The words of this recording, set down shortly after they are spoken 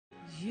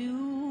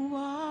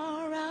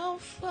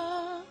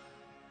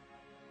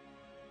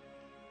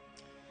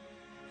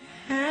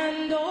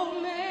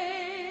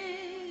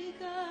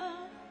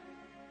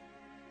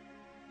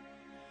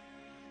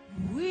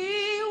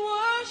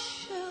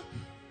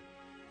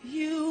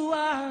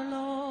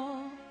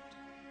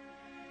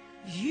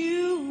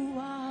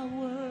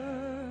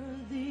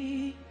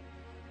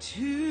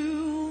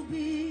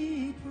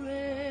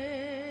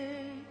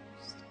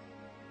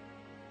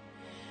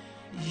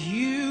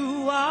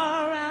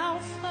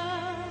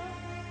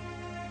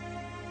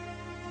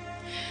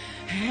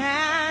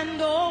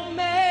and Omega.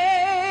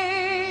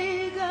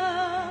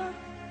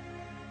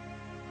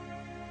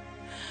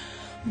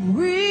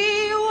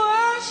 We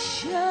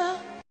worship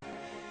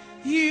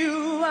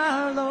you,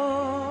 our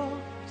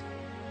Lord.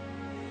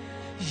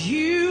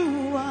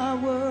 You are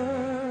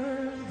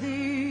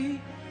worthy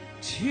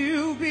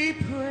to be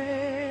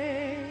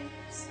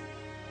praised.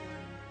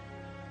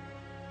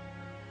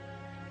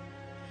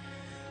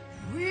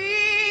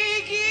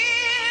 We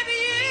give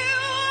you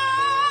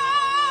all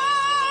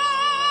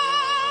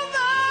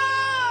the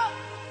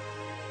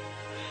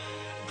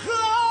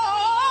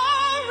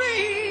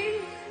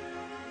glory.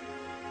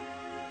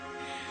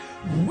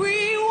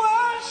 We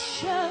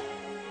worship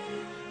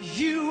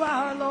you,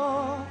 our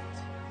Lord.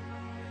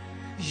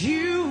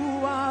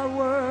 You are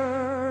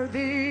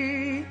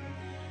worthy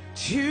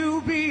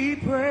to be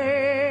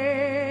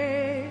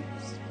praised.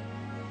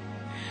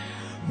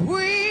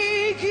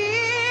 We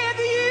give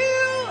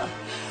you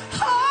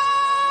all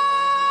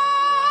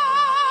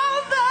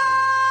the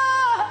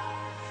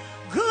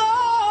glory.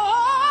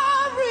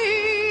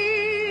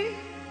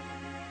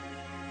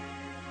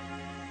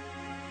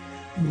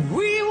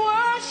 We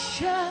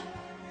worship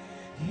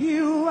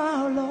you,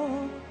 our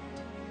Lord.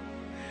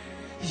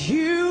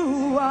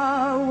 You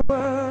are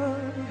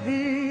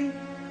worthy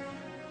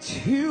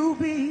to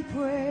be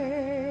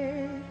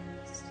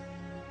praised,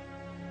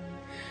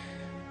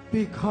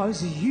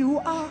 because you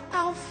are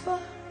Alpha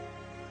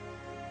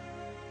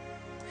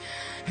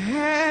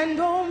and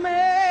Omega.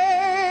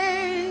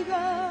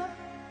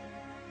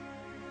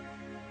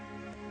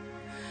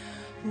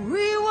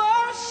 We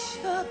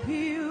worship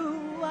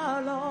you,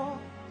 our Lord,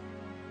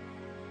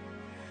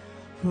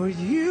 for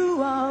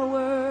you are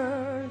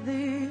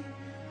worthy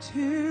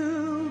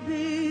to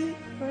be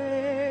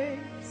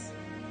praised.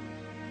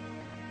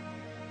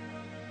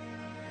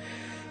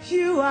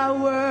 You are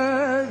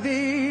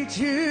worthy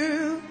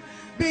to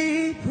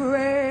be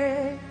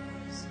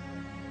praised.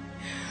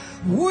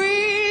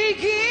 We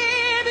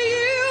give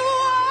you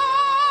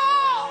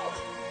all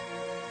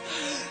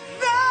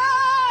the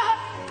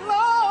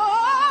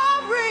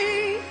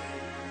glory.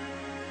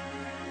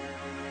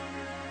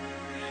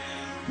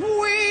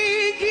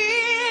 We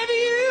give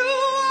you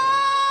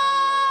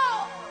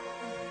all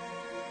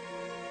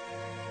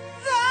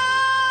the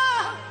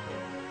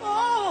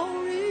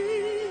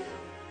glory.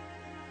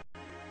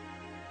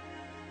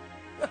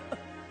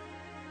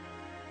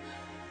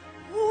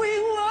 We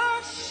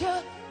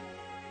worship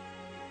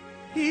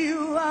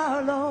you,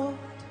 our Lord,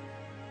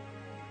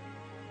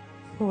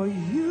 for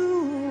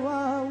you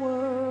are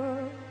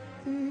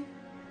worthy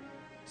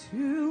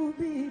to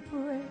be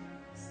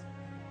praised.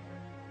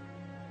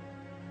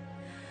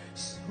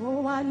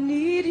 So I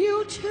need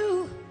you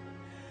to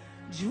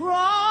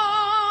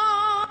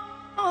draw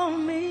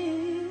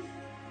me,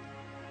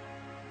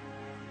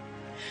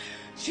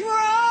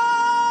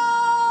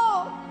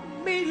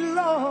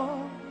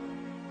 Lord.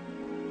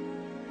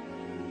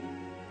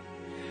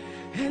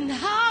 And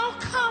I'll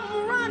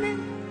come running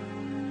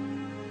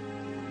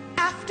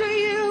after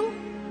you.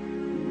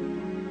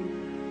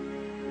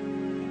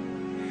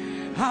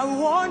 I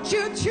want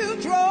you to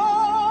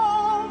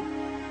draw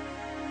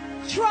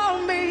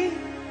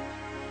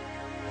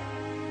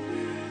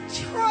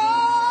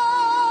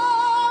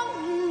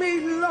me,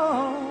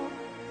 Lord.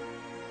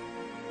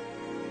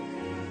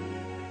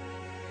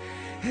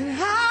 And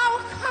I'll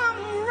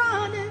come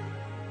running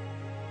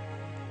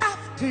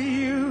after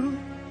you.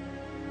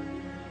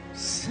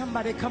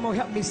 Somebody come on,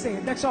 help me say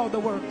it. That's all the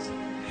words.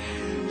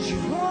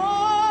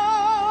 Draw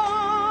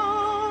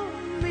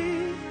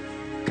me.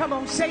 Come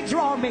on, say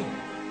draw me.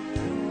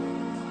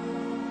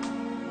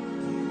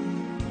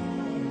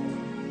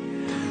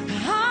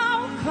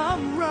 I'll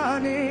come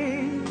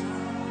running.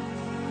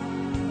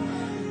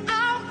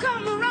 I'll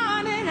come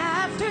running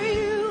after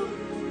you.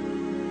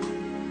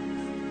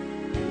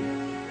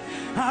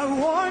 I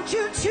want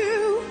you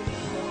to,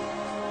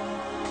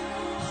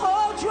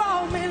 oh,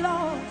 draw me,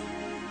 Lord.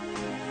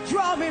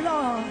 Draw me,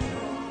 Lord.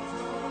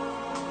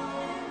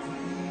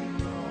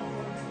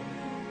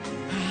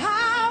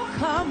 I'll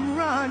come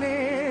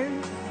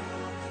running.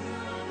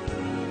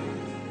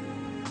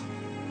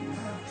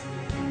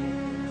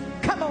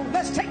 Come on,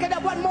 let's take it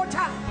up one more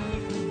time.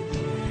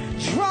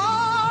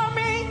 Draw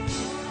me.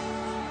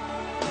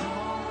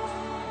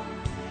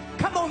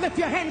 Come on, lift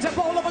your hands up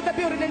all over the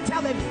building and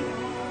tell him.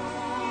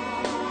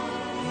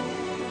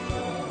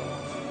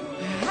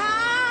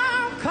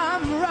 I'll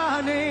come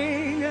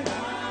running.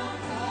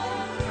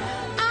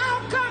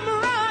 I'll come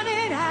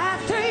running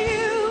after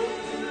you.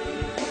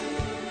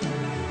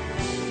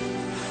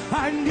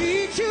 I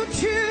need you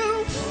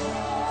to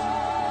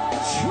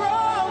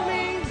draw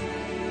me,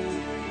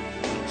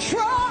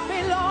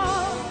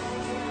 Lord,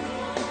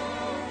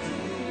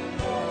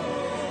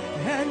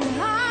 and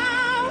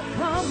I'll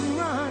come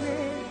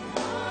running.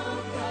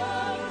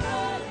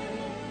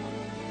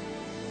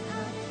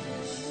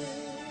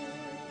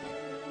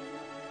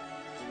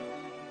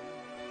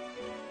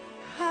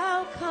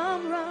 I'll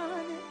come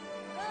running.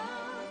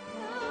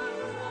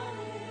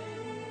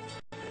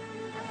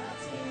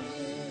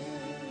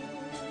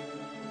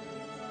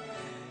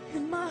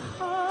 In my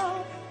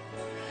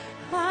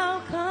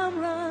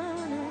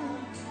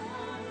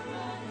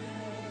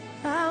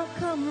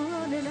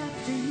running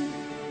after you.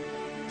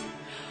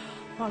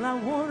 All I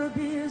want to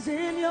be is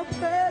in your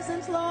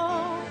presence,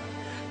 Lord.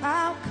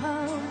 I'll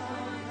come.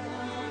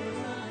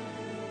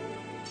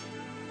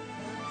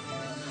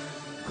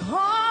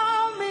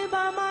 Call me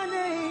by my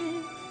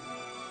name,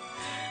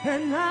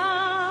 and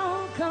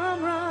I'll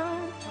come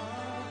round.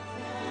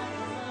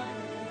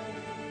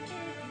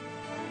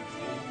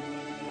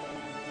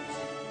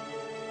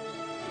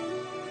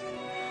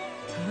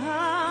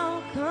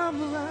 I'll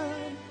come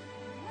round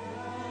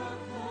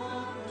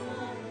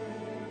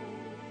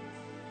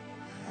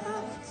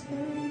after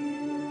you.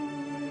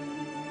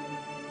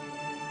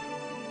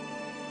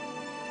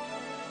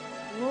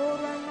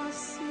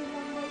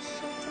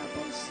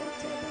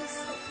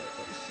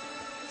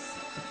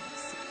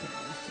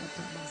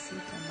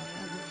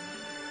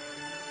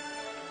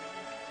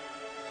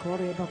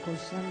 Korea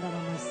bakoshanda na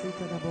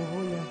masita da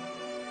bohoya.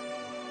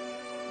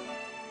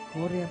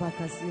 Korea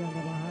bakasia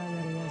na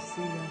bahaya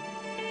riasia.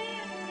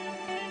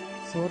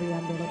 Sorry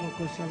andela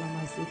bakoshala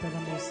masita na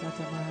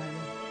mosata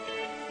bahaya.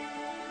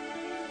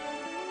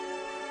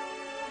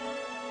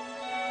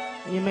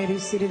 You may be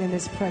seated in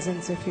His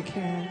presence if you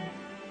can.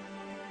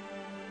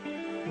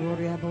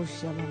 Korea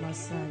boshala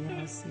masaya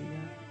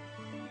masia.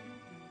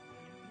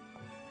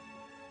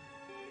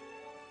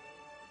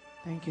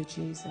 Thank you,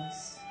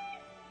 Jesus.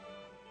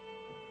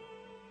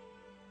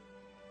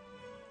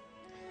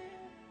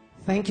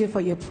 Thank you for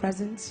your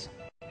presence.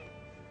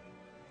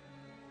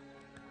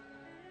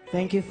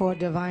 Thank you for a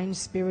divine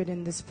spirit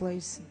in this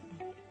place.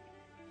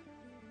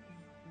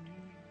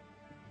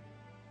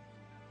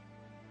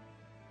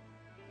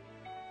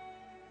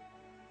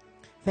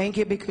 Thank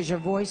you because your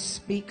voice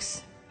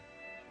speaks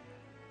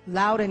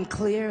loud and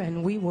clear,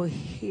 and we will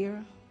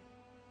hear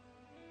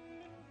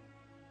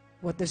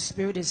what the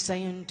Spirit is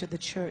saying to the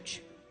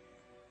church.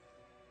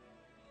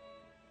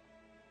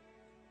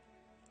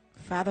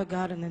 Father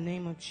God, in the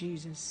name of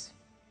Jesus,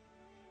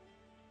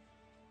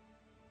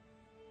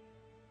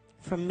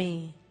 for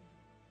me,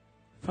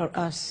 for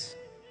us,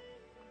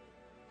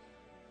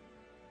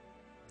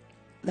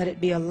 let it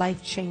be a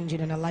life-changing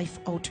and a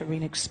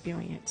life-altering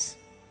experience.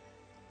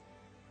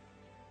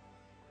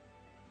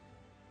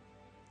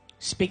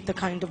 Speak the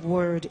kind of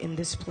word in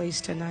this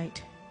place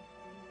tonight,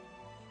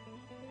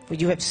 for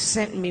you have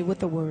sent me with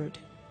the word.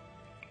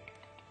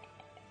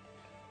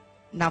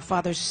 Now,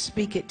 Father,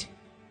 speak it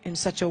in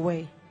such a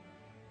way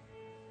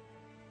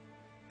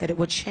that it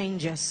will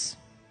change us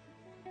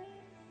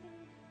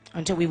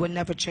until we will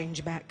never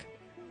change back.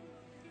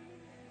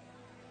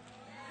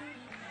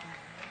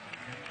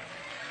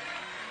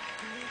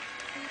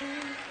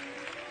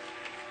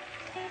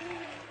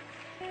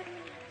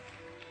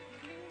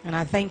 And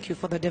I thank you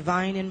for the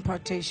divine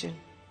impartation.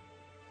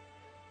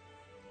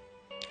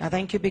 I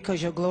thank you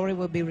because your glory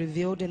will be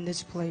revealed in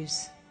this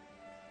place.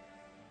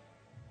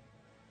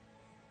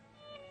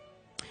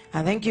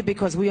 I thank you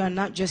because we are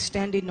not just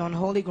standing on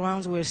holy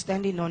grounds, we are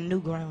standing on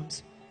new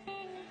grounds.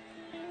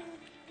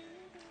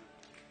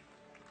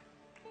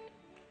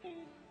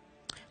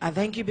 I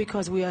thank you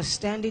because we are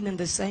standing in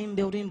the same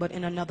building but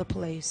in another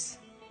place.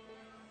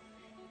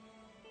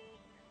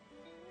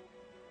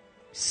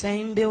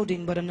 Same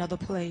building but another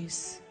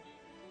place.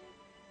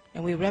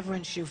 And we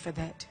reverence you for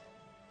that.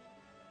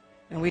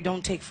 And we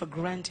don't take for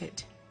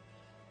granted.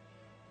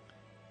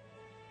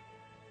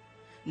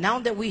 Now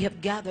that we have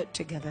gathered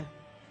together,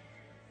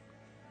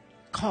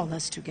 call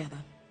us together.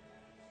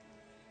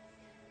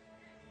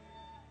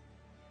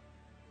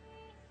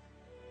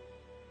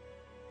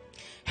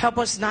 Help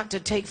us not to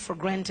take for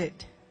granted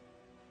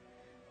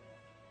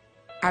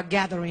our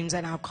gatherings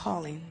and our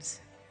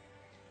callings.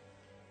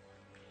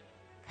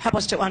 Help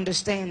us to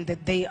understand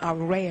that they are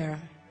rare,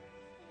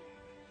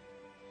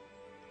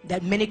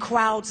 that many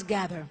crowds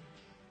gather,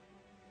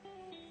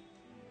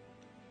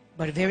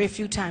 but very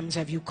few times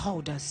have you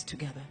called us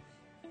together.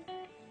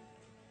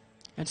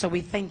 And so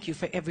we thank you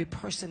for every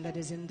person that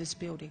is in this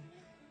building.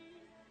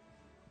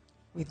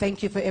 We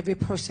thank you for every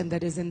person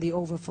that is in the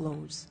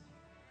overflows.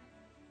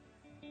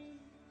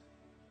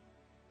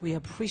 We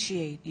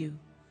appreciate you.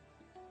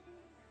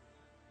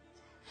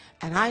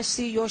 And I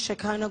see your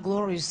Shekinah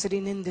glory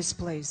sitting in this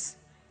place.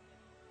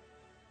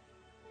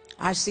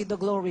 I see the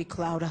glory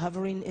cloud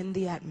hovering in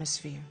the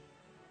atmosphere.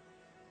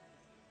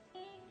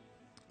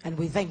 And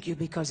we thank you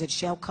because it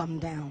shall come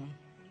down.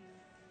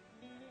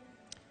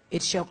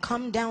 It shall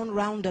come down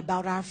round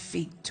about our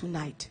feet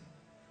tonight.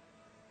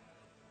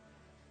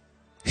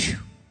 Whew.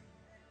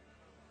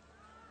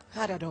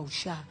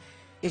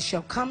 It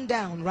shall come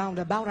down round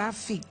about our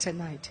feet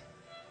tonight.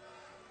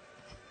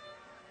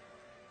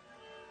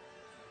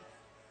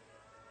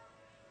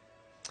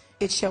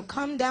 It shall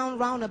come down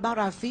round about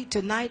our feet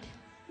tonight.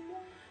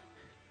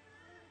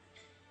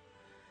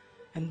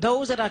 And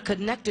those that are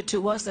connected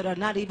to us that are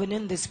not even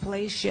in this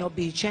place shall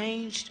be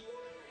changed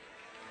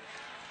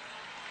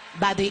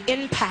by the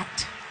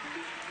impact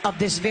of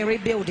this very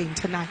building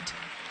tonight.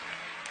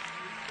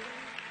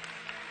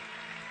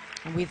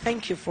 And we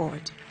thank you for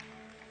it.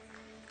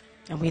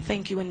 And we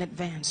thank you in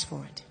advance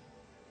for it.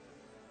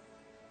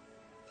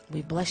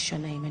 We bless your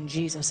name in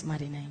Jesus'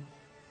 mighty name.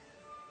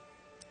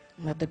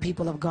 Let the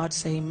people of God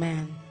say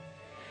amen.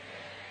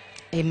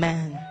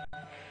 Amen.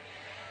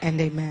 And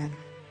amen.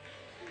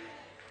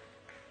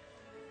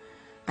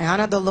 I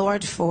honor the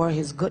Lord for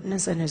his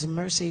goodness and his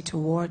mercy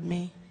toward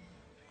me.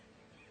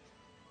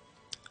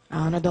 I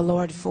honor the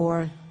Lord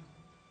for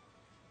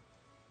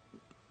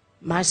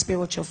my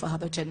spiritual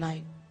father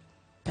tonight,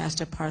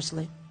 Pastor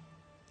Parsley,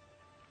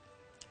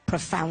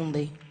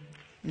 profoundly,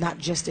 not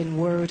just in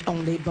word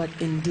only, but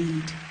in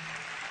deed.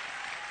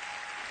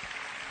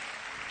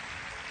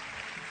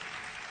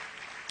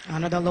 I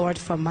honor the Lord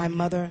for my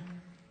mother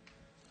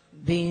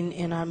being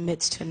in our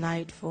midst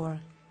tonight, for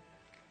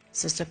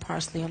Sister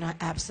Parsley in our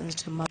absence,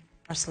 to Mother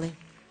Parsley,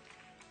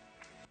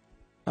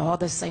 all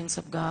the saints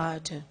of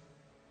God, to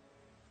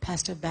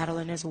Pastor Battle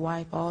and his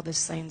wife, all the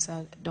saints.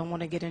 I don't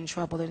want to get in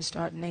trouble and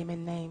start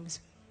naming names.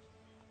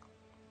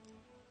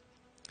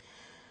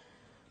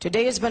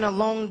 Today has been a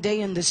long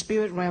day in the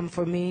spirit realm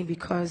for me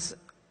because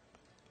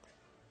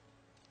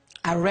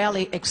I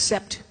rarely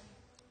accept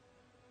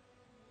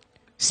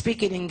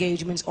speaking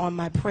engagements on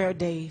my prayer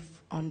day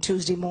on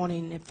Tuesday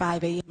morning at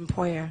 5 a.m.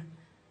 prayer,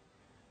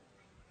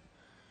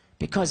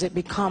 because it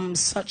becomes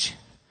such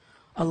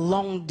a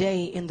long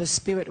day in the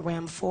spirit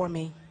realm for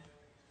me.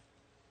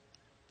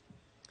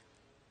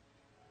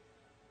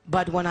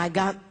 But when I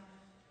got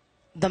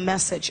the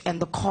message and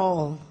the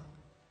call,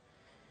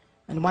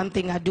 and one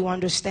thing I do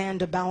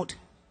understand about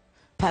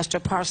Pastor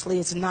Parsley,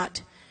 it's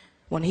not,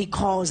 when he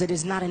calls, it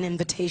is not an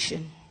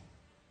invitation.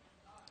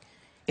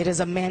 It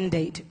is a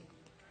mandate.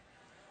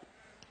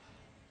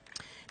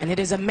 And it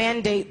is a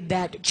mandate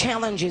that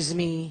challenges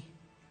me.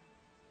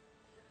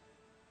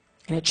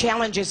 And it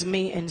challenges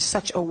me in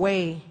such a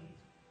way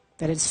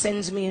that it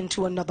sends me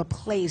into another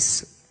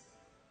place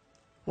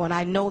when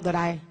I know that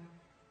I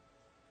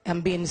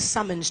am being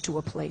summoned to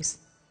a place.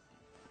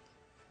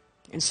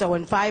 And so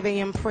in 5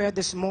 a.m. prayer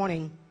this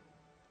morning,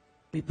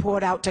 we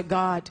poured out to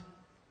God.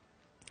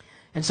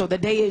 And so the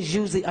day is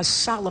usually a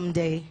solemn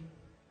day.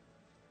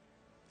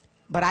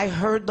 But I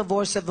heard the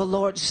voice of the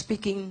Lord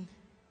speaking.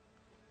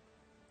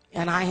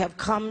 And I have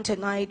come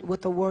tonight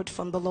with a word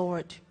from the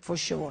Lord, for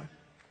sure.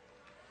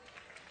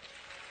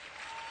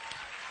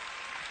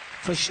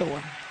 For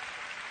sure.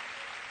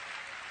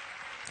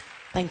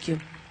 Thank you.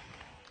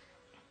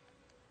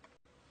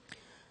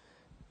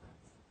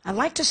 I'd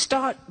like to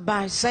start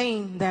by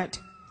saying that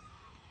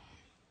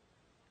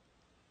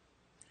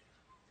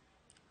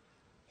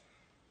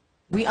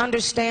we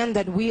understand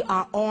that we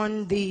are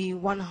on the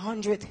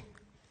 100th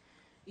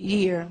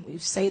year. We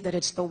say that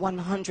it's the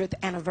 100th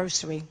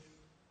anniversary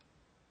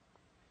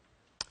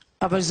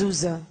of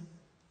Azusa.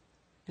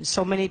 And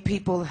so many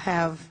people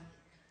have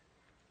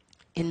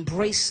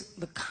embraced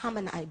the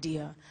common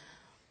idea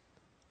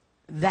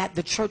that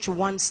the church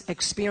once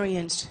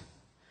experienced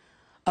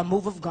a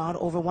move of God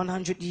over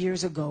 100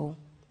 years ago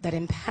that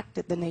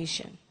impacted the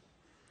nation,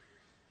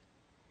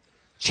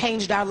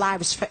 changed our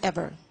lives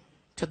forever,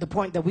 to the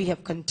point that we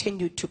have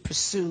continued to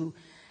pursue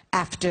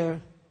after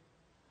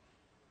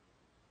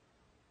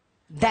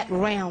that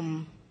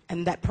realm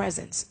and that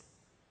presence.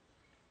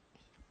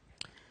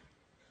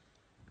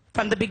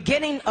 From the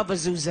beginning of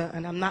Azusa,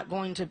 and I'm not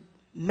going to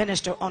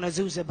minister on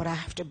Azusa, but I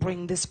have to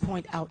bring this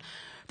point out.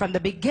 From the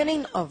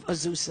beginning of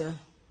Azusa,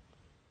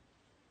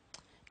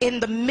 in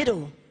the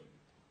middle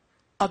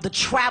of the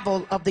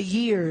travel of the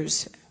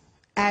years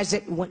as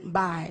it went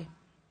by,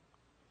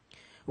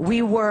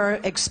 we were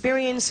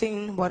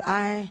experiencing what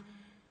I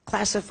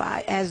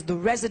classify as the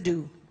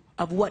residue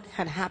of what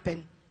had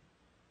happened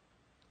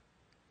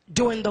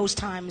during those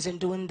times and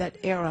during that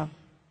era.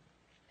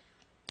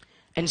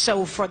 And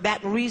so for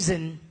that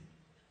reason,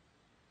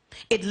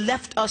 it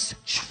left us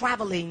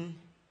traveling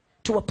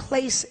to a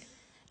place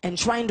and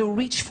trying to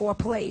reach for a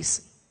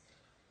place.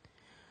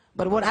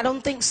 But what I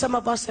don't think some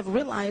of us have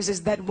realized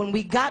is that when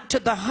we got to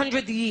the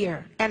 100th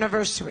year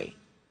anniversary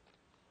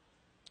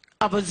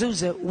of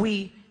Azusa,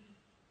 we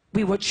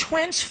were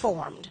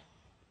transformed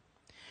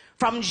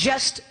from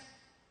just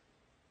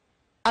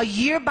a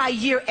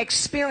year-by-year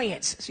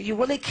experience. So you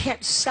really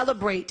can't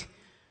celebrate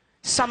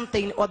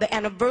something or the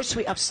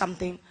anniversary of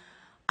something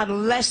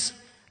unless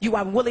you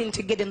are willing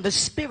to get in the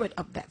spirit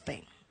of that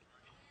thing.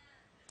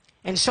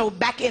 And so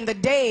back in the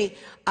day,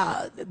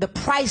 the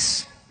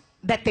price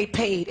that they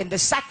paid and the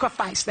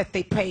sacrifice that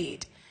they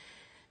paid,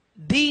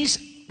 these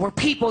were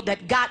people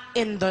that got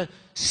in the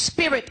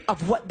spirit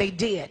of what they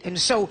did. And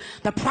so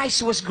the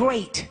price was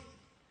great.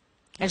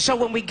 And so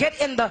when we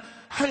get in the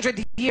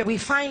 100th year, we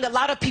find a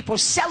lot of people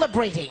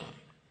celebrating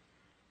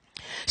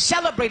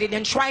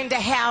and trying to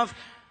have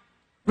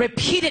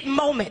repeated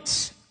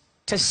moments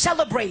to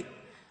celebrate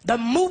the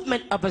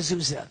movement of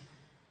Azusa.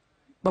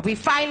 But we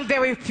find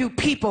very few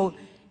people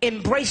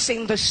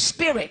embracing the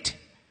spirit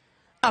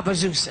of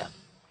Azusa.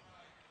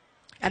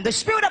 And the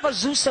spirit of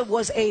Azusa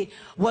was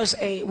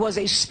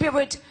a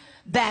spirit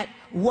that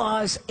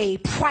was a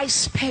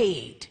price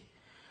paid.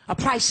 A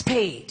price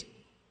paid.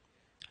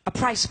 A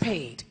price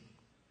paid.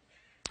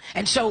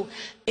 And so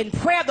in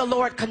prayer, the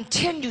Lord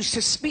continues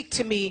to speak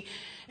to me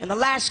in the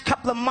last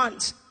couple of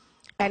months.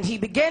 And he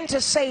began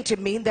to say to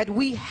me that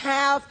we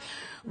have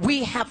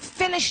we have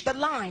finished the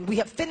line. We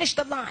have finished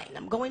the line.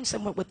 I'm going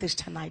somewhere with this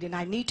tonight, and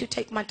I need to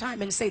take my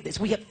time and say this.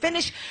 We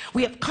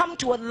have come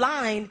to a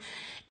line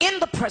in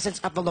the presence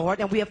of the Lord,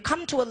 and we have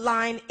come to a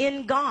line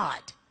in God,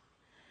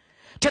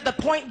 to the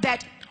point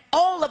that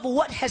all of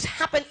what has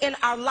happened in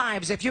our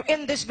lives, if you're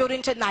in this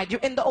building tonight,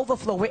 you're in the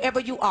overflow, wherever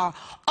you are,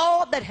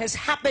 all that has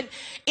happened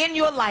in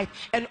your life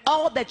and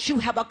all that you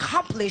have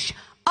accomplished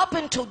up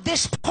until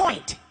this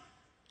point,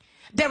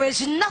 there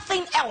is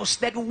nothing else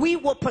that we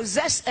will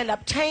possess and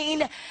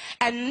obtain,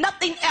 and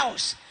nothing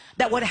else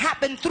that would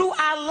happen through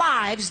our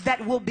lives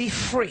that will be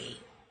free.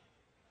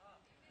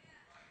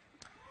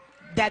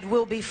 That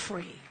will be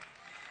free.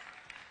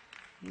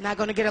 I'm not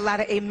going to get a lot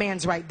of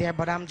amens right there,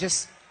 but I'm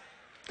just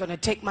going to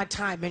take my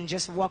time and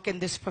just walk in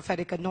this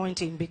prophetic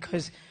anointing,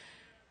 because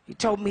he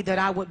told me that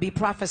I would be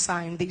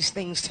prophesying these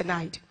things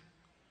tonight.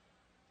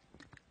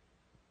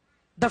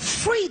 The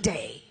free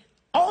day,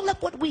 all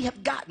of what we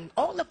have gotten,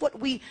 all of what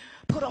we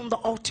put on the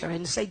altar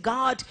and say,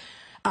 God,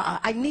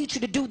 I need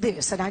you to do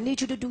this, and I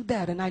need you to do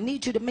that, and I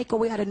need you to make a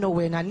way out of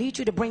nowhere, and I need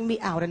you to bring me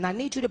out, and I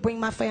need you to bring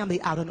my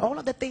family out, and all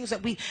of the things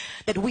that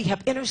we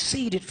have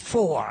interceded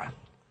for.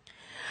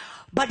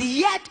 But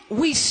yet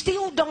we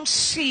still don't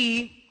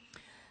see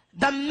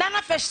the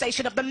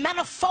manifestation of the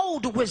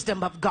manifold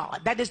wisdom of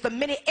God. That is the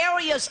many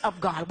areas of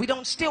God. We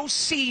don't still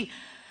see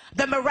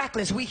the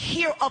miraculous. We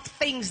hear of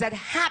things that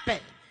happen,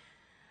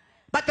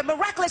 but the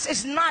miraculous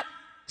is not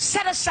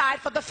set aside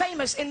for the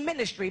famous in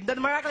ministry. The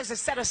miraculous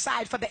is set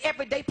aside for the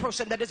everyday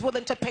person that is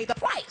willing to pay the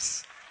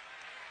price.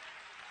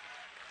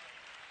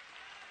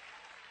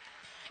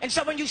 And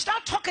so when you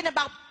start talking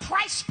about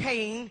price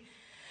paying,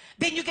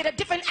 then you get a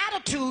different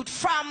attitude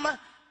from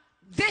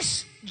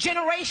this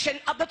generation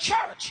of the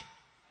church,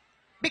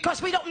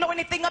 because we don't know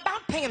anything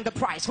about paying the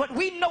price. What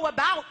we know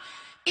about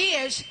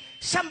is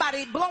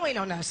somebody blowing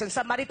on us, and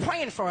somebody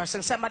praying for us,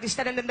 and somebody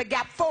standing in the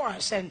gap for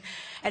us, and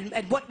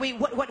what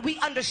we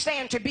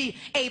understand to be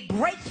a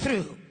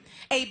breakthrough.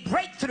 A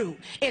breakthrough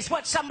is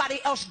what somebody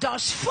else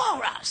does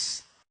for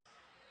us.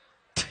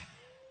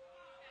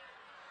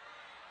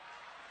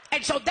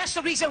 And so that's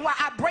the reason why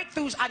our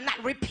breakthroughs are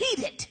not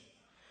repeated.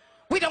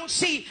 We don't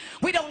see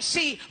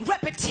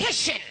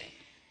repetition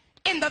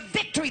in the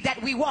victory that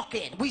we walk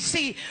in. We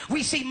see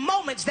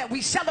moments that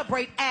we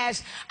celebrate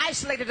as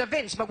isolated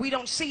events, but we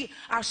don't see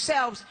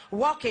ourselves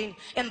walking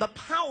in the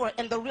power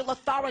and the real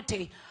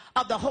authority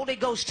of the Holy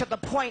Ghost, to the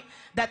point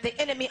that the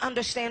enemy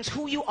understands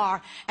who you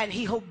are, and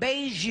he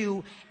obeys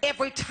you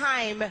every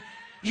time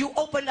you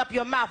open up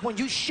your mouth. When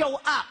you show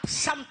up,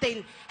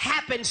 something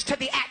happens to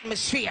the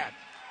atmosphere.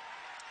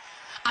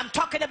 I'm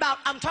talking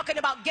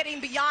about getting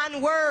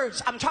beyond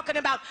words. I'm talking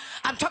about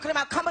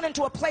coming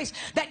into a place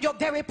that your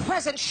very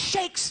presence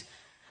shakes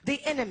the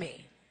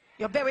enemy.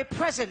 Your very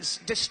presence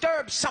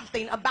disturbs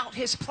something about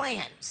his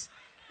plans,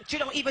 that you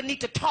don't even need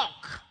to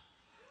talk.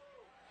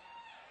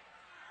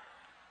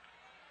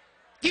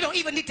 You don't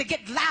even need to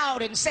get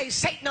loud and say,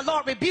 Satan, the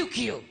Lord rebuke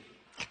you.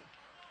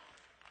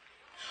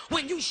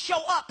 When you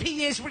show up,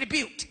 he is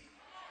rebuked.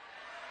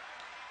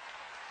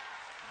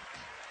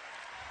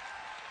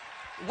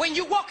 When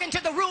you walk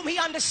into the room, he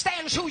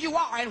understands who you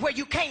are and where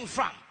you came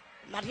from.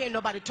 I'm not hearing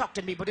nobody talk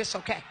to me, but it's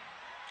okay.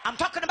 I'm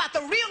talking about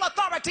the real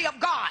authority of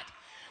God,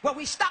 where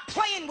we stop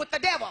playing with the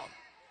devil,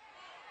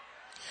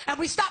 and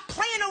we stop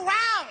playing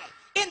around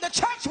in the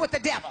church with the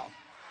devil,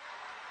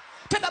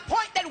 to the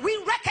point that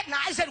we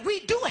recognize that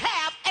we do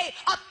have an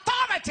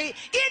authority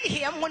in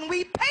him when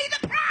we pay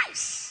the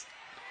price.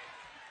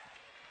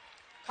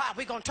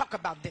 We're going to talk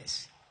about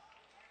this.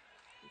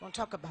 We're going to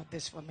talk about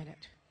this for a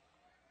minute.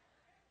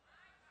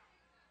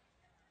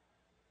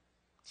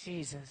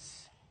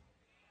 Jesus.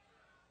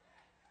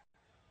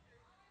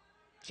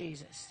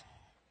 Jesus.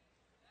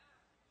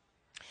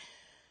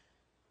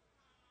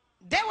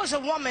 There was a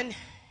woman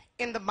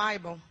in the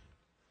Bible.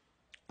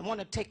 I want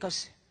to take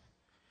us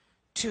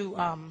to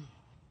 1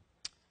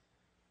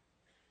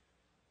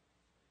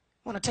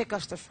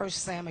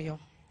 Samuel.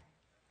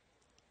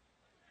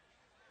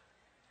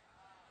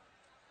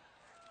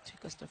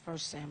 Take us to 1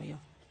 Samuel.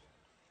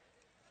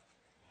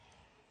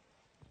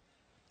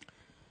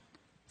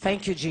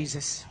 Thank you,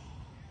 Jesus.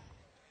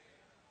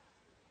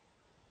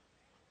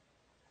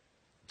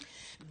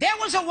 There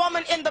was a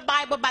woman in the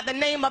Bible by the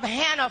name of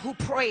Hannah who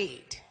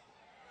prayed.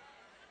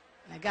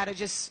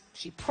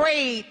 She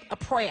prayed a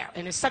prayer,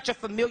 and it's such a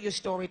familiar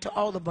story to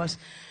all of us.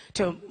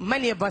 To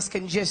many of us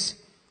can just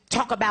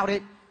talk about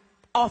it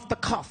off the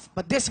cuff.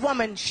 But this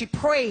woman, she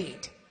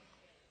prayed.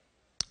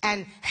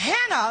 And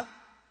Hannah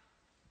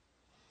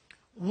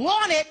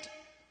wanted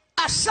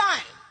a son.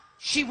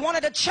 She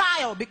wanted a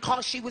child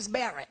because she was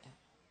barren.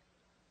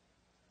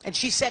 And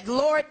she said,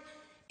 Lord,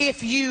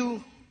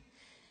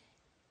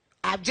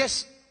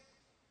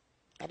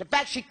 matter of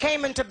fact, she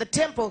came into the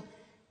temple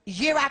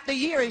year after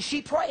year and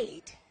she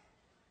prayed.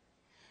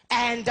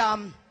 And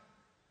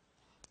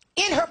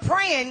in her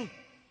praying,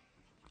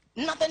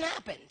 nothing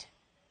happened.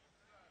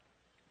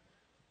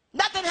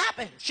 Nothing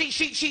happened. She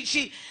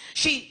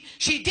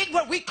did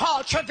what we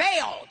call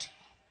travailed.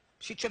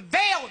 She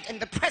travailed in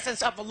the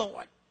presence of the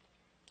Lord.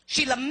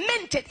 She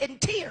lamented in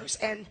tears,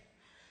 and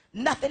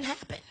nothing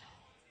happened.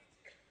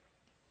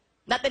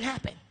 Nothing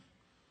happened.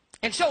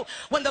 And so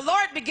when the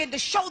Lord began to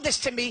show this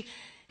to me,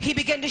 he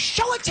began to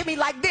show it to me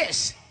like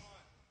this.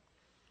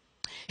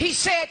 He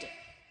said,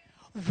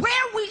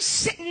 where we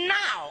sit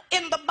now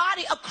in the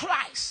body of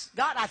Christ,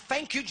 God, I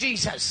thank you,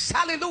 Jesus.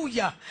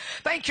 Hallelujah.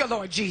 Thank you,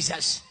 Lord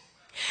Jesus.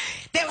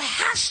 There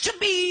has to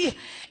be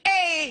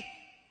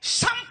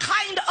some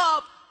kind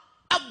of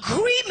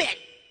agreement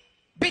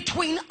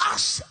between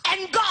us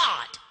and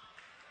God.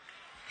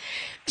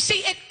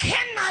 See, it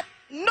cannot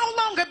no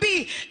longer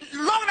be,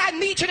 Lord, I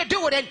need you to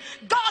do it, and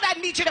God, I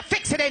need you to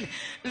fix it, and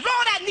Lord,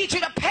 I need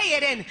you to pay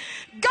it, and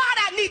God,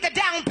 I need the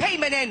down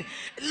payment, and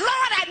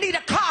Lord, I need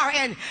a car,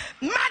 and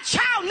my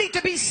child needs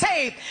to be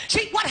saved.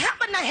 See, what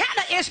happened to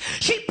Hannah is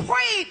she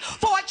prayed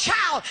for a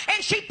child,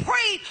 and she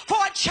prayed for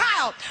a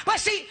child. But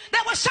see,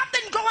 there was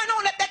something going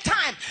on at that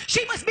time.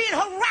 She was being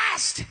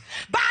harassed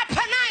by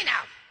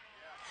Peninnah.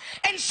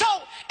 And so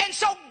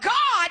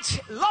God's,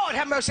 Lord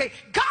have mercy,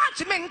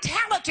 God's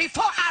mentality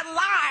for our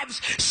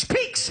lives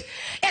speaks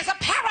as a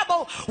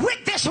parable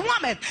with this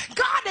woman.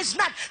 God is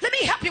not, let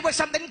me help you with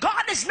something.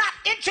 God is not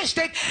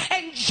interested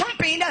in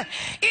jumping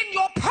in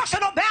your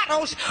personal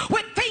battles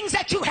with things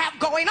that you have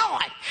going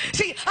on.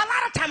 See, a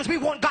lot of times we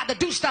want God to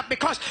do stuff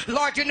because,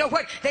 Lord, you know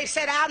what? They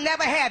said I'll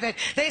never have it.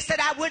 They said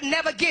I would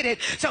never get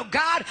it. So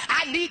God,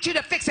 I need you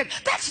to fix it.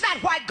 That's not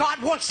why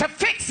God wants to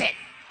fix it.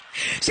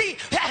 See,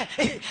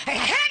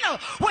 Hannah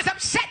was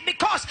upset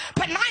because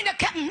Peninnah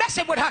kept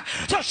messing with her.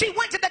 So she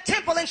went to the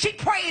temple and she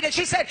prayed and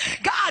she said,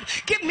 God,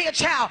 give me a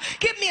child.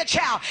 Give me a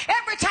child.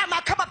 Every time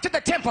I come up to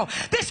the temple,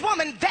 this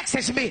woman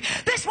vexes me.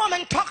 This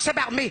woman talks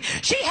about me.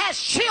 She has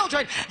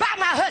children by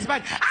my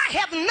husband. I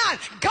have none.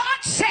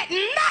 God said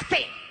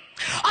nothing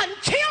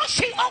until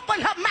she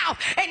opened her mouth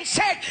and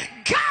said,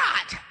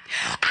 God,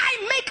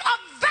 I make a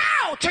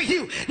vow to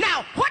you.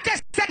 Now, what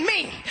does that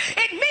mean?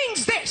 It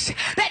means this,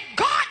 that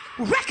God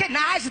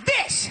recognized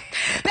this,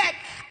 that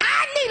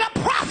I need a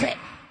prophet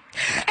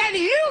and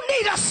you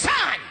need a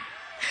son.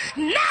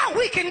 Now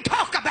we can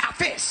talk about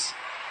this.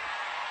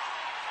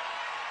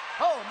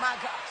 Oh my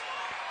God.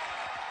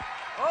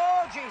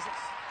 Oh Jesus.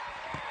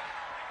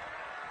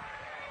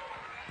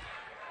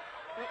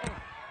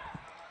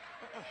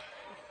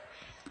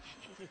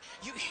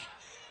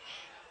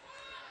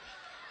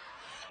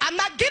 I'm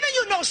not giving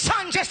you no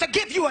son just to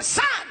give you a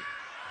son,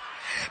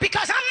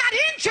 because I'm not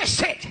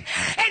interested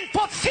in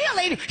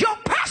fulfilling your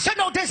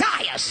personal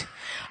desires.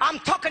 I'm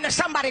talking to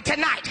somebody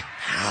tonight.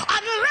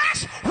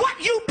 Unless what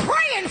you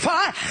praying for,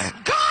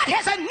 God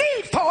has a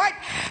need for it,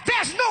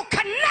 there's no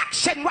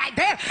connection right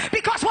there,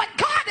 because what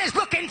God is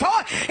looking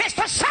for is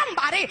for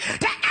somebody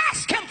to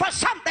ask him for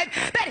something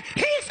that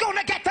he's going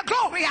to get the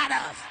glory out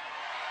of.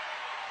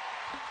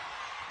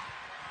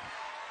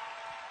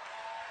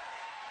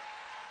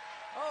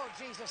 Oh,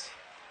 Jesus.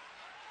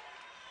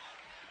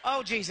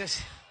 Oh,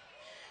 Jesus.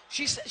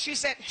 She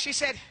said,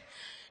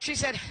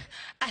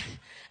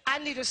 I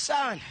need a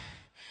son.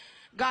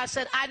 God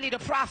said, I need a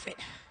prophet.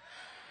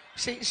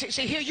 See,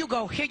 here you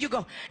go. Here you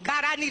go.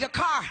 God, I need a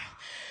car.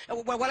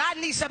 Well, I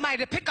need somebody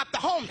to pick up the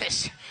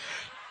homeless.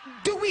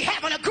 Do we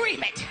have an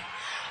agreement?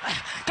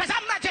 Because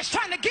I'm not just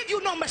trying to give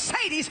you no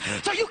Mercedes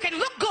so you can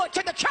look good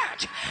to the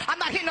church. I'm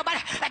not hearing nobody.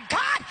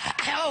 God,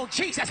 oh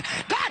Jesus,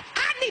 God,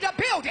 I need a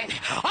building.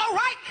 All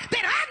right,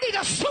 then I need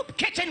a soup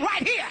kitchen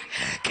right here.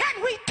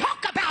 Can we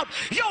talk about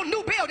your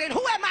new building?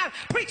 Who am I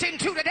preaching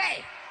to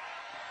today?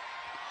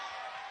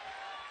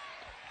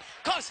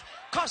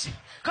 Because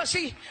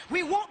see,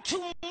 we want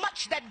too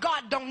much that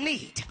God don't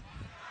need.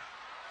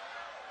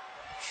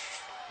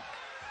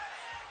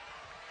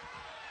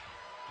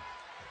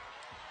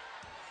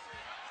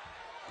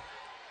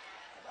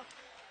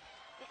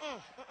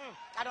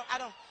 I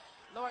don't,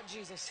 Lord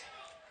Jesus,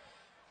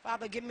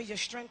 Father, give me your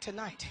strength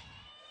tonight.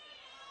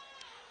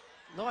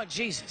 Lord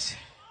Jesus.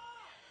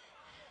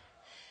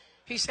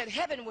 He said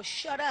heaven was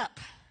shut up.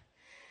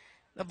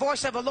 The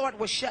voice of the Lord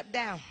was shut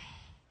down.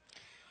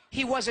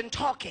 He wasn't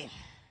talking.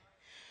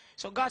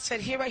 So God said,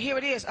 here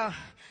it is.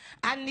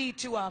 I need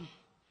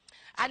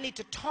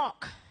to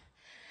talk.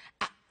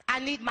 I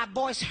need my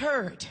voice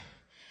heard.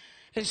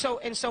 And so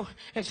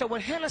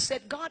when Hannah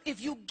said, God,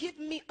 if you give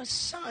me a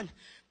son,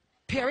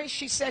 Perry,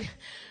 she said,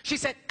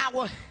 I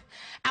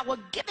will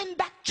give him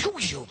back to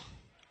you.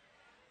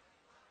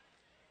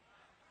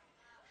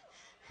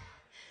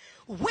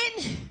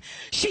 When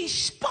she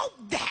spoke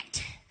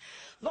that,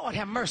 Lord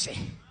have mercy,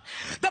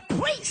 the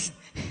priest,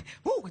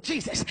 oh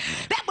Jesus,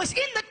 that was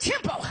in the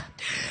temple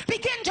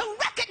began to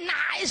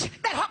recognize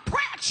that her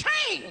prayer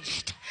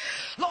changed.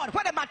 Lord,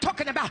 what am I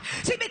talking about?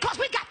 See, because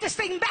we got this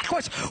thing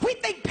backwards. We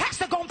think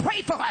pastor gonna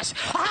pray for us.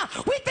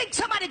 We think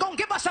somebody gonna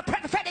give us a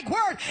prophetic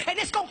word and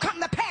it's gonna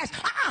come to pass.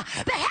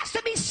 There has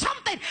to be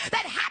something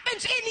that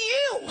happens in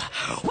you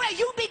where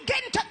you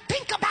begin to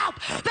think about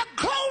the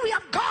glory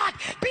of God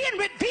being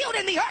revealed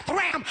in the earth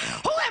realm.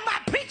 Who am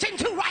I preaching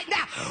to right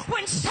now?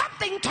 When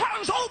something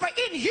turns over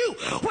in you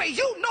where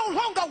you no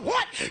longer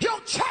want your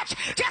church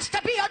just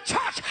to be a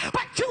church,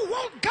 but you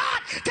want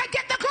God to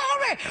get the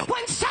glory.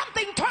 When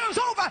something turns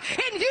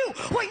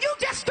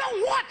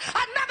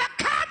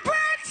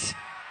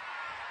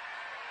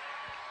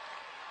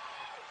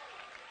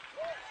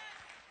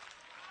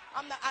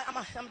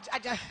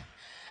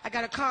I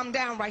got to calm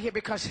down right here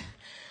because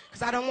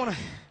I don't want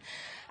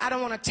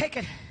to take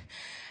it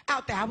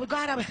out there.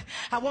 God,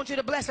 I want you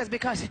to bless us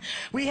because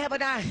we have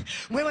a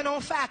Women on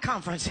Fire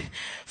conference.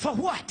 For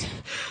what?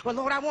 Well,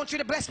 Lord, I want you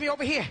to bless me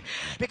over here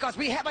because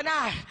we have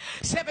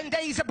 7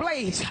 days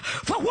ablaze.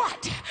 For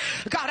what?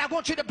 God, I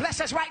want you to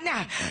bless us right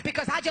now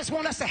because I just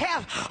want us to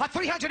have a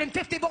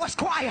 350 voice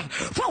choir.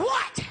 For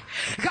what?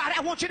 God,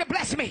 I want you to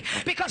bless me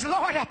because,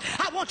 Lord,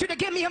 I want you to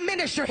give me a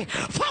ministry.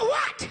 For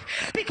what?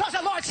 Because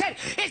the Lord said,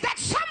 is that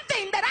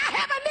something that I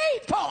have a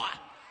need for?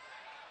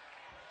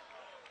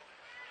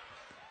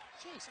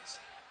 Jesus.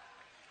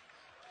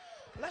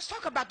 Let's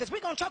talk about this.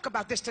 We're going to talk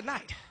about this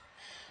tonight.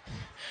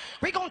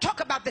 We're going to talk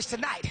about this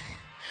tonight.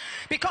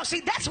 Because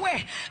see, that's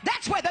where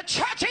the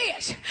church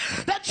is.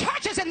 The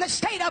church is in the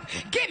state of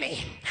gimme,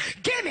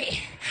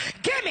 gimme,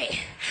 gimme,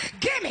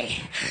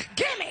 gimme,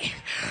 gimme.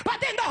 But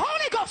then the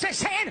Holy Ghost is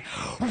saying,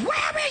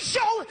 where is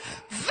your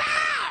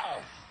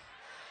vow?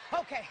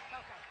 Okay.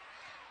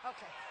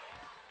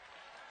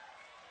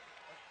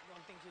 You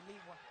don't think you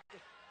need one?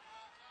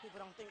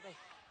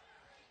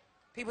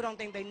 People don't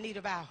think they need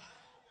a vow.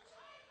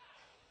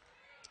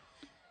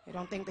 They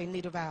don't think they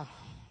need a vow.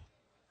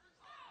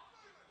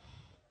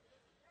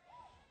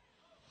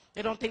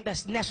 They don't think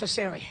that's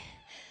necessary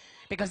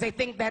because they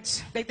think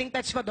that's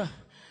for the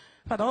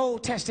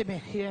Old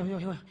Testament. Yeah,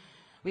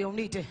 we don't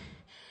need to.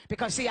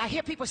 Because see, I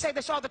hear people say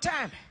this all the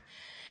time,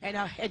 and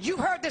you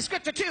heard this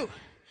scripture too.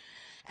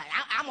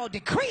 I'm gonna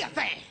decree a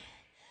thing,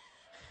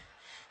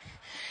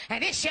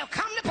 and it shall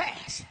come to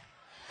pass.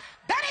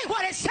 That ain't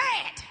what it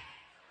said.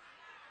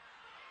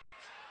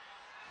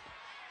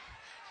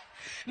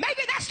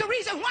 Maybe that's the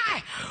reason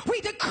why we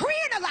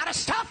decreeing a lot of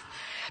stuff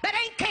that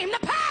ain't came to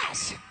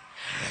pass.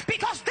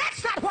 Because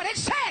that's not what it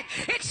said.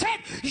 It said,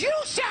 you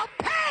shall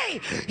pay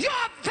your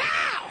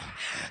vow.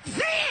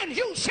 Then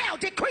you shall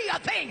decree a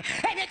thing,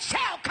 and it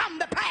shall come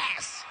to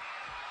pass.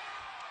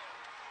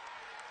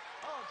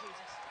 Oh,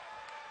 Jesus.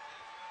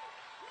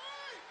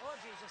 Oh,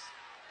 Jesus.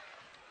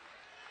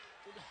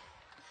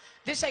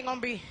 This ain't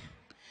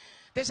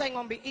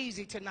gonna be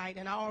easy tonight,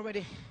 and I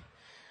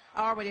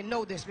already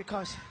know this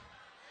because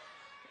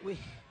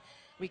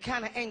we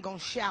kind of ain't gonna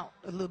shout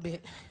a little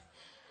bit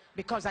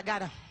because I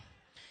gotta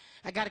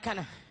kind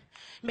of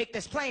make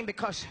this plain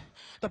because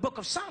the book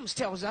of Psalms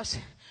tells us,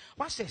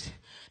 watch this,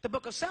 the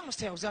book of Psalms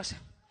tells us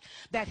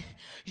that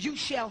you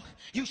shall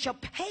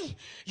pay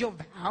your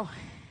vow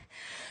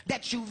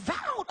that you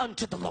vowed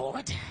unto the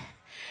Lord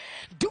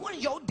during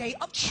your day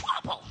of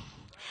trouble.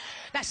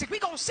 Now, see, we're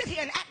going to sit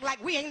here and act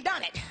like we ain't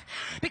done it.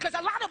 Because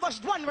a lot of us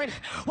wondering,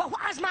 well,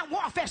 why is my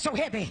warfare so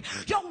heavy?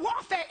 Your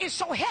warfare is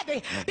so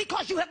heavy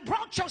because you have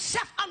brought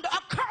yourself under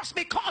a curse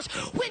because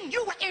when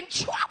you were in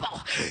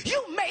trouble,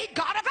 you made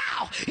God a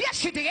vow.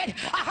 Yes, you did.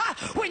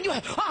 When you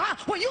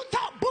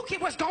thought Buki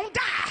was going to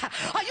die,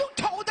 you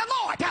told the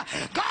Lord,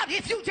 God,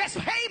 if you just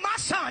pay my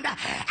son,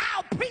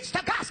 I'll preach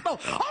the gospel.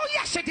 Oh,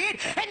 yes, you did.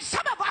 And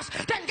some of us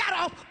then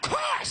got a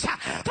curse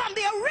from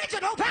the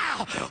original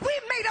vow. We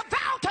made a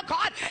vow to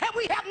God and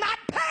we have not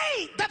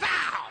paid the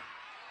vow.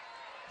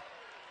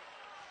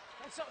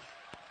 And so,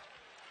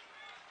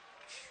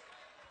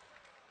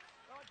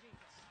 Lord Jesus.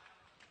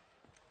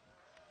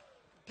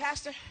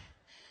 Pastor,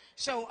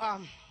 so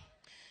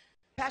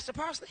Pastor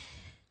Parsley,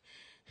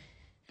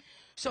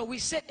 so we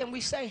sit and we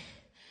say,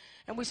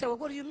 well,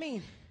 what do you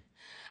mean?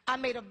 I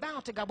made a vow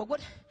to God. But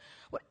what?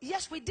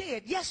 Yes, we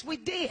did. Yes, we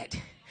did.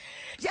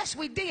 Yes,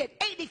 we did.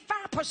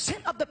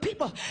 85% of the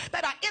people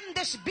that are in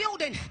this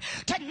building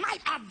tonight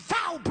are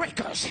vow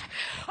breakers.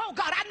 Oh,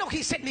 God, I know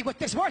he sent me with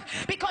this word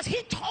because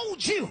he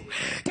told you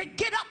to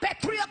get up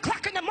at 3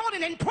 o'clock in the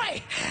morning and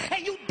pray.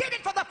 And you did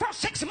it for the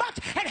first 6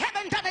 months and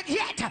haven't done it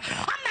yet.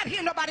 I'm not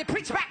hearing nobody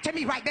preach back to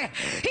me right there.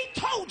 He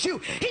told you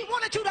he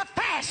wanted you to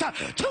fast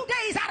 2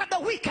 days out of the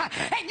week.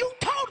 And you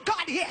told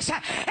God yes.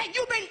 And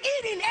you've been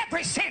eating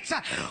ever since.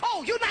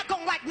 Oh, you're not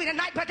going to like me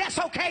tonight, but that's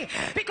okay.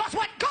 Because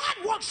what God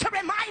wants to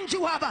remind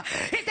you of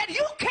is that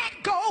you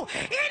can't go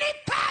any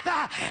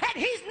further, and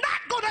he's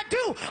not going to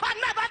do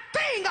another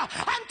thing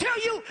until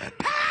you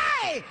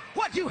pay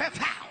what you have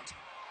vowed.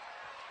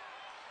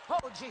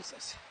 Oh,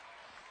 Jesus.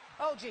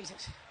 Oh,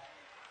 Jesus.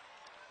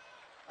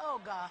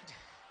 Oh, God.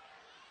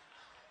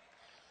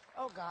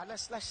 Oh, God.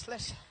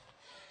 Let's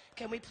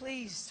can we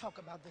please talk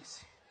about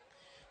this?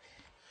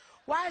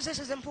 Why is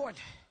this important?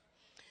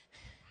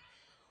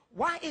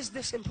 Why is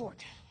this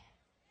important?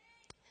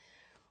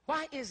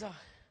 Why is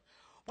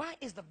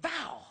the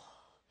vow?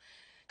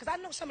 Because I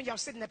know some of y'all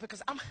sitting there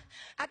because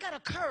I got a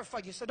curve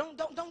for you, so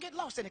don't get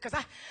lost in it.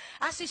 Because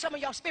I see some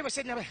of y'all spirits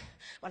sitting there.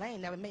 Well, I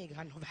ain't never made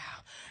God no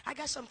vow. I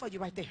got something for you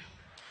right there.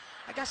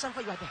 I got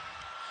something for you right there.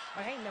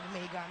 But I ain't never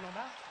made God no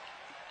vow.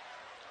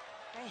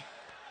 Hey.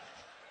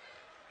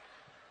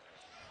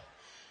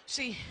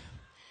 See,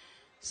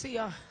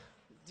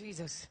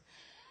 Jesus.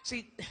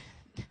 See,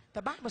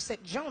 the Bible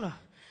said Jonah,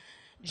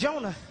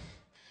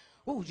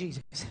 oh,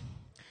 Jesus.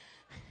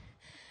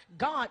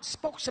 God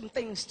spoke some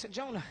things to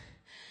Jonah,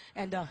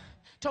 and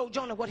told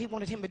Jonah what he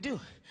wanted him to do.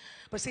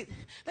 But see,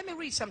 let me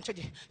read something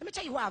to you. Let me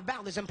tell you why a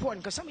vow is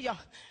important, because some of y'all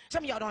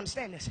don't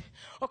understand this.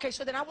 Okay,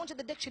 so then I went to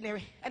the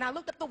dictionary and I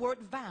looked up the word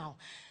vow.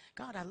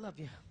 God, I love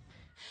you.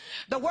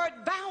 The word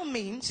vow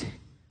means,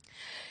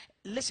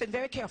 listen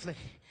very carefully,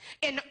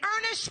 an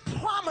earnest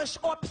promise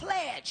or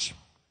pledge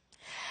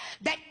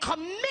that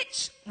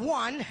commits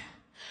one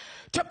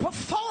to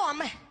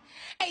perform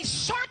a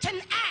certain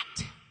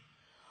act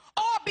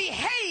or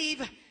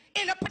behave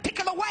in a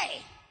particular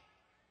way.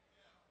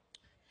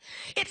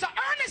 It's an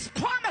earnest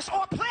promise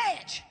or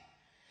pledge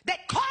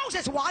that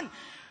causes one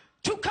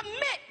to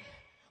commit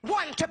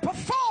one to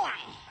perform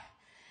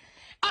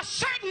a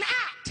certain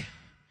act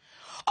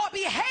or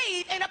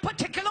behave in a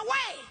particular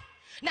way.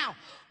 Now,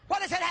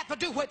 what does that have to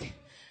do with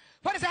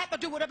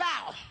a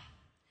vow?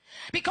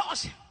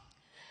 Because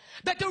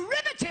the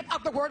derivative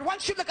of the word,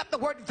 once you look up the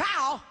word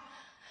vow,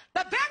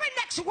 the very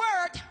next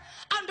word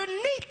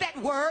underneath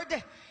that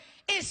word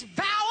is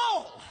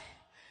vowel.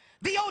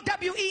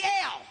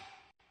 V-O-W-E-L.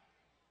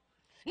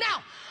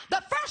 Now,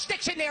 the first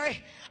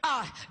dictionary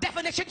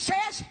definition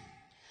says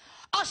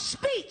a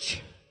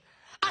speech,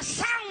 a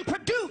sound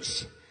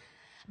produced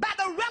by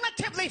the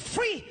relatively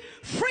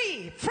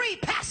free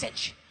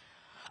passage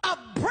of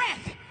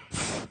breath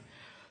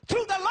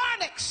through the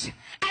larynx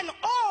and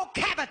oral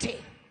cavity,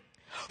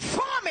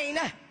 forming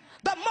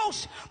the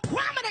most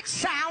prominent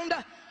sound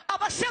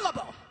of a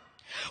syllable,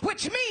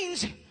 which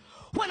means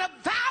when a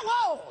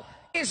vowel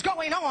is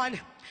going on,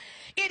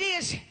 it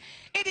is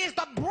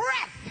the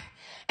breath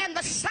and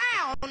the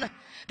sound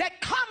that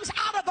comes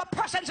out of a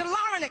person's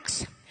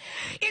larynx.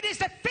 It is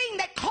the thing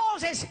that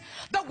causes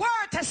the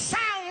word to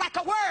sound like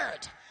a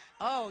word.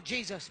 Oh,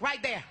 Jesus,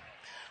 right there.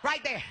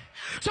 Right there.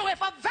 So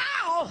if a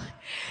vowel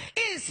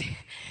is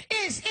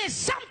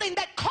something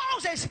that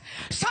causes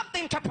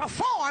something to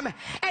perform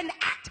and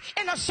act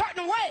in a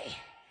certain way,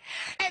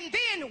 and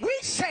then we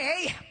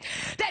say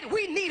that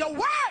we need a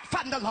word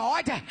from the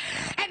Lord,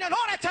 and in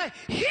order to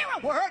hear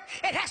a word,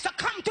 it has to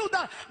come through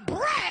the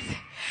breath.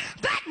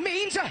 That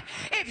means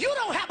if you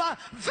don't have a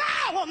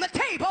vow on the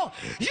table,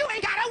 you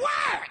ain't got a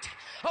word.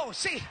 Oh,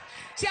 see,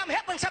 I'm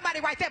helping somebody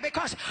right there,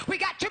 because we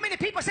got too many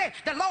people saying,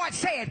 the Lord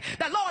said,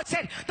 the Lord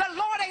said. The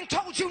Lord ain't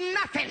told you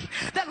nothing.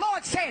 The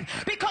Lord said,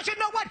 because you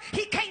know what?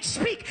 He can't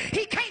speak.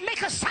 He can't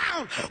make a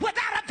sound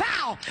without a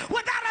vow.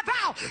 Without a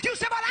vow. You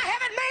say, well, I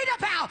haven't made a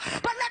vow.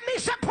 But let me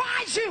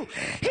surprise you.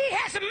 He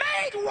has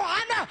made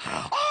one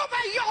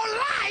over your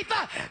life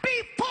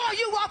before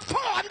you were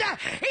formed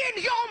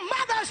in your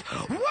mother's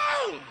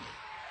womb.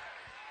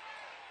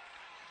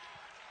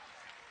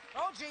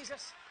 Oh,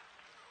 Jesus.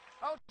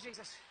 Oh,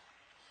 Jesus.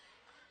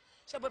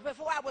 So, but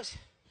before I was,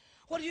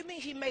 what do you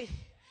mean he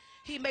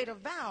made a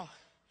vow?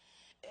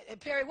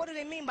 Perry, what do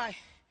they mean by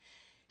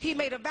he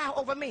made a vow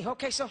over me?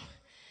 Okay, so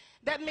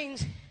that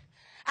means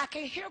I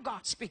can't hear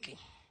God speaking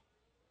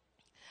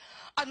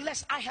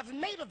unless I have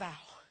made a vow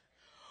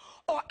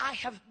or I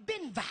have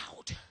been vowed.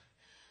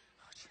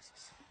 Oh,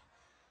 Jesus.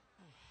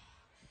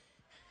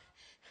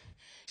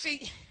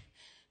 See,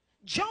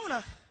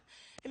 Jonah,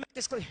 let me make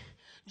this clear.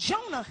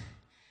 Jonah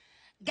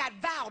got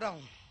vowed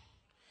on.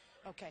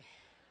 Okay.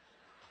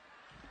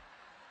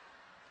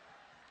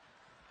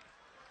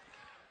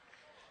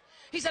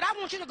 He said, I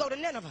want you to go to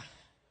Nineveh,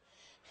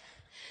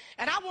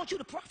 and I want you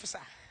to prophesy.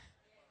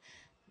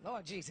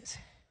 Lord Jesus.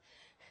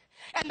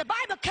 And the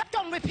Bible kept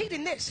on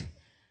repeating this,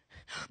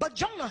 but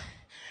Jonah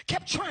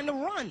kept trying to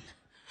run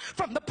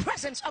from the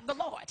presence of the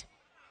Lord.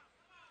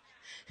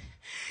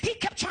 He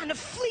kept trying to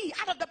flee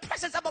out of the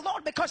presence of the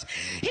Lord because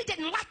he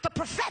didn't like the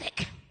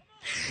prophetic.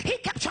 He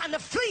kept trying to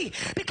flee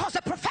because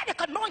the prophetic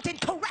anointing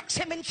corrects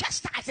him and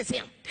chastises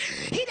him.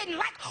 He didn't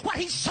like what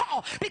he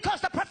saw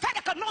because the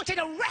prophetic anointing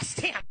arrests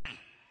him.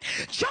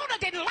 Jonah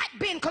didn't like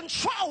being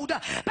controlled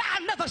by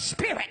another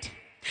spirit.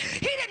 He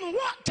didn't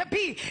want to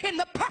be in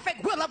the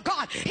perfect will of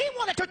God. He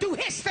wanted to do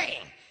his thing.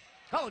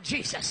 Oh,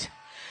 Jesus.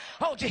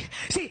 Oh,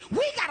 see,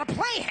 we got a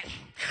plan,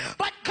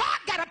 but God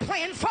got a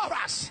plan for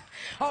us.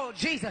 Oh,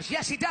 Jesus.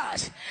 Yes, he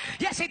does.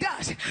 Yes, he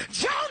does.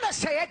 Jonah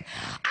said,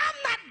 I'm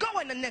not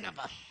going to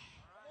Nineveh.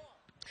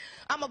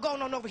 I'm going to go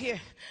on over here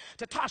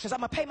to Tarshish. I'm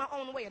going to pay my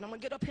own way, and I'm going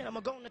to get up here, and I'm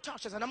going to go on to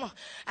Tarshish, and I'm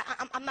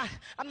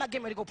not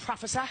getting ready to go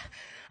prophesy.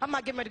 I'm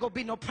not getting ready to go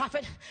be no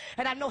prophet.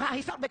 And I know how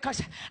he felt,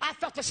 because I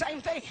felt the same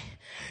thing.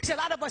 See, a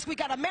lot of us, we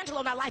got a mantle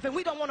on our life, and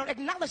we don't want to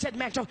acknowledge that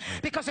mantle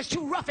because it's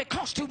too rough. It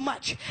costs too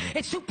much.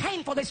 It's too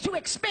painful. It's too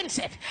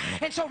expensive.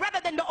 And so rather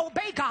than to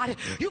obey God,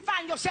 you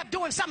find yourself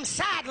doing some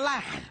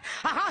sideline.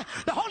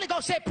 The Holy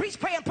Ghost said, preach,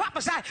 pray, and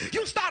prophesy.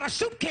 You start a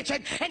soup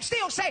kitchen and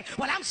still say,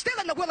 well, I'm still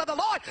in the will of the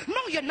Lord.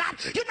 No, you're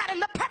not. You're not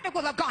in the perfect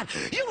will of God.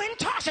 You in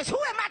Tarshish. Who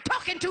am I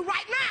talking to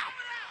right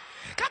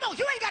now? Come on,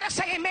 you ain't got to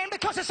say amen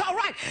because it's all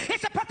right.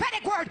 It's a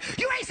prophetic word.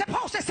 You ain't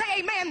supposed to say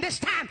amen this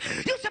time.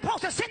 You're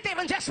supposed to sit there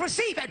and just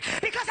receive it,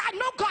 because I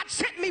know God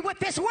sent me with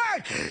this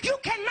word. You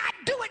cannot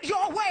do it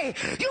your way.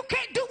 You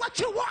can't do what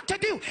you want to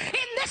do.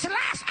 In this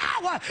last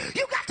hour,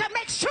 you got to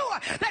make sure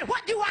that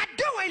what you are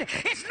doing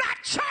is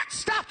not church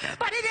stuff,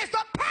 but it is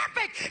the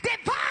perfect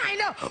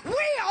divine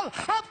will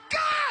of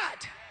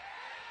God.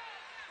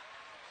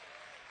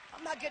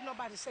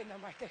 Somebody say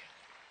nothing right there.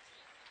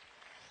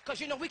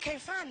 Because you know we can't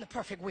find the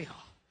perfect will.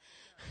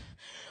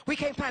 We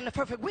can't find the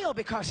perfect will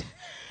because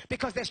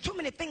there's too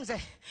many things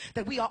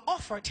that we are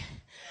offered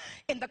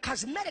in the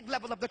cosmetic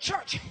level of the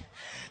church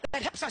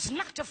that helps us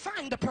not to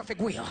find the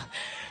perfect will.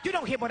 You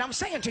don't hear what I'm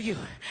saying to you.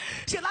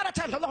 See, a lot of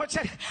times the Lord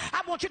said,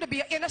 I want you to be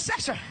an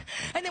intercessor.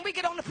 And then we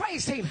get on the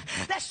praise team.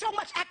 There's so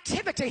much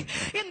activity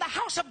in the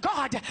house of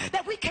God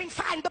that we can't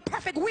find the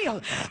perfect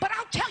will. But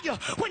I'll tell you,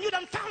 when you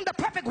done found the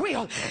perfect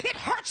will, it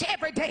hurts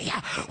every day.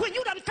 When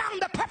you done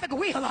found the perfect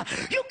will,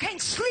 you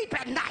can't sleep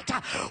at night.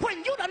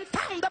 When you done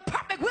found the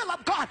perfect will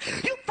of God,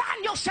 you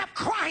find yourself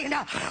crying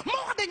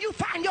more than you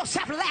find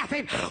yourself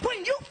laughing.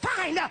 When you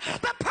find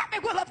the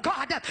perfect will of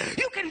God,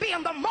 you can be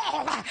in the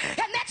mall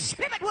and that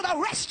spirit will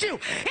arrest you.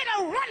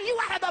 It'll run you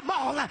out of the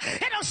mall.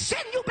 It'll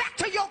send you back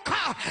to your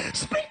car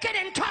speaking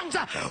in tongues.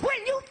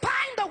 When you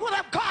find the will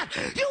of God,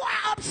 you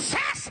are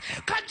obsessed,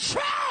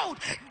 controlled,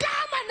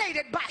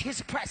 dominated by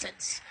his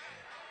presence.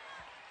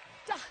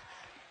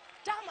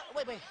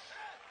 Wait.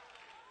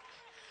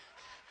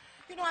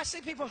 You know, I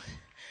see people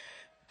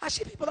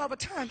all the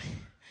time.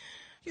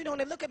 You know,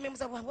 and they look at me and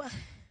say, well,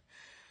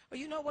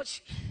 you know what?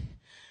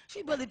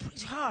 She really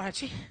preached hard.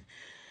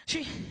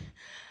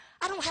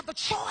 I don't have a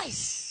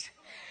choice.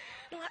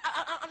 No,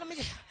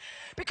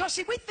 because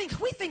see, we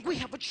think we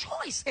have a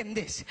choice in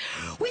this.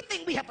 We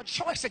think we have a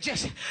choice to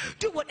just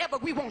do whatever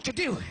we want to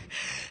do.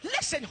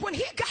 Listen, when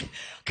he got,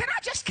 can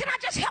I just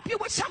help you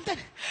with something?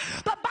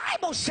 The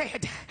Bible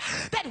said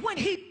that when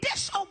he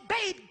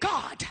disobeyed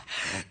God,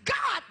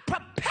 God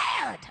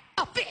prepared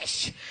a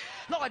fish.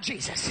 Lord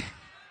Jesus.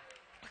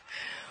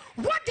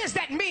 What does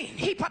that mean?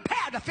 He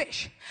prepared a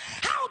fish.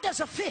 How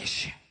does a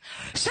fish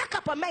suck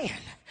up a man,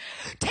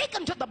 take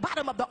him to the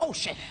bottom of the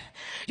ocean?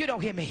 You don't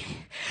hear me.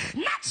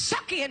 Not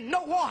suck in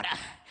no water.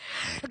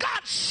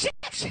 God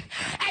shifts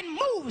and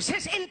moves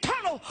his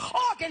internal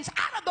organs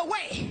out of the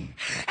way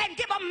and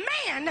give a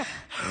man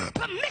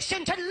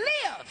permission to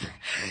live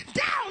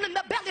down in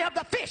the belly of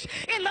the fish,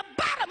 in the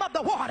bottom of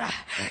the water,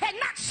 and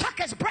not suck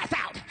his breath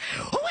out.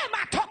 Who am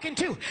I talking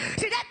to?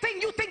 See, that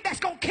thing you think that's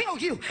going to kill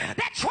you,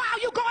 that trial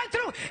you're going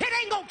through, it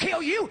ain't going to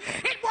kill you.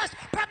 It was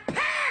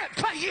prepared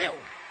for you.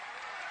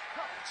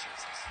 Oh,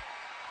 Jesus.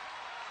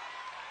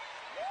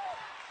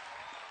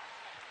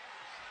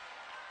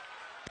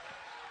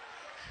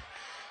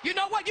 You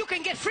know what? You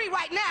can get free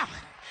right now.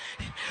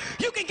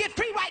 You can get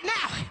free right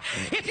now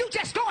if you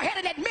just go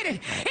ahead and admit it.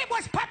 It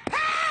was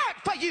prepared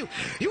for you.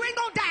 You ain't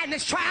gonna die in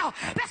this trial.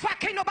 That's why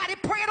can't nobody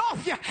pray it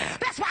off you.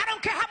 That's why I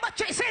don't care how much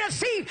you say a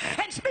seed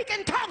and speak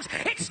in tongues,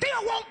 it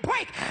still won't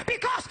break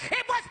because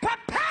it was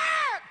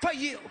prepared for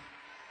you.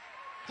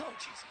 Oh,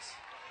 Jesus.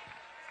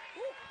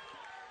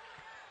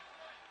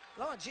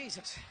 Woo. Lord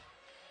Jesus.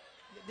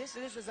 This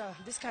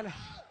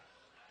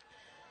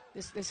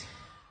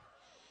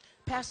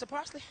Pastor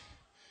Parsley.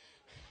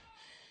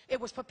 It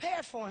was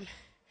prepared for him.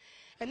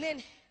 And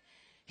then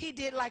he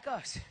did like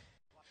us.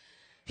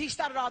 He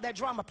started all that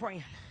drama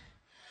praying.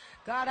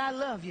 God, I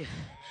love you.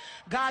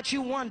 God,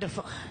 you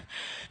wonderful.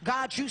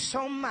 God, you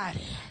so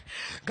mighty.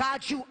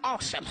 God, you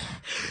awesome.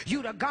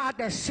 You the God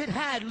that sit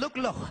high and look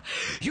low.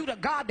 You the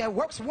God that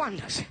works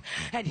wonders.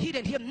 And he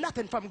didn't hear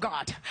nothing from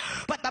God.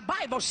 But the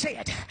Bible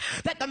said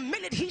that the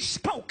minute he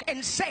spoke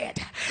and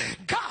said,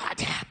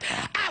 God,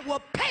 I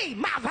will pay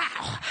my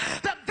vow,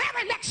 the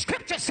very next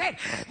scripture said,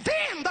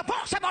 then the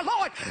voice of the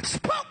Lord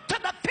spoke to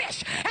the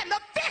fish, and the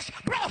fish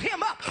brought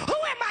him up. Who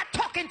am I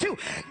talking to?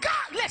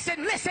 God,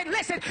 listen.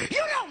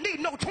 You don't need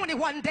no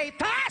 21-day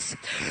fast.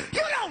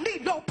 You don't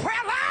need no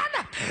prayer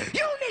line.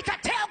 You need to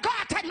tell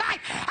God tonight,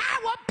 I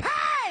will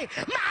pay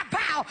my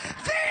vow.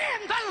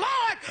 Then the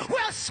Lord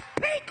will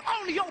speak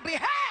on your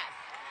behalf.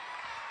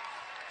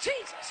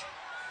 Jesus.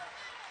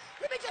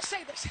 Let me just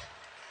say this.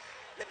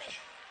 Let me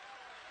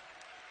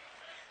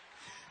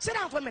sit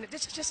down for a minute.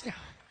 Just sit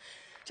down.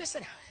 Just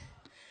sit down.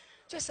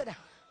 Just sit down.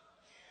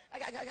 I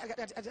got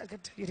to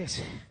tell you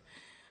this.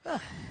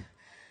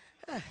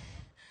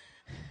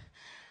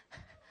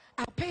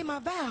 I pay my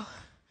vow.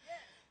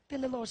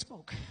 Then the Lord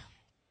spoke.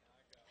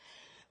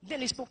 Then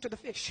he spoke to the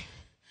fish.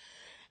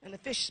 And the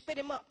fish spit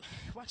him up.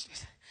 Watch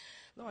this.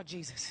 Lord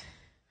Jesus.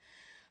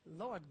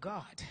 Lord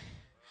God.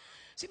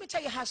 See, let me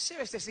tell you how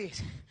serious this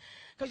is.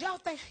 Because y'all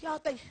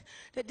think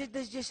that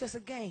this is just a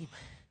game.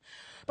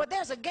 But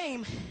there's a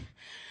game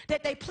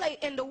that they play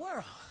in the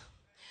world.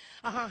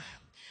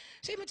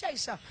 See, let me tell you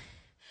something.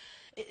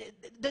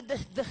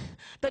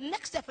 The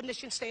next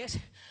definition says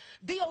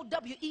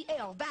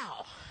VOWEL,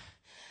 vow.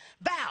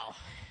 Vow.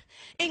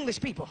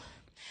 English people.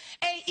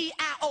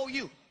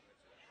 AEIOU.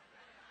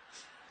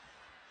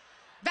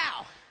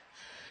 Vow.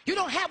 You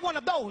don't have one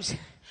of those,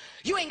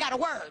 you ain't got a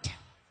word.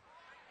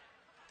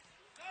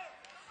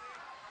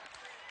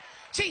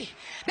 See,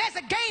 there's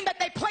a game that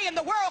they play in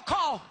the world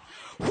called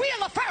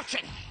Wheel of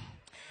Fortune.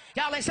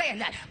 Y'all ain't saying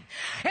that.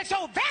 And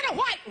so Vanna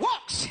White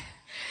walks,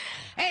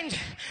 and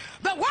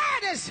the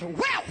word is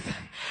wealth.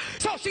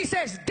 So she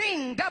says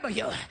ding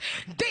W,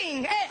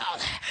 ding L,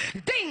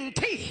 ding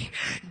T,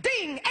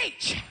 ding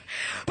H.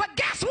 But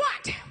guess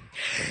what?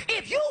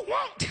 If you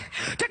want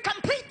to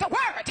complete the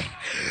word,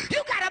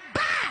 you got to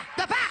buy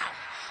the vow.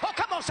 Oh,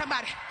 come on,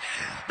 somebody.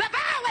 The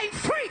vow ain't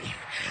free.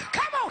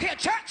 Come on here,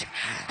 church.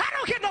 I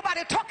don't hear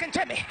nobody talking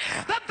to me.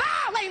 The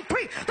vow ain't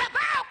free. The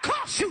vow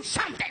costs you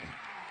something.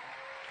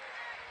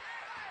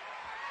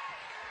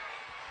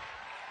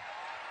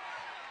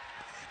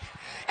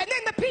 And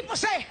then the people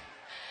say,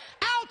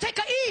 I'll take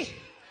an E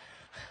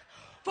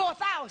for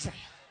 1,000.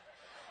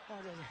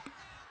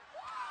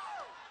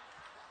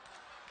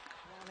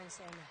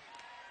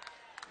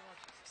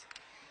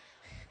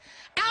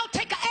 I'll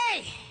take an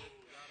A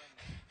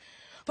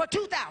for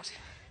 2,000.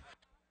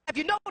 Have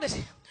you noticed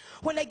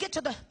when they get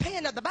to the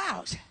paying of the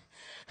vows,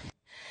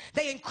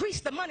 they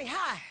increase the money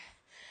high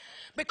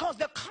because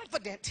they're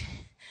confident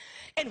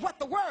in what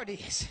the word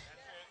is.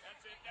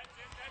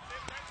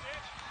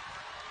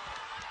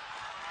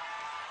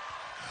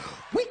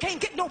 We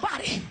can't get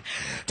nobody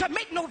to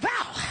make no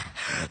vow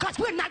because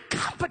we're not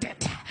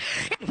confident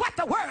in what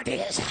the word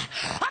is.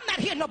 I'm not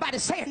hearing nobody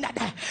saying that.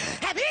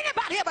 Have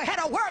anybody ever had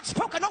a word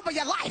spoken over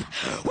your life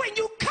when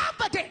you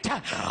confident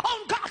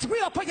on God's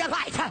will for your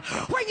life,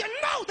 when you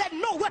know that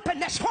no weapon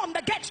that's formed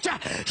against you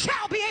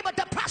shall be able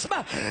to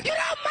prosper? You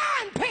don't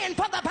mind paying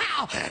for the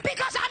vow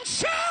because I'm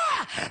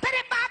sure that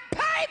if I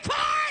pay for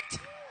it,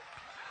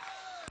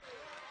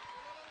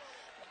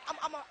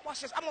 I'm gonna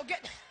watch this. I'm gonna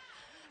get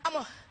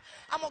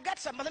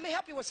something. But let me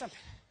help you with something.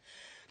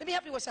 Let me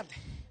help you with something.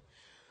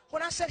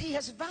 When I said he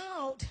has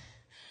vowed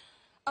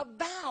a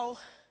vow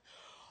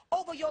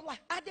over your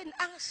life, I didn't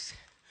ask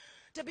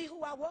to be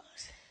who I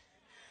was.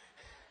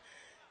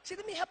 See,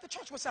 let me help the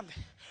church with something.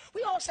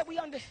 We all said we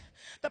under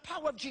the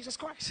power of Jesus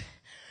Christ,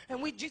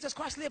 and Jesus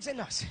Christ lives in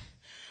us.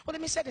 Well,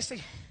 let me say this to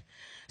you.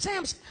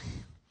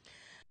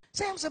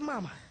 Samson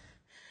mama,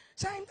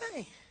 same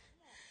thing.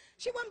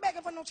 She wasn't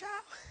begging for no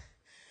child.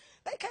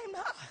 They came to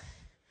her.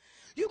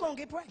 You're going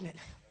to get pregnant.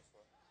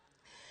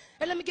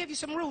 And let me give you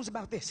some rules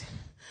about this.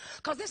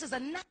 Because this is a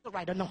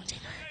Nazarite anointing.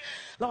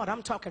 Lord,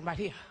 I'm talking right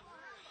here.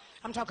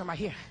 I'm talking right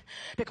here.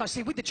 Because,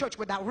 see, we the church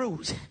without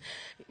rules.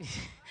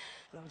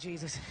 Lord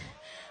Jesus.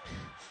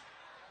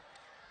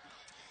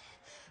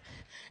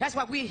 That's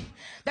why we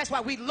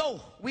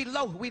low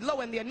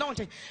in the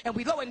anointing, and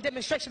we low in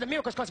demonstration of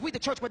miracles, because we the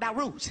church without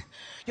rules,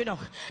 you know,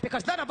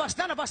 because none of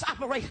us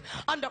operate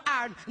under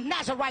our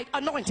Nazarite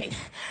anointing.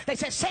 They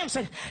said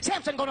Samson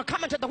gonna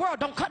come into the world,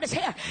 don't cut his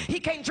hair, he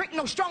can't drink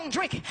no strong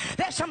drink.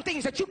 There's some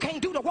things that you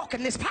can't do to walk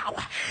in this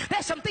power.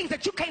 There's some things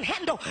that you can't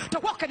handle to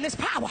walk in this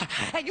power,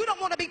 and you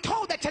don't want to be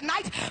told that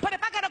tonight. But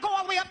if I gotta go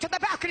all the way up to the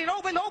balcony and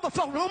over in the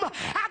overflow room,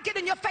 I'll get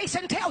in your face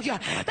and tell you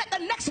that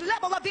the next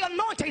level of the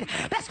anointing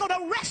that's gonna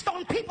rest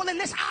on people in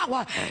this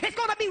hour, it's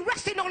going to be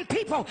resting on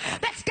people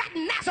that's got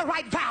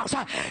Nazarite vows.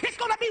 It's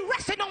going to be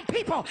resting on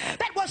people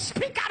that will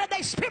speak out of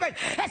their spirit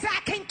and say,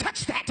 I can't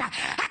touch that,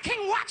 I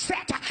can't watch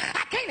that,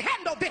 I can't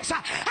handle this,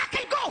 I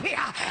can't go here,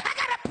 I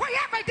got to pray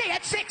every day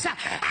at 6,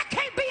 I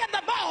can't be in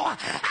the mall,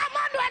 I'm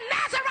under a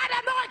Nazarite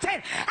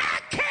anointing, I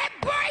can't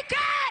break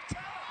it.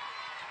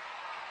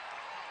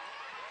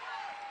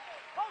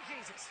 Oh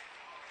Jesus,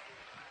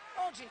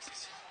 oh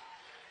Jesus,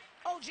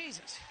 oh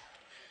Jesus.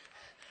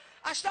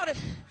 I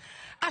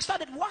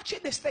started watching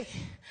this thing.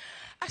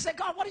 I said,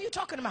 God, what are you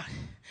talking about?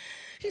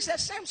 He said,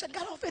 Samson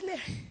got off in there.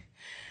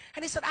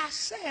 And he said, I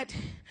said,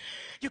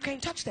 you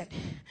can't touch that.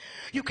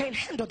 You can't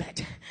handle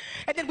that.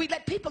 And then we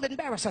let people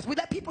embarrass us. We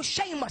let people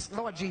shame us,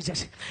 Lord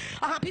Jesus.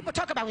 People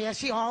talk about, yeah,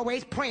 she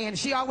always praying.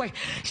 She always,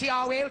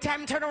 every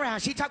time I turn around,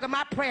 she talking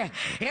about prayer.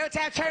 Every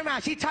time I turn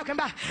around, she talking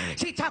about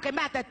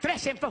the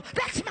threshing floor.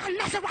 That's my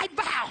Nazarite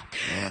vow.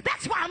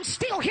 That's why I'm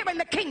still here in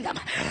the kingdom.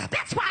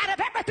 That's why out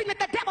of everything that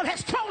the devil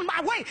has thrown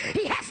my way,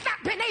 he has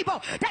not been able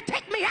to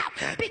take me out.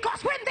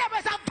 Because when there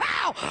is a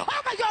vow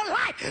over your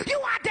life, you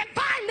are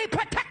divinely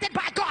protected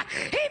by God.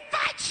 He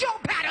fights your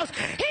battles.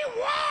 He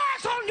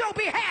wars on your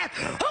behalf.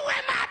 Who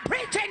am I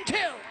preaching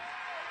to?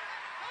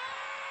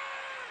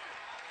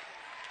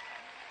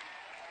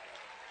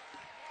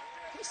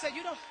 He said,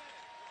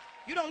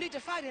 you don't need to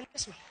fight in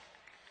this one.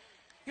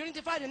 You need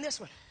to fight in this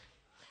one.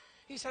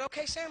 He said,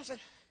 okay, Samson,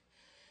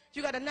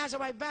 you got a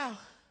Nazarite vow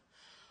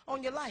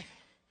on your life.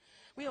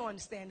 We don't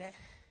understand that.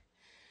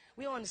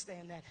 We don't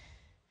understand that.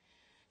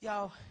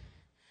 Y'all,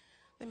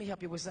 let me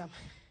help you with something.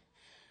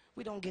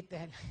 We don't get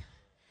that.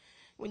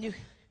 When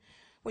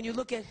you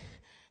look at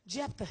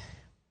Jephthah,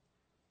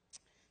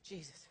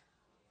 Jesus,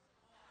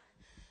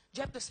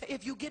 Jephthah said,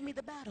 if you give me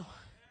the battle,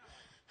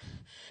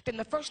 then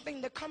the first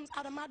thing that comes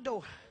out of my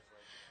door,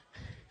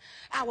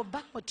 I will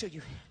bow it to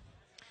you.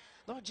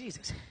 Lord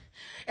Jesus.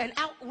 And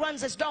out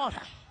runs his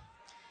daughter,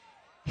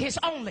 his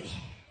only.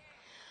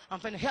 I'm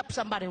going to help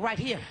somebody right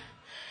here.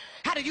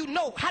 How do you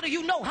know? How do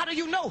you know? How do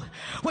you know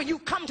when you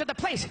come to the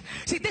place?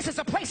 See, this is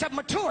a place of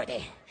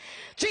maturity.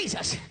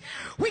 Jesus,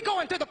 we're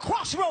going through the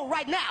crossroad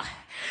right now.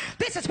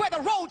 This is where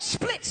the road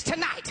splits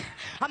tonight.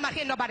 I'm not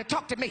hearing nobody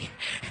talk to me.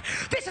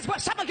 This is where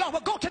some of y'all will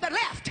go to the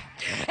left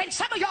And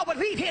some of y'all would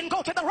leave here and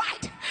go to the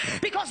right,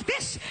 because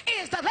this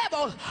is the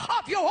level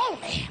of your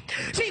only.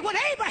 See, when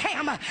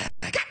Abraham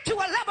got to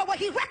a level where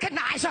he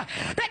recognized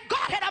that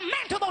God had a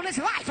mantle on his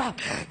life,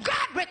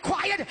 God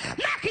required,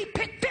 not he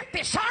picked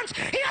 50 sons,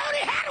 he only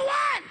had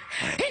one.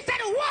 He said,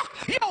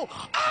 walk your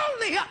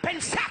only up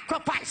and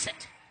sacrifice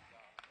it.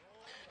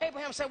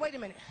 Abraham said, wait a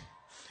minute,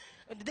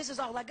 this is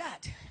all I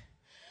got.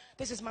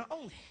 This is my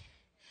only.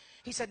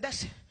 He said,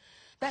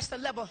 that's the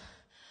level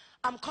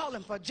I'm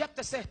calling for.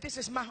 Jephthah said, this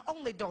is my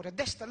only daughter.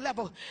 That's the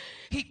level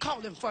he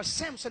calling for.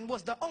 Samson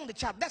was the only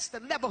child. That's the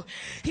level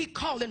he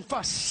calling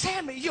for.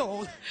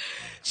 Samuel,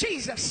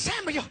 Jesus,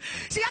 Samuel.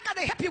 See, I got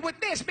to help you with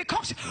this,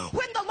 because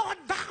when the Lord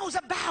vows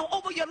a vow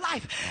over your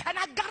life, and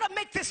I got to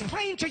make this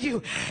plain to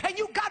you, and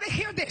you got to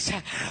hear this,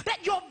 that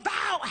your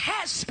vow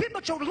has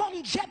spiritual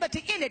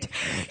longevity in it.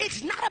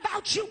 It's not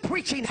about you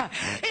preaching.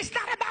 It's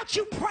not about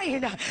you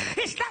praying.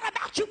 It's not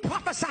about you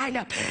prophesying.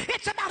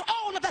 It's about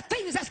all of the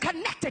things that's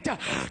connected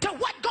to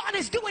what God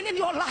is doing in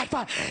your life.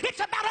 It's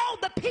about all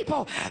the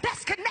people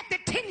that's connected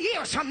 10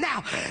 years from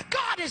now.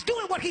 God is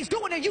doing what he's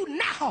doing in you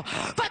now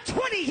for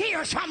 20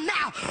 years from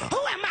now. Who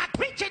am I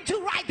preaching to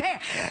right there?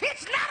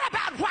 It's not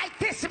about right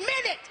this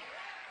minute.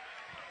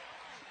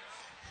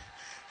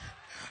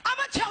 I'm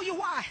going to tell you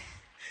why.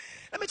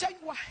 Let me tell you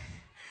why.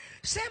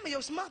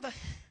 Samuel's mother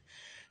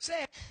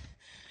said,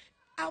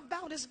 I'll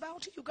vow this vow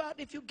to you, God,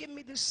 if you give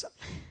me this son,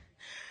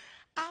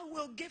 I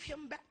will give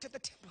him back to the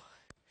temple.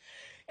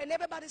 And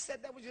everybody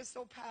said that was just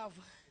so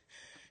powerful.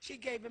 She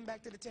gave him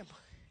back to the temple.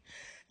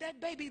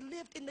 That baby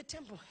lived in the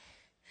temple.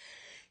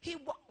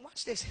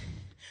 Watch this.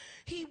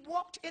 He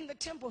walked in the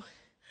temple.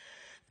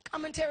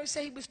 Commentaries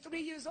say he was 3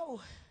 years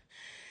old.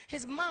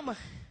 His mama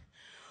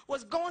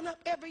was going up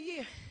every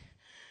year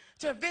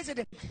to visit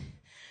him.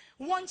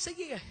 Once a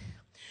year,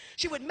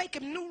 she would make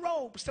him new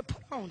robes to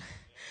put on,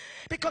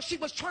 because she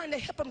was trying to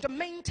help him to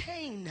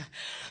maintain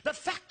the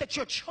fact that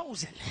you're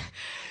chosen.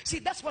 See,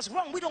 that's what's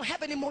wrong. We don't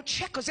have any more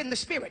checkers in the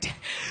spirit.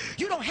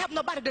 You don't have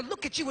nobody to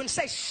look at you and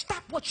say,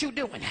 stop what you're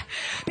doing,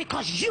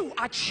 because you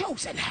are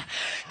chosen.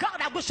 God,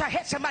 I wish I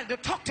had somebody to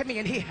talk to me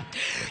in here.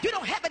 You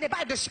don't have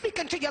anybody to speak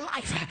into your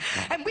life,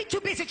 and we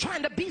too busy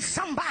trying to be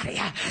somebody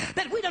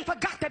that we done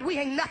forgot that we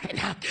ain't nothing.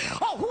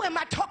 Oh, who am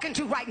I talking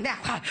to right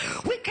now?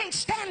 We can't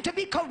stand to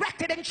be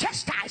corrected and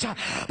chastised,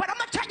 but I'm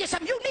gonna tell you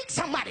something. You need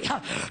somebody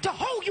to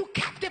hold you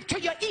captive to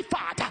your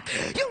ephod.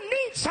 You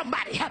need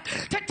somebody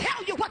to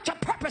tell you what your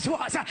purpose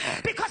was,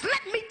 because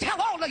let me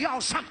tell all of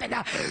y'all something.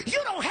 You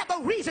don't have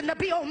a reason to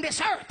be on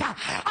this earth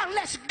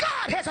unless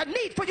God has a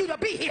need for you to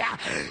be here.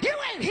 You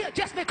ain't here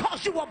just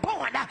because you were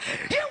born.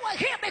 You were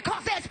here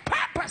because there's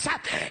purpose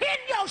in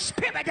your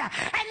spirit,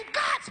 and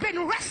God's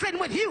been wrestling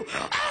with you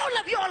all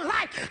of your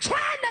life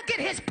trying to get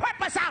his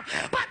purpose out,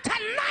 but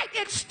tonight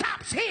it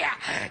stops here.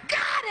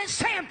 God is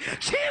saying,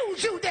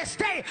 choose you this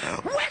day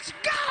which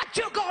God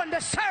you're going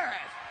to serve.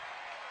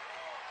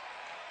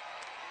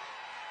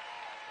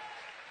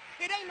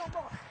 It ain't no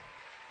more.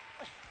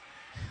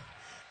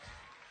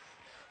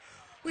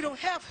 We don't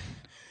have,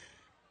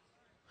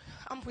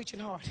 I'm preaching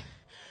hard.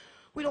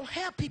 We don't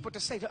have people to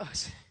say to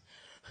us,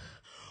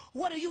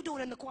 what are you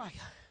doing in the choir?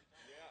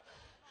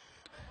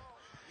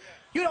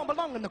 You don't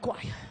belong in the choir.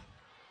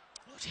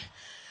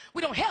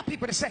 We don't have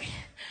people to say,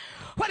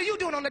 what are you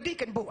doing on the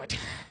deacon board?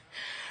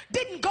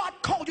 Didn't God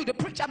call you to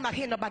preach? I'm not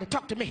hearing nobody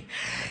talk to me.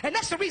 And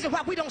that's the reason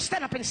why we don't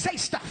stand up and say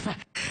stuff.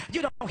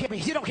 You don't hear me.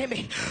 You don't hear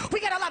me.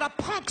 We got a lot of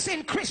punks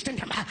in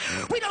Christendom.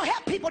 We don't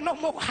have people no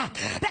more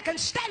that can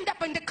stand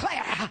up and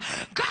declare,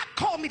 God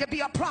called me to be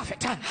a prophet.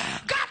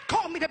 God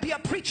called me to be a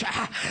preacher.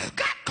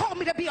 God called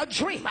me to be a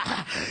dreamer.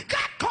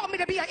 God called me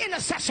to be an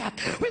intercessor.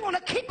 We want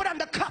to keep it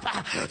under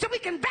cover so we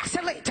can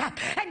vacillate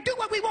and do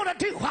what we want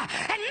to do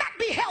and not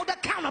be held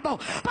accountable.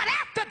 But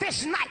after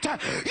this night,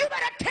 you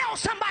better tell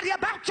somebody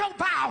about your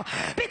vow,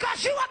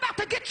 because you are about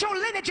to get your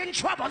lineage in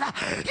trouble.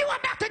 You are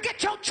about to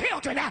get your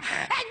children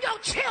and your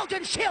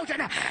children's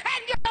children and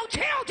your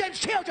children's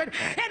children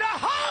in a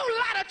whole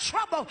lot of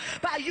trouble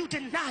by you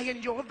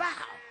denying your vow.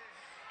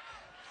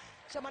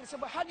 Somebody said,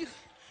 well, how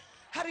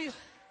do you,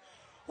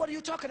 what are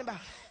you talking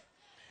about?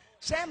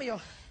 Samuel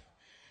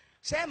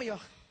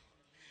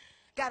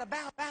got a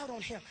vow out on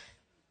him.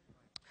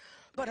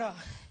 But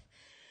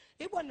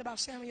it wasn't about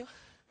Samuel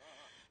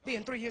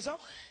being 3 years old.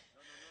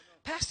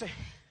 Pastor,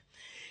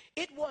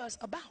 it was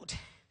about,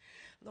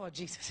 Lord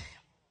Jesus,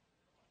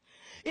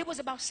 it was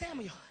about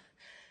Samuel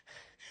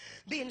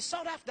being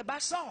sought after by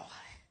Saul.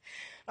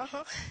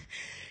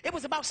 It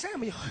was about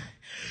Samuel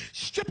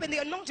stripping the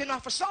anointing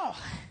off of Saul.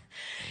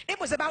 It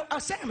was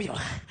about Samuel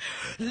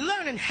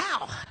learning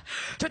how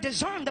to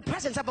discern the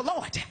presence of the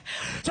Lord.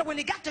 So when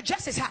he got to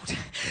Jesse's house,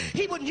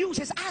 he would use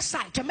his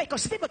eyesight to make a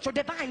spiritual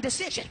divine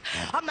decision.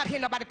 I'm not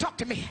hearing nobody talk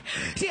to me.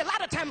 See, a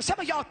lot of times some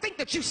of y'all think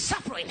that you're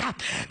suffering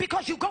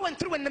because you're going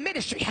through in the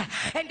ministry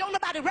and don't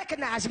nobody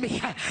recognize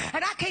me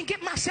and I can't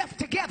get myself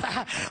together.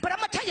 But I'm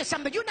going to tell you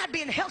something. You're not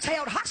being held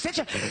hostage.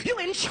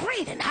 You're in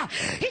training.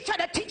 He's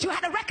trying to teach you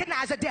how to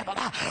recognize the devil.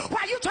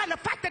 While you're trying to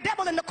fight the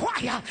devil in the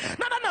choir,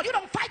 no, you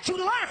don't fight, you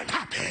learn.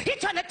 He's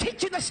trying to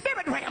teach you the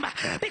spirit realm,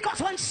 because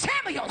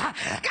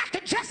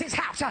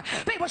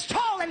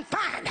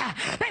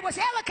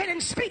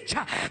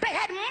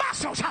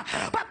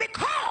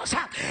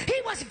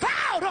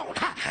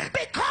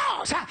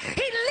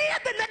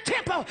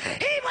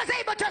was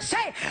able to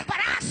say, but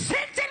I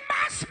sense in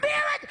my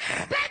spirit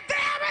that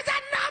there is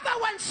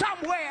another one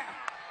somewhere.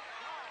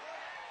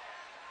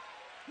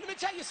 Let me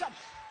tell you something.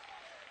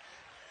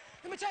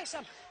 Let me tell you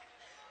something.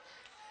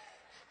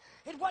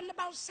 It wasn't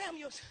about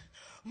Samuel's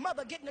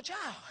mother getting a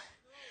child.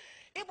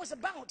 It was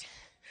about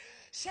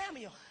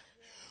Samuel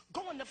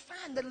going to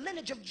find the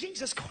lineage of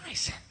Jesus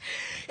Christ.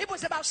 It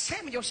was about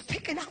Samuel's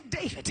picking out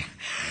David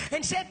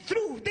and said,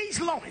 through these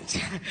loins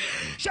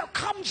shall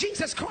come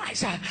Jesus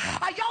Christ.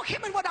 Are y'all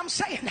hearing what I'm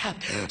saying?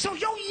 So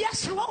your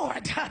yes,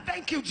 Lord,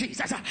 thank you,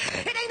 Jesus.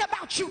 It ain't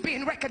about you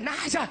being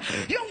recognized.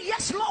 Your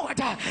yes, Lord,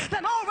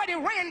 that already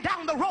ran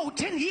down the road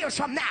 10 years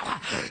from now.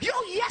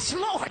 Your yes,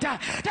 Lord,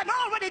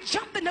 that already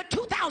jumped into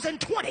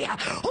 2020.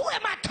 Who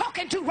am I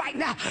talking to right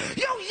now?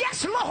 Your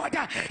yes, Lord,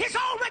 is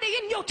already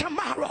in your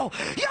tomorrow.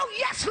 Your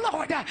yes,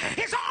 Lord,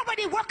 is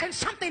already working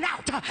something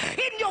out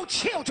in your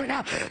children.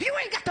 You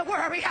ain't got to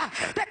worry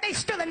that they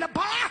still in the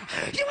bar.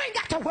 You ain't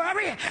got to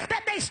worry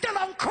that they still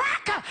on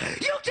crack.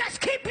 You just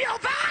keep your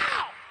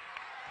vow.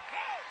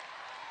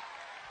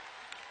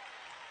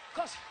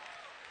 Because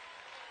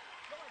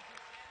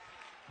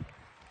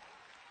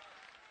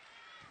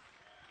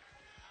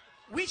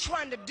we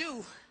trying to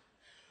do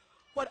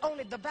what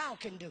only the vow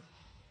can do.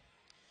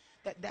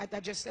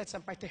 That just said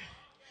something right there.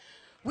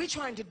 We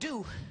trying to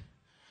do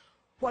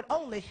what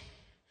only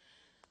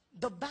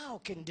the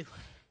vow can do.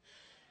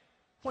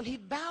 When he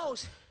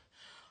vows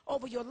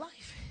over your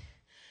life,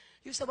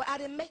 you say, well, I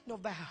didn't make no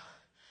vow,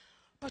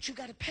 but you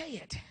got to pay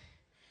it.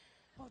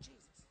 Oh, Jesus.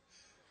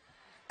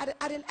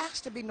 I didn't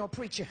ask to be no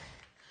preacher.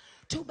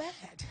 Too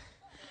bad.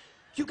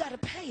 You got to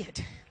pay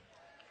it.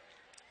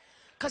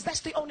 Because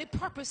that's the only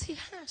purpose he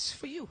has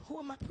for you. Who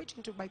am I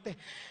preaching to right there?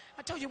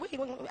 I told you,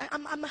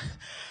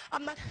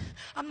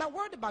 I'm not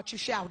worried about you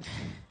shouting.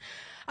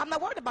 I'm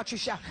not worried about you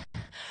shouting.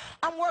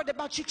 I'm worried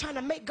about you trying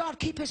to make God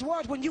keep his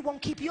word when you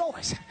won't keep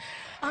yours.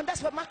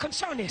 That's what my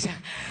concern is.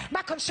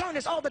 My concern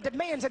is all the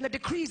demands and the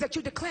decrees that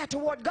you declare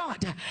toward God.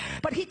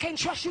 But he can't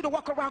trust you to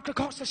walk around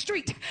across the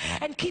street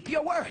and keep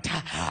your word.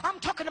 I'm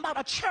talking about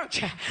a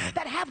church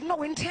that have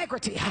no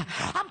integrity.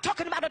 I'm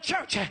talking about a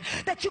church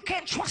that you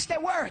can't trust their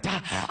word.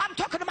 I'm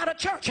talking about a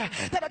church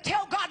that'll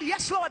tell God,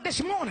 yes, Lord,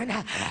 this morning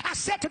I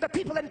said to the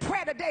people in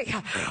prayer today,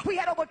 we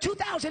had over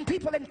 2,000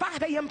 people in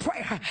 5 a.m.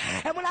 prayer.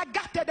 And when I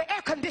got there, the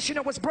air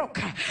conditioner was broke.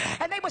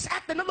 And they was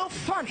acting a little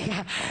funny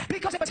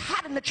because it was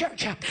hot in the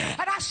church. And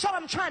I saw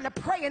them trying to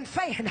pray and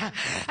fan.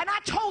 And I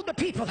told the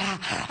people,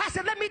 I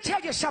said, let me tell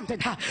you something.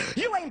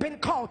 You ain't been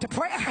called to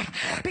prayer.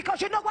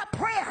 Because you know what?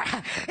 Prayer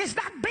is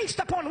not based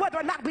upon whether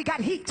or not we got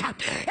heat.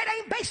 It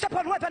ain't based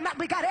upon whether or not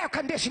we got air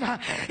conditioner.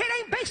 It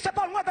ain't based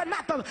upon whether or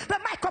not the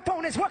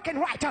microphone is working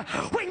right.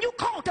 When you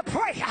call to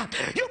pray,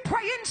 you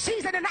pray in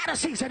season and out of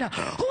season. Who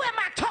am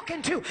I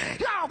talking to?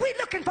 Y'all, we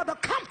looking for the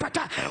comfort.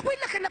 We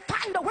looking to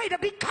find a way to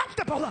be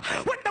comfortable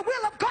with the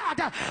will of God.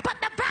 But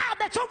the vow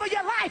that's over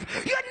your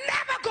life, you're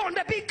never going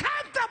to be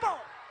comfortable.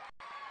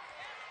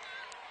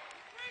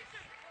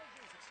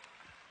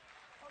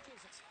 Oh,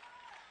 Jesus.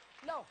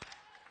 No.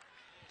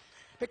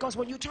 Because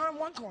when you turn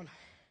one corner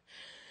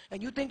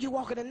and you think you're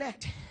walking in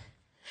that,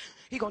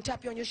 he's going to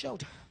tap you on your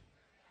shoulder.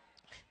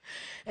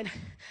 And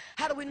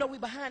how do we know we're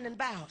behind in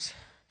vows?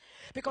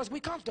 Because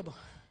we're comfortable.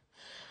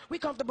 We're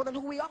comfortable in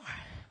who we are.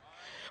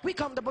 We're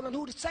comfortable in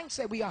who the saints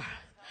say we are.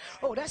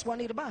 Oh, that's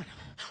Juanita Bynum.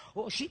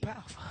 Oh, she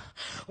powerful.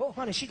 Oh,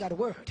 honey, she got a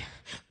word.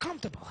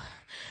 Comfortable.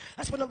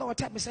 That's when the Lord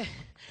tapped me and said,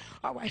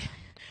 all right,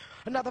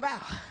 another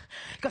vow.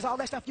 Because all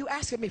that stuff you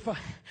asking me for,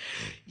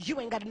 you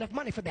ain't got enough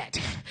money for that.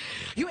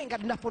 You ain't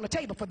got enough on the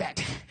table for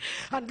that.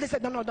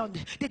 Listen, no.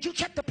 Did you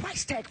check the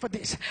price tag for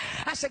this?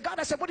 I said, God,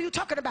 what are you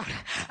talking about?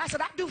 I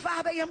said, I do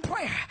 5 a.m.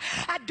 prayer.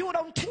 I do it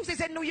on Tuesdays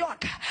in New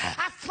York.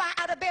 I fly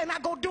out of there and I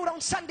go do it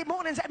on Sunday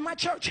mornings at my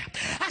church.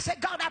 I said,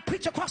 God, I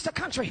preach across the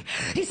country.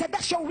 He said,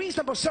 that's your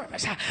reasonable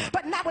service.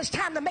 But now it's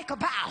time to make a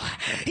vow.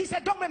 He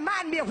said, don't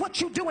remind me of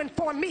what you're doing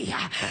for me,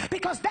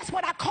 because that's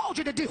what I called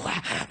you to do.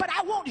 But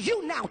I want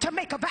you now to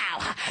make a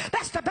vow.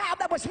 That's the vow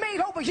that was made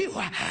over you.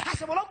 I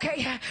said, well,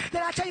 okay,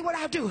 then I'll tell you what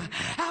I'll do.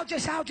 I'll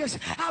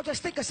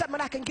just think of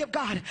something I can give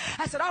God.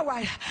 I said, all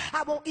right,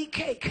 I won't eat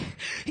cake.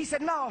 He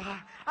said, no,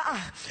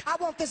 I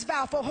want this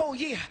vow for a whole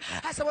year.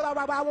 I said, well, all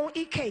right, well, I won't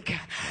eat cake.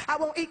 I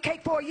won't eat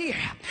cake for a year.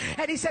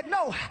 And he said,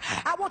 no,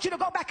 I want you to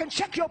go back and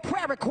check your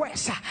prayer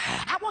requests.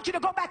 I want you to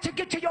go back to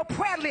get to your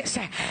prayer list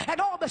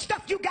and all the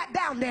stuff you got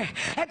down there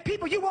and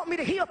people you want me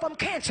to heal from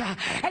cancer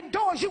and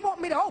doors you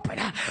want me to open.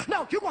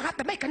 No, you're going to have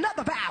to make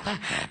another vow.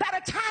 By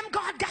the time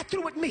God got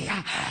through with me,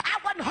 I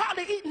wasn't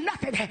hardly eating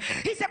nothing.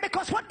 He said,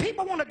 because what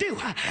people want to do,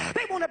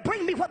 they want to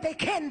bring me what they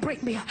can bring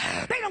me.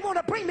 They don't want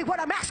to bring me what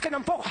I'm asking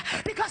them for,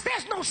 because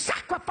there's no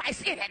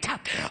sacrifice in it.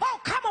 Oh,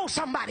 come on,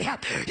 somebody.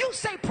 You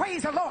say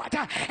praise the Lord,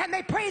 and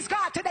they praise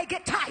God till they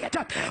get tired.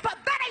 But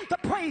that ain't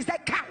the praise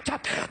that counts.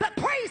 The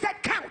praise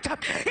that counts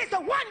is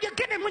the one you're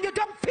giving when you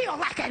don't feel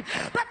like it.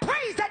 The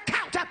praise that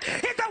counts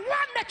is the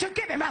one that you're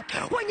giving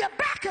when your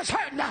back is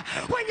hurting,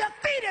 when your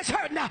feet is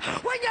hurting,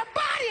 when your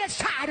body is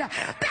tired.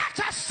 That's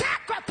a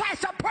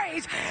sacrifice of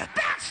praise.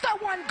 That's the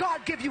one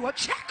God give you a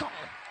check on.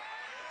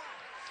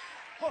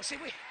 Oh, see,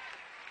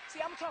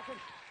 I'm talking.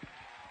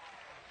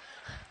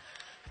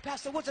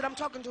 Pastor Woodson, I'm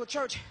talking to a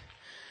church.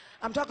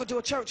 I'm talking to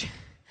a church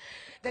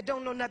that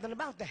don't know nothing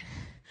about that.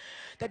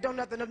 That don't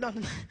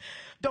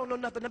know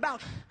nothing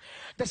about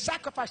the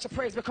sacrifice of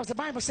praise, because the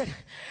Bible said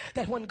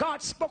that when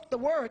God spoke the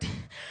word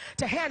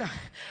to Hannah,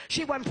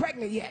 she wasn't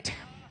pregnant yet.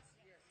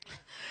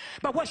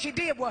 But what she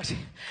did was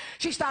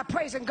she started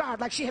praising God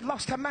like she had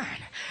lost her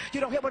mind. You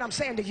don't hear what I'm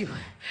saying to you.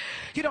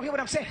 You don't hear what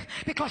I'm saying?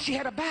 Because she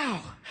had a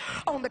vow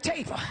on the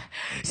table.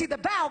 See, the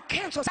vow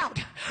cancels out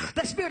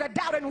the spirit of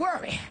doubt and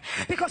worry.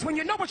 Because when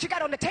you know what you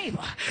got on the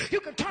table, you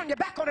can turn your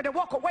back on it and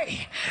walk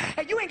away.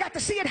 And you ain't got to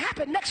see it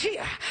happen next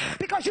year,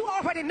 because you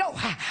already know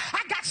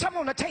I got some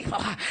on the table.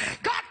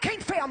 God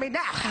can't fail me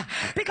now,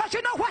 because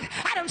you know what?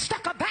 I done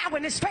stuck a vow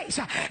in His face.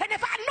 And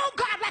if I know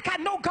God like I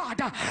know God,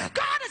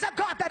 God is a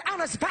God that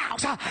honors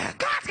vows.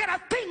 God's got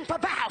a thing for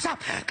vows.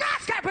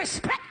 God's got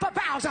respect for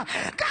vows.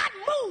 God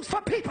moves for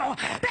people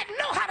that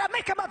know how to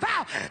make Him a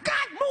vow.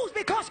 God moves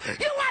because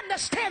you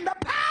understand the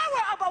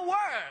power of a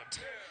word.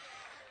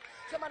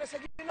 Somebody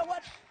said, you know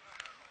what?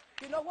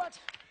 You know what?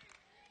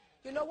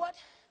 You know what?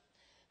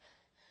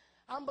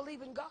 I'm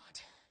believing God.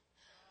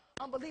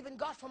 I'm believing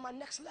God for my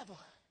next level.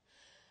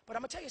 But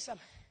I'm going to tell you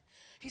something.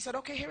 He said,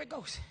 okay, here it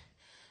goes.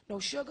 No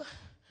sugar,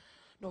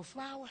 no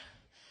flour,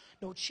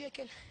 no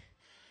chicken,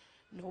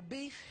 no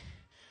beef,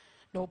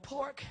 no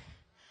pork,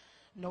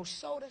 no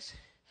sodas,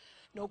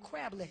 no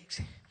crab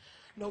legs,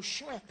 no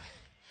shrimp,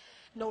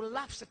 no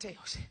lobster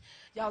tails.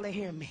 Y'all ain't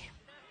hearing me.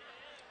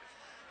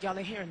 Y'all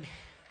ain't hearing me.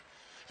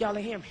 Y'all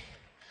ain't hearing me.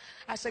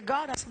 I said,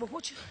 God, I said, well,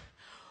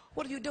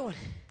 what are you doing?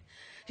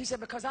 He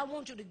said, because I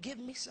want you to give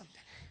me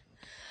something.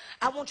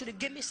 I want you to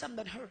give me something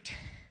that hurt.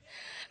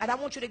 And I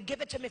want you to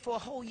give it to me for a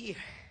whole year.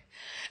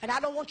 And I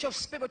don't want your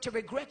spirit to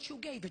regret you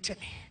gave it to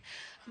me.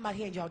 I'm not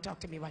hearing y'all talk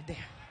to me right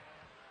there.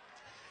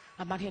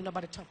 I'm not hearing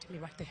nobody talk to me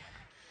right there.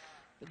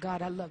 But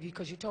God, I love you,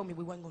 because you told me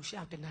we weren't going to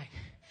shout tonight.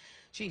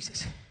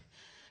 Jesus.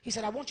 He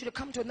said, I want you to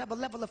come to another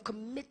level of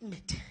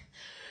commitment,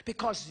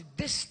 because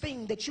this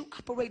thing that you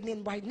operating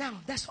in right now,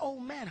 that's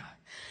old manna.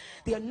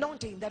 The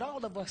anointing that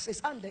all of us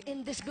is under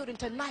in this building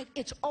tonight,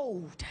 it's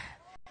old.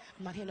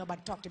 I'm not hearing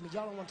nobody talk to me.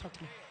 Y'all don't want to talk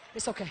to me.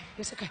 It's okay.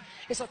 It's okay.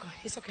 It's okay.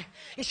 It's okay.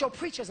 It's your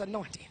preacher's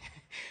anointing.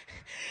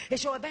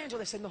 It's your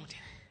evangelist's anointing.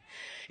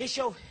 It's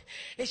your,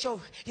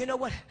 you know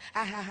what?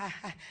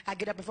 I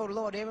get up before the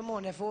Lord every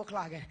morning at 4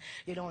 o'clock, and,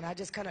 you know, and I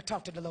just kind of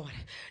talk to the Lord.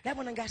 That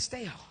one done got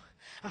stale.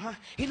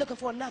 He looking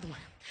for another one.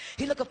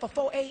 He looking for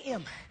 4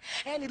 a.m.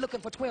 and he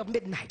looking for 12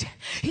 midnight.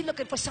 He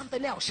looking for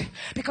something else,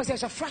 because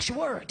there's a fresh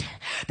word.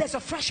 There's a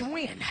fresh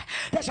wind.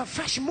 There's a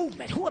fresh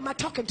movement. Who am I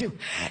talking to?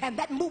 And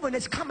that movement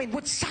is coming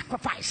with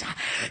sacrifice.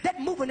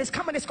 That movement is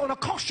coming. It's going to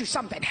cost you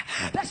something.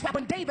 That's why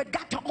when David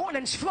got to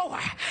Ornan's floor,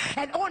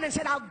 and Ornan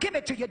said, I'll give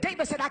it to you,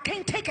 David said, I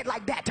can't take it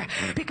like that,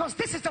 because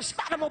this is the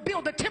spot I'm going to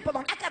build the temple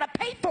on. I got to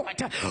pay for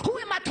it. Who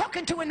am I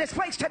talking to in this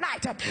place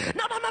tonight?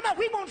 No.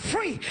 We want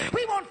free.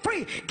 We want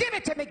free. Give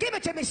it to me. Give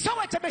it to me. Sow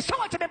it to me.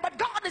 Sow it to me. But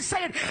God is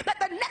saying that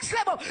the next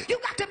level, you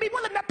got to be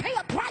willing to pay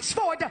a price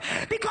for it,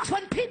 because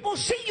when people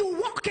see you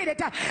walk in it,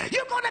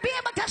 you're going to be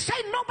able to say,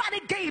 nobody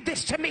gave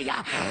this to me.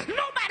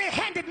 Nobody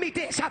handed me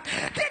this.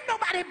 Didn't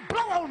nobody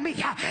blow on me.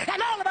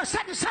 And all of a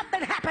sudden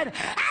something happened.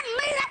 I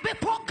laid up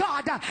before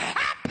God.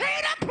 I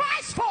paid a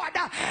price for it.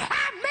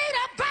 I made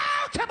a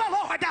vow to the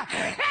Lord,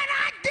 and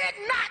I did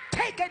not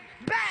take it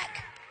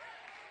back.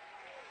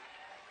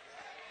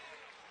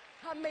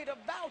 I made a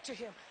vow to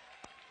Him.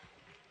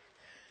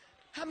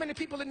 How many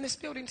people in this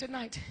building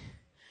tonight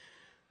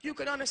you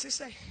can honestly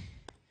say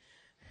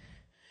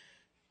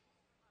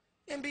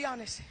and be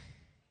honest,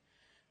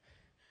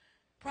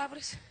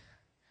 Prophetess,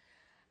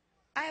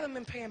 I haven't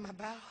been paying my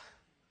vow.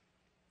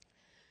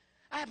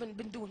 I haven't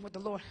been doing what the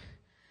Lord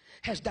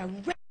has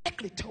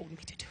directly told me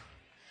to do.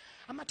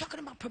 I'm not talking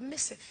about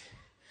permissive.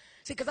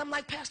 See, because I'm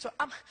like, Pastor,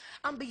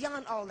 I'm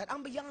beyond all that.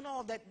 I'm beyond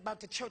all that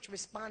about the church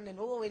responding.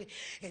 Oh, and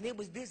it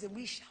was this, and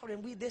we shouted,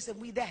 and we this, and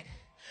we that.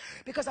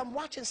 Because I'm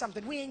watching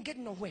something. We ain't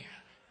getting nowhere.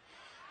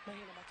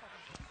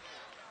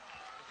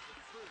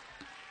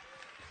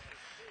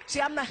 See,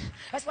 I'm not.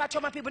 That's why I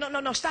told my people,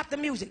 no, stop the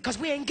music, because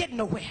we ain't getting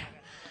nowhere.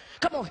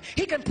 Come on,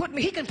 he can put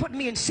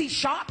me in C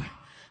sharp.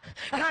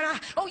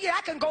 Oh yeah,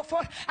 I can go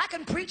for it. I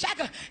can preach. I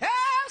can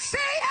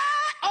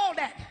all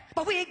that.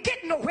 But we ain't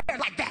getting nowhere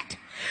like that.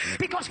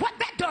 Because what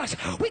that does,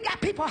 we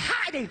got people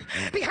hiding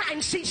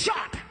behind C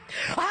sharp.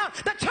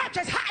 The church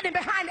is hiding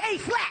behind A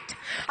flat.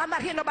 I'm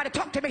not hearing nobody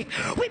talk to me.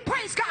 We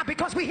praise God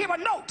because we hear a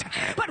note,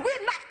 but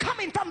we're not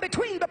coming from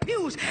between the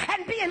pews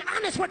and being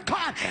honest with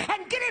God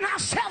and getting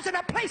ourselves in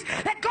a place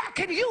that God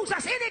can use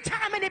us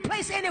anytime, any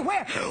place,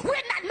 anywhere.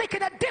 We're not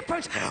making a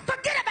difference.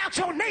 Forget about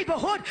your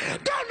neighborhood.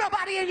 Don't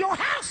nobody in your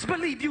house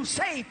believe you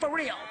saved for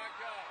real.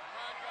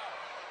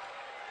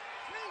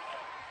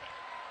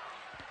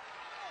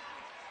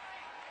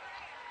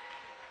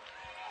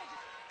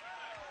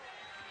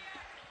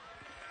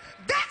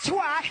 That's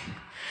why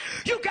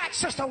you got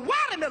Sister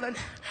Watermelon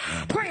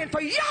praying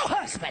for your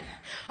husband.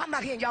 I'm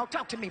not hearing y'all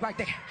talk to me right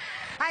there.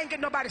 I ain't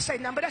getting nobody to say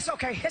nothing, but that's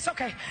okay. It's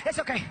okay. It's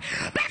okay.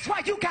 That's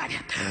why you got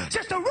God,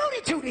 Sister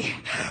Rudy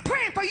Tootie,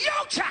 praying for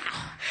your child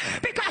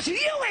because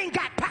you ain't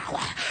got power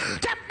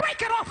to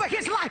break it off of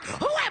his life.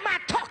 Who am I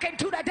talking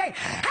to today?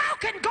 How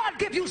can God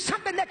give you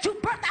something that you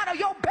birthed out of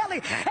your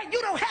belly and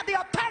you don't have the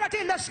authority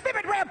in the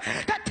spirit realm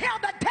to tell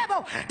the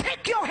devil,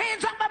 take your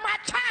hands off of my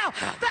child,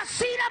 the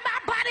seed of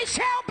my body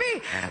shall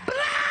be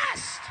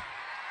blessed?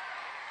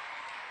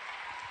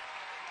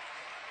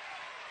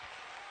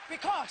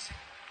 Because,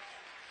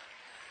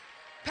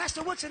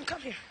 Pastor Woodson,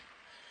 come here.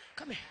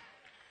 Come here.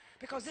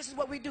 Because this is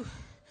what we do.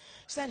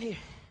 Stand here.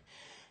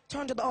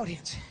 Turn to the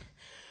audience.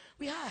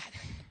 We hide.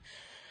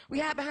 We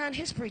hide behind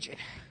his preaching.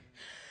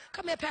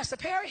 Come here, Pastor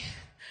Perry.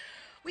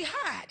 We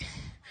hide.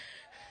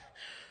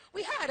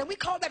 We hide, and we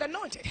call that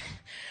anointed.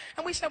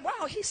 And we said,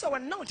 wow, he's so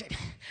anointed.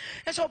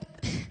 And so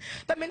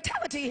the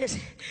mentality is,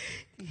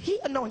 he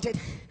anointed,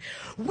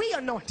 we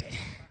anointed.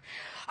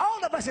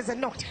 All of us is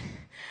anointed.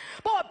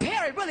 Boy,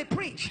 Perry really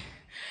preached.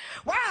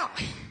 Wow,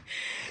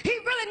 he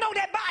really know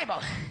that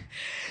Bible.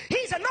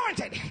 He's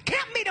anointed.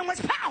 Camp meeting was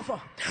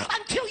powerful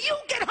until you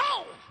get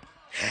home.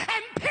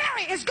 And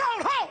Perry is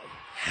gone home.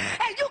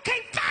 And you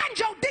can't find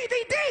your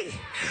DVD.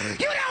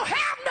 You don't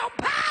have no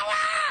power.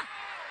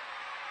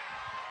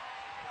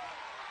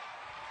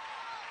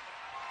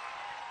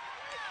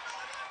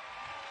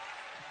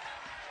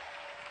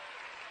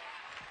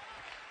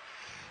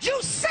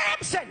 You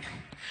Samson,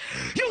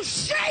 you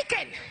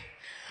shaking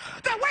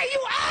the way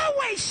you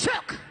always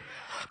shook,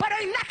 but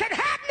ain't nothing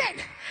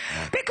happening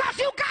because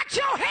you got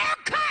your hair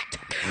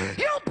cut.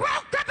 You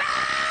broke the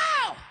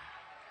bow.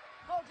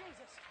 Oh,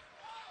 Jesus.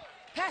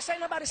 Pastor,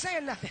 ain't nobody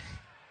saying nothing.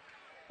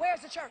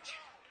 Where's the church?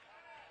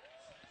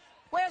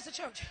 Where's the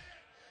church?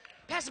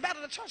 Pastor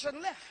Battle, the church on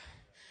the left.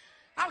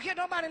 I don't hear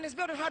nobody in this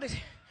building hardly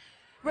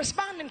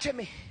responding to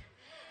me.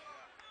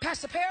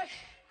 Pastor Perry,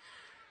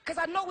 because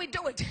I know we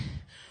do it.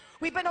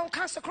 We've been on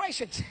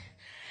consecrations,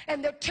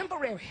 and they're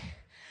temporary.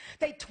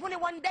 They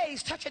 21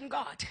 days touching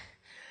God.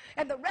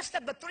 And the rest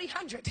of the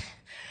 300,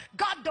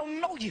 God don't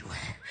know you.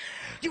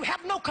 You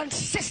have no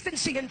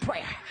consistency in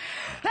prayer.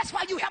 That's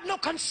why you have no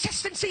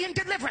consistency in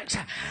deliverance.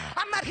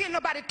 I'm not hearing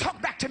nobody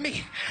talk back to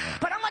me,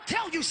 but I'm going to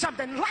tell you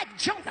something. Like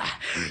Jonah,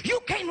 you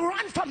can't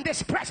run from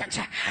this presence,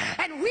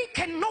 and we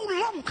can no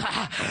longer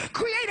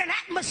create an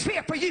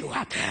atmosphere for you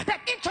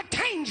that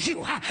entertains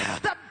you.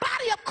 The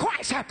body of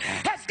Christ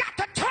has got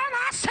to turn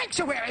our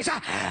sanctuaries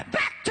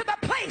back to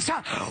the place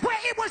where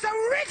it was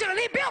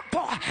originally built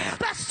for.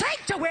 The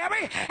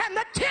sanctuary and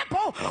the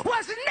temple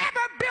was never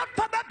built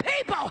for the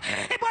people.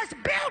 It was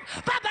built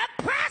for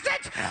the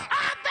presence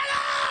of the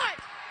Lord.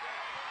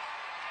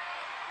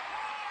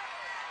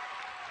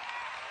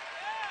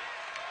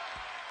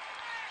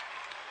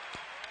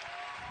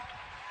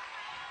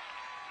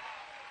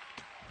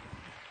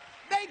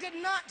 They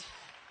did not,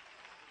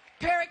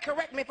 Perry,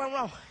 correct me if I'm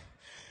wrong,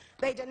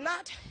 they did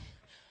not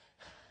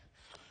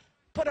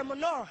put a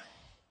menorah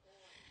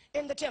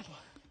in the temple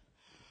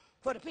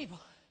for the people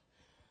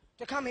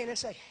to come in and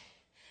say,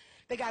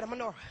 they got a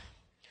menorah.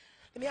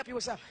 Let me help you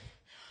with something.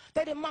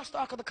 They didn't march the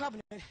Ark of the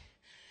Covenant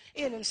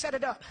in and set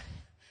it up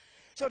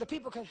so the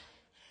people can,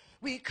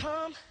 we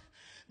come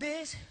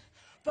this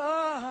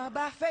far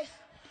by faith,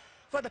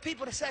 for the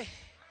people to say,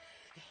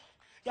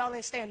 y'all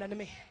ain't saying nothing to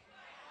me.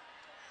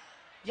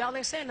 Y'all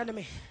ain't saying nothing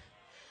to me.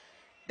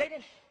 They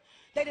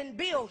didn't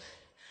build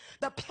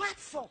the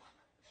platform.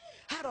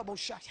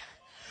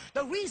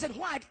 The reason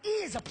why it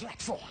is a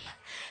platform,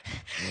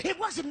 it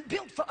wasn't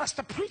built for us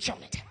to preach on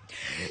it.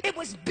 It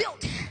was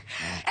built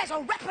as a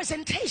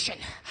representation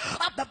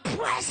of the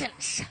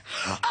presence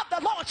of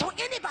the Lord. So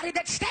anybody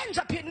that stands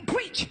up here and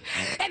preach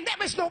and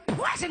there is no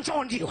presence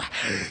on you,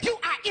 you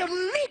are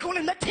illegal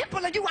in the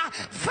temple and you are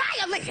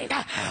violating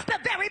the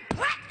very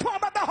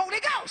platform of the Holy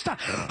Ghost.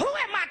 Who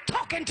am I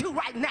talking to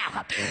right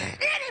now?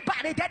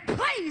 Anybody that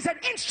plays an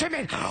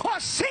instrument or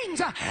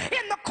sings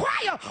in the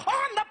choir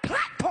on the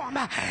platform,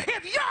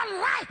 if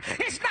your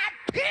life is not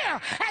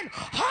pure and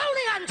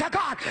holy unto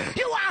God,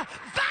 you are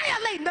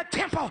violating the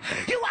temple.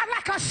 You are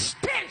like a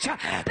stench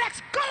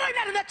that's going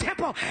out of the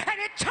temple, and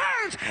it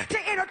turns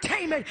to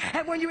entertainment.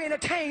 And when you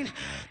entertain,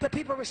 the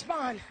people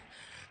respond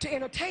to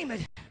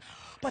entertainment,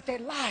 but their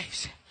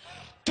lives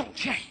don't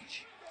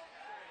change.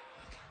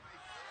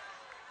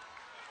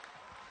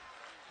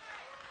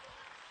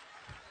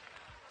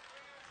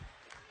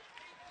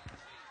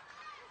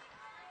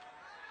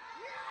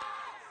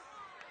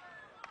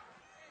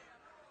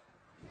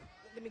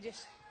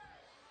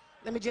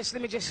 Let me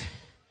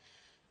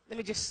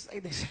just say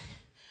this.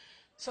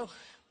 So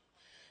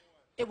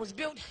it was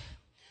built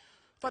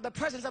for the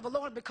presence of the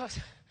Lord because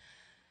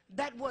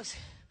that was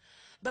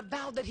the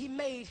vow that he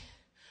made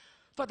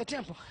for the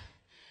temple.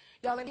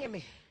 Y'all didn't hear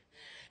me.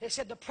 It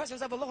said the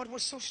presence of the Lord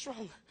was so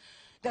strong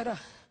that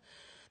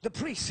the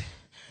priest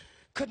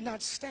could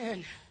not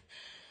stand.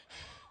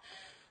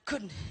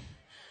 Couldn't.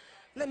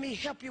 Let me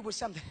help you with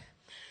something.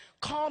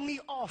 Call me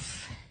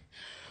off.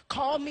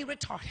 Call me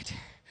retarded.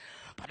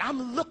 But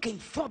I'm looking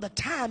for the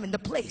time and the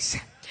place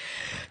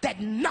that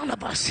none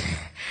of us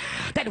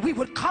that we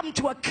would come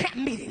to a camp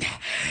meeting,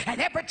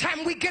 and every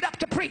time we get up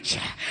to preach,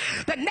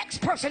 the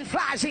next person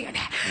flies in.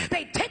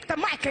 They take the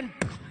mic and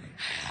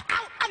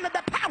out under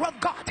the power of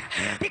God,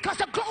 because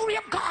the glory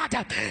of God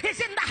is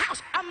in the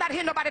house. I'm not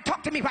hearing nobody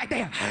talk to me right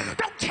there.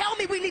 Don't tell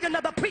me we need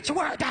another preach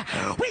word.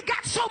 We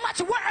got so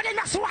much word in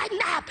us right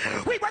now,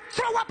 we would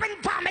throw up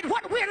and vomit.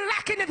 What we're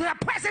lacking is the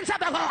presence of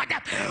the Lord.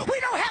 We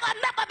don't have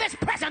enough of his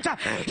presence.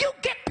 You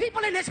get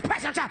people in his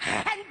presence,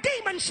 and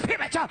demon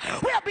spirits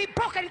will be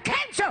broken.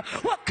 Cancer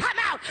will come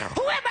out.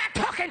 Whoever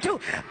I'm talking to,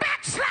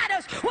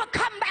 backsliders will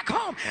come back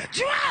home.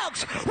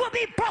 Drugs will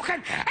be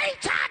broken.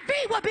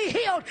 HIV will be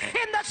healed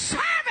in the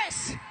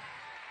service.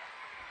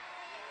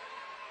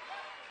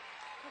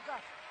 Oh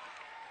God.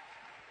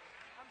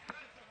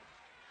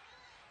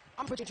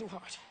 I'm preaching too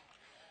hard.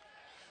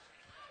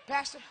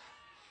 Pastor,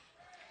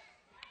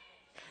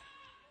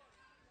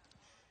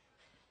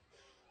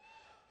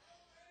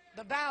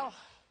 the vow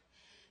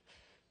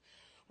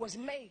was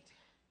made.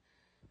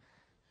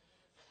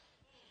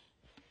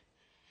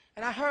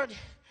 And I heard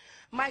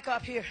Mike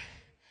up here,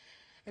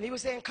 and he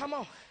was saying, come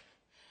on.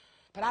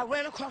 But I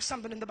ran across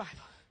something in the Bible.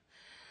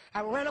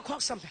 I ran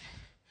across something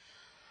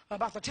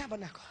about the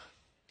tabernacle.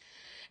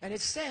 And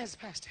it says,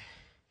 Pastor,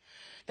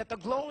 that the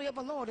glory of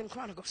the Lord in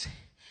Chronicles,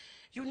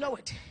 you know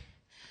it.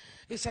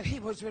 It said he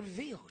was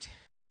revealed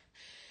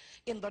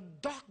in the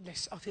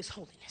darkness of his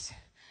holiness.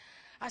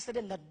 I said,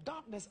 in the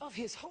darkness of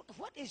his holiness.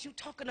 What is you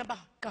talking about,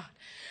 God?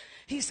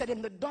 He said,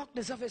 in the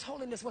darkness of his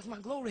holiness was my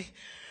glory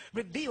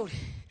revealed.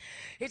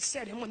 It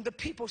said, and when the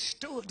people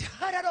stood,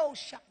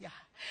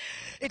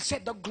 it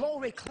said the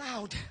glory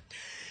cloud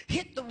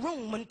hit the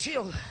room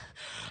until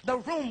the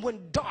room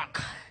went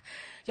dark.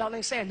 Y'all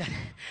ain't saying that.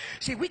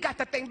 See, we got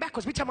the thing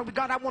backwards. We tell me,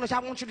 God, I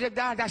want you to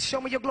die.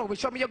 Show me your glory.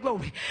 Show me your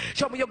glory.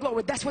 Show me your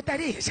glory. That's what that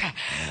is.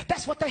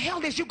 That's what the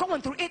hell is you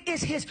going through. It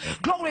is his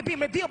glory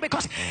being revealed,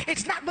 because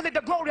it's not really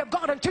the glory of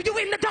God until you're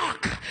in the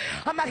dark.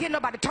 I'm not hearing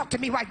nobody talk to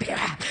me right there.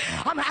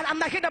 I'm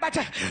not hearing nobody.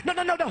 No.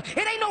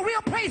 It ain't no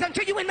real praise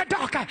until you're in the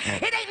dark.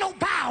 It ain't no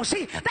vow.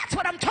 See, that's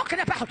what I'm talking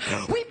about.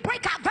 We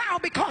break our vow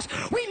because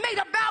we made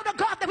a vow to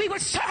God that we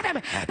would serve him,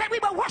 that we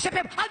would worship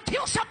him,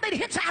 until something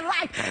hits our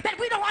life that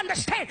we don't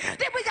understand.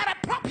 Then we got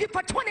to prompt you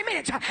for 20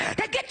 minutes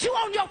to get you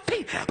on your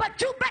feet. But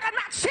you better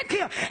not sit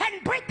here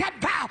and break that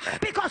vow,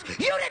 because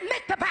you didn't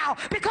make the vow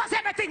because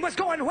everything was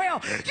going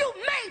well. You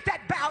made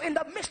that vow in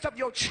the midst of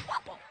your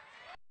trouble.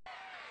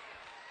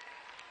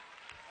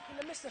 In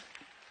the midst of...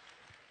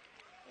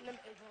 oh,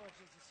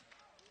 Jesus.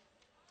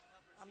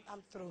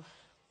 I'm through.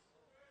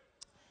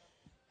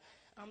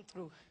 I'm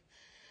through.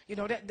 You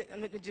know,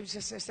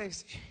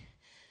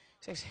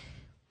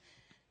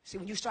 see,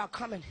 when you start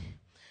coming,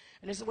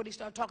 and this is what he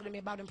started talking to me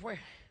about in prayer.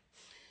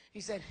 He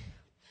said,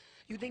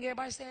 you think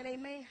everybody's saying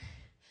amen?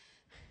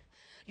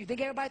 You think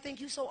everybody think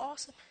you so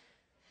awesome?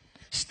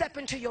 Step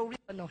into your real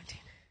anointing.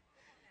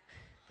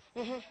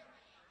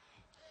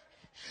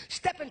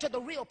 Step into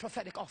the real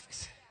prophetic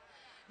office.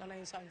 No, I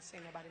ain't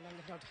saying nobody.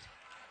 No.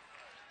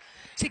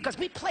 See, because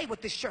we play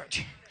with this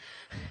church.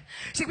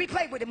 See, we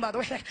play with it,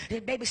 mother.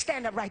 Baby,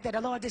 stand up right there. The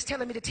Lord is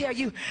telling me to tell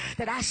you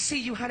that I see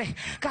you, honey.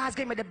 God's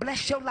getting me to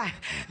bless your life.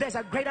 There's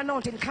a great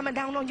anointing coming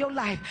down on your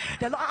life.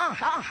 The Lord,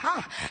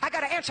 I got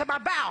to answer my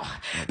vow,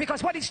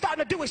 because what he's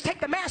starting to do is take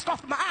the mask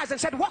off of my eyes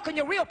and said, walk in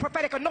your real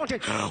prophetic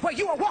anointing, where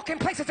you will walk in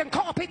places and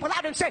call people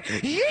out and say,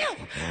 you,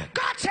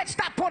 God said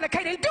stop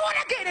fornicating, do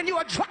it again, and you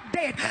are drop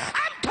dead.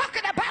 I'm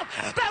talking about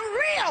the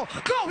real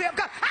glory of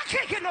God. I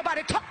can't hear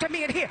nobody talk to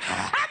me in here.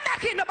 I'm not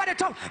hearing nobody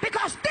talk,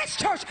 because this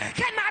church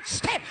cannot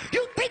stand.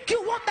 You think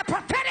you want the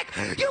prophetic?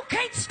 You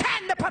can't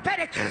stand the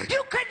prophetic.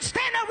 You couldn't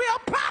stand a real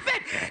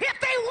prophet if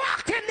they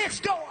walked in this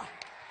door.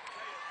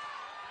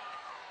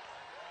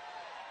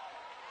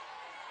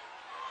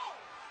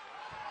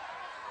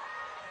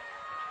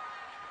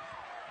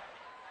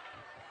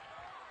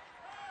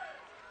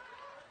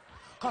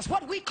 Because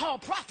what we call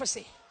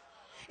prophecy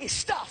is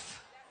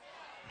stuff.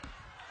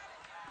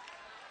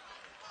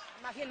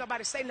 I'm not hearing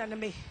nobody say nothing to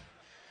me.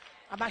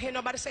 I'm not hearing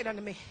nobody say nothing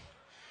to me.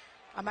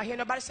 I'm not hearing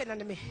nobody say nothing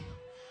to me.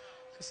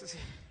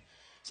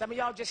 Some of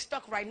y'all just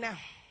stuck right now.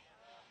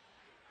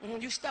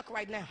 You stuck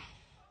right now.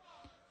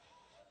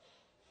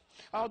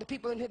 All the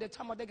people in here that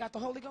talking about they got the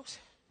Holy Ghost.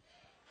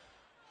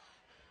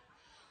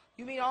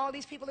 You mean all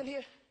these people in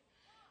here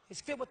is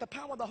filled with the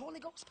power of the Holy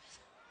Ghost?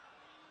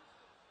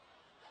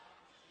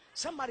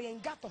 Somebody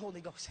ain't got the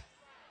Holy Ghost.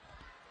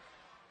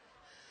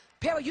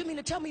 Perry, you mean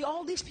to tell me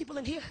all these people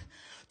in here,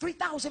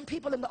 3,000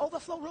 people in the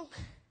overflow room,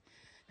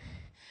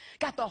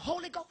 got the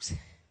Holy Ghost?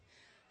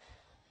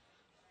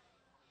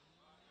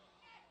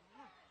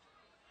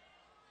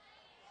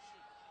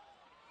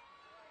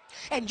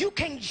 And you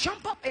can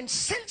jump up and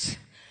sense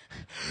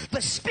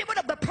the spirit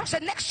of the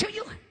person next to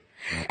you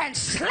and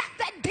slap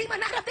that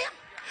demon out of them?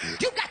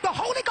 You got the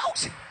Holy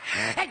Ghost,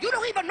 and you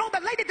don't even know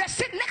the lady that's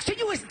sitting next to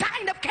you is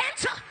dying of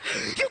cancer.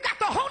 You got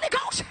the Holy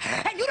Ghost,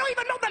 and you don't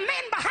even know the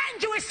man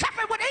behind you is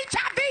suffering with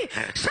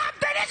HIV.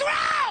 Something is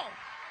wrong.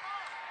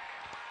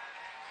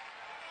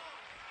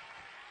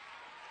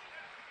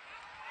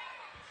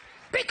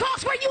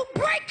 Because when you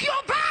break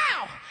your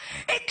vow,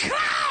 it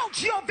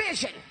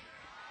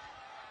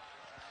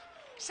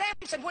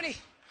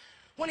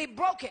when he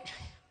broke it,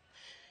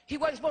 he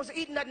wasn't supposed to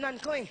eat nothing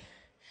unclean.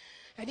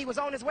 And he was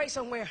on his way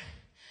somewhere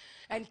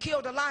and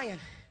killed a lion,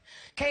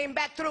 came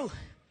back through,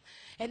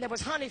 and there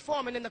was honey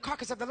forming in the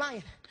carcass of the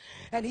lion.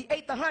 And he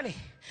ate the honey.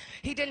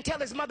 He didn't tell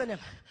his mother and them.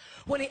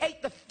 When he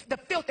ate the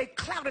filth, it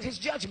clouded his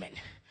judgment.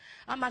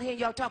 I'm not hearing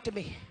y'all talk to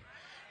me.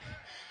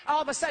 All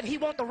of a sudden, he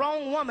want the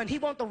wrong woman. He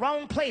want the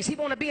wrong place. He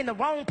want to be in the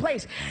wrong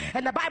place.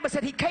 And the Bible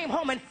said he came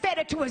home and fed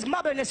it to his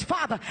mother and his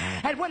father.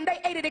 And when they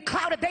ate it, it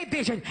clouded their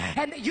vision.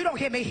 And you don't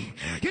hear me.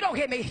 You don't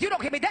hear me. You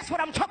don't hear me. That's what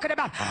I'm talking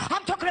about.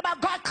 I'm talking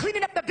about God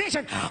cleaning up the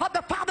vision of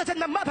the fathers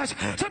and the mothers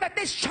so that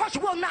this church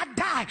will not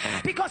die.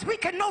 Because we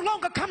can no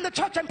longer come to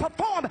church and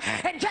perform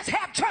and just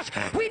have church.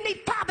 We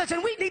need fathers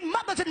and we need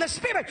mothers in the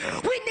spirit.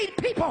 We need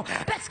people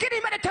that's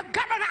getting ready to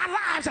govern our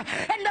lives and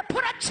to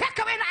put a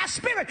checker in our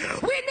spirit.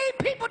 We need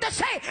people to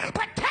say,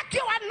 protect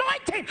your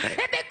anointing.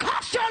 If it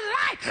costs your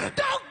life,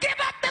 don't give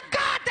up the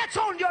God that's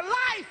on your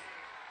life.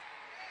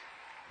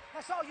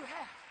 That's all you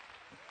have.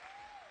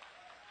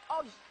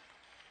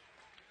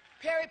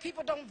 Perry,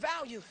 people don't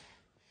value.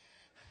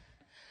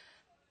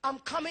 I'm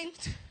coming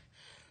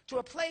to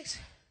a place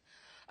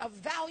of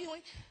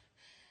valuing.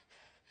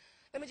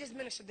 Let me just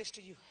minister this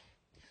to you.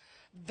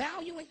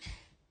 Valuing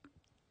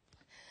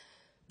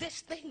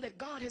this thing that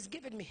God has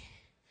given me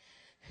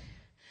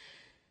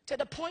to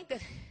the point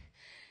that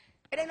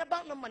it ain't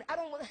about no money.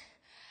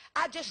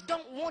 I just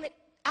don't want it.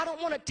 I don't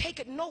want to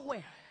take it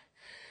nowhere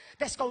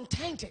that's going to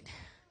taint it.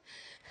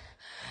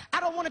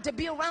 I don't want it to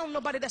be around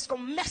nobody that's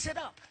going to mess it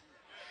up.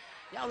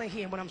 Y'all ain't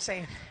hearing what I'm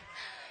saying.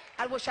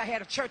 I wish I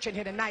had a church in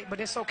here tonight,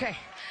 but it's okay.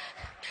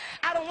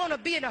 I don't want to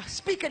be in a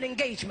speaking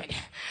engagement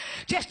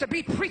just to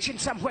be preaching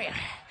somewhere.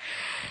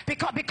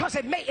 Because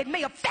it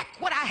may affect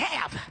what I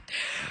have.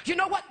 You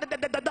know what? The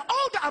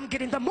older I'm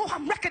getting, the more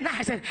I'm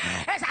recognizing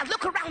as I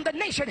look around the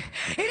nation,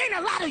 it ain't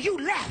a lot of you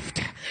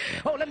left.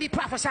 Oh, let me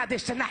prophesy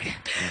this tonight.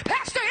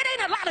 Pastor, it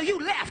ain't a lot of you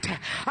left.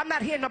 I'm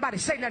not hearing nobody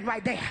say nothing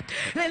right there.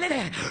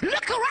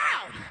 Look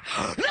around.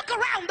 Look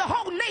around the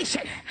whole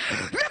nation.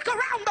 Look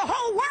around the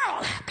whole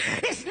world.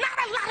 It's not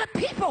a lot of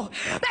people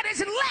that is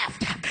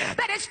left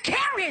that is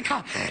carrying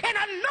an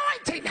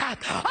anointing of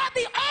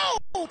the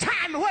old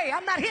time way.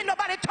 I'm not hearing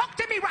nobody talk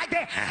to me right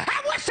there.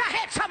 I wish I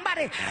had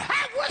somebody.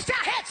 I wish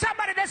I had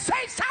somebody to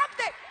say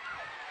something.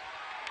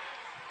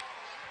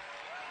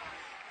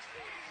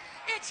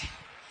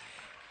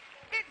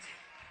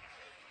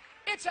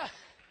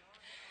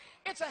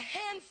 It's a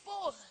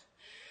handful.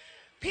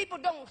 People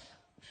don't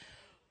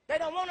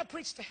want to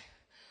preach the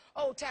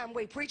old time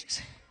way.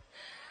 Preachers,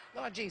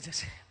 Lord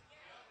Jesus,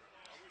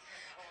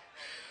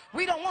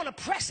 we don't want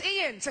to press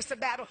in, Sister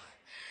Battle,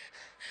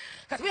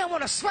 because we don't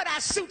want to sweat our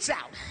suits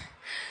out.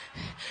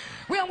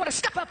 We don't want to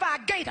step up our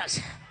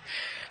gaiters.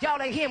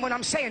 Y'all ain't hearing what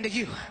I'm saying to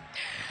you.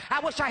 I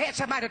wish I had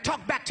somebody to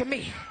talk back to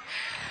me.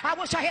 I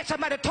wish I had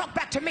somebody to talk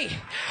back to me.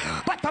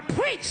 But the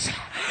priests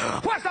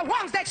was the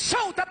ones that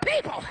showed the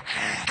people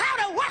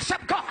how to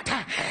worship God.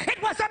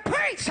 It was the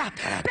priests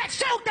that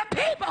showed the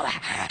people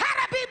how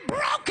to be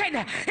broken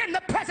in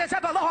the presence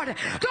of the Lord.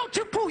 Don't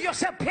you fool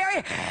yourself,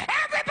 Perry.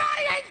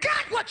 Everybody ain't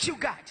got what you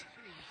got.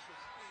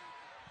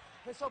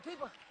 And so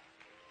people,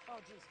 oh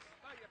Jesus.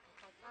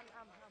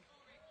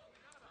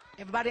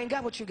 Everybody ain't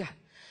got what you got,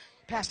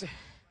 Pastor.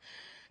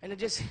 And it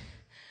just,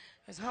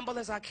 as humble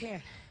as I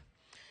can,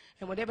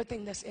 and with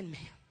everything that's in me,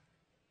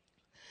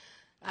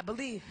 I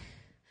believe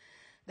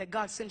that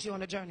God sent you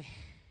on a journey.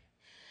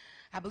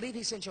 I believe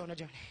he sent you on a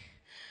journey.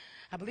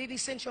 I believe he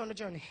sent you on a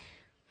journey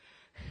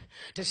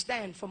to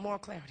stand for more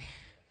clarity.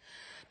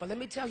 But let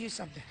me tell you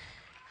something.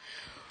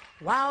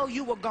 While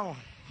you were gone,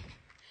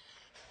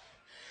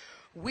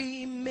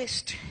 we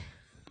missed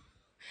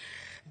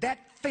that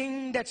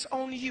thing that's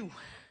on you.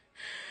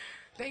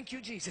 Thank you,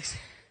 Jesus.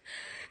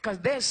 Because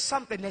there's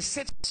something that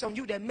sits on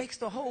you that makes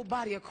the whole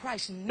body of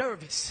Christ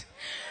nervous.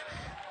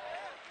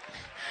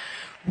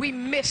 We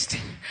missed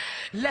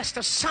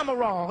Lester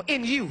Summerall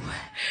in you.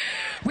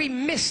 We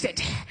missed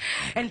it.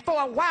 And for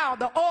a while,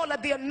 the oil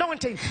of the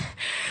anointing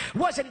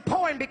wasn't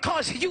pouring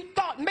because you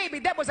thought maybe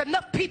there was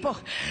enough people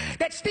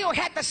that still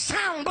had the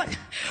sound,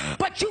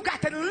 but you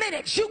got the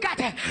lineage, you got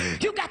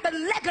the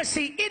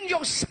legacy in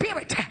your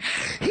spirit.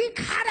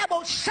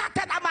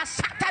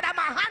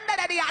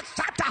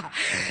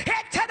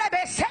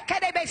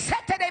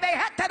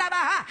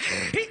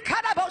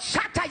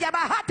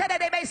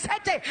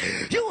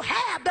 You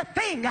have the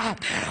thing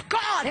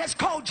God has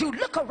called you.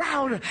 Look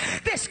around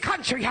this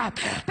country.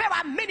 There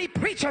are many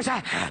preachers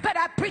that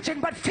are preaching,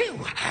 but few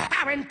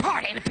are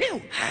imparting,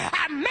 few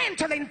are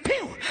mantling,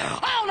 few.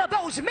 All of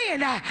those men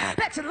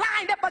that's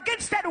lined up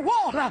against that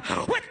wall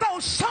with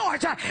those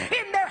swords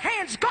in their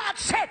hands, God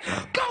said,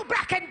 go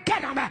back and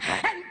get them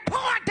and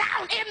pour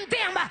down in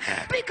them,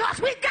 because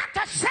we got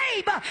to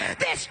save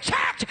this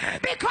church,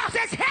 because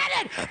it's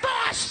headed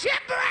for a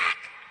shipwreck.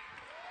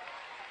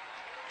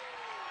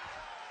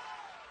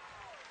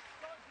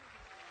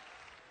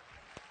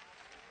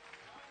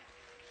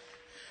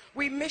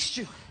 We missed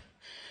you.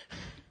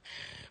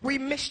 We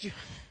missed you.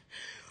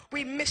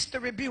 We missed the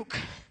rebuke.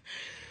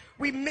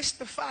 We missed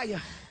the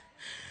fire.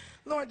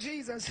 Lord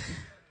Jesus,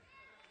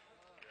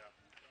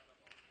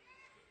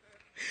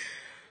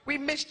 we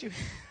missed you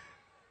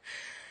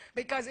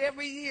because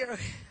every year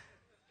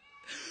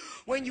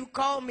when you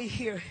call me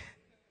here,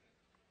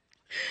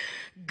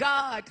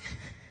 God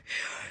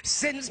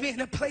sends me in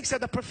a place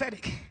of the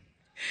prophetic.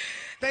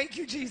 Thank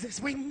you,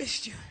 Jesus. We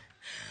missed you.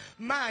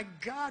 My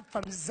God,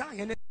 from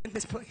Zion in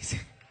this place.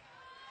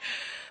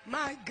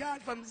 My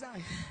God, from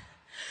Zion.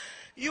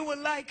 You were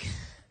like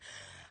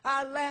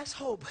our last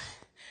hope.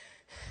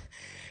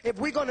 If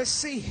we're going to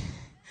see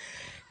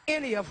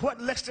any of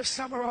what Lester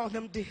Summerall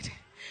them did,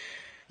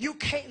 you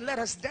can't let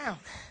us down.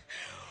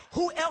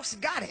 Who else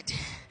got it?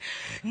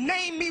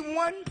 Name me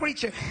one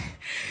preacher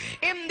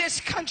in this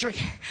country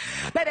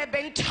that have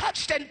been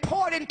touched and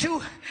poured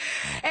into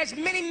as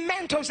many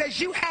mantles as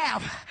you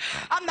have.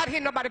 I'm not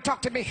hearing nobody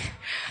talk to me.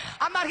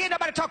 I'm not hearing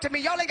nobody talk to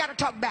me. Y'all ain't got to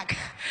talk back.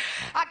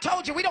 I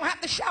told you we don't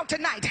have to shout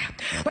tonight,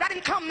 but I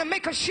didn't come to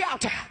make a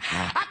shout.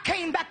 I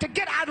came back to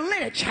get our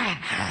lineage.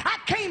 I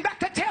came back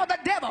to tell the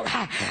devil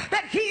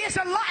that he is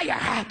a liar.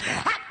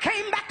 I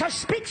came back to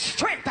speak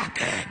strength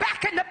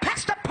back in the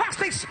Pastor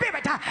Parsley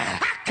spirit.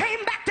 I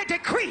came back to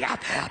decree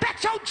that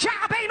your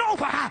job ain't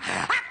over.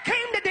 I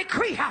came to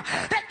decree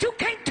that you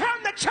can't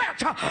turn the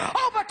church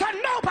over to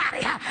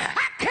nobody.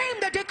 I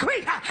came to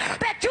decree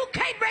that you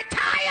can't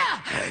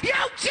retire.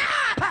 Your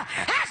job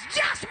has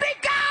just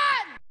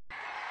begun.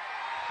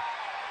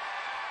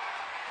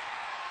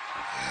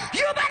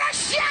 You better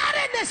shout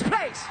in this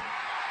place.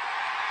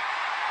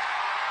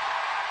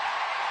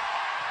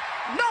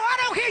 No, I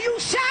don't hear you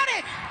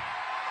shouting.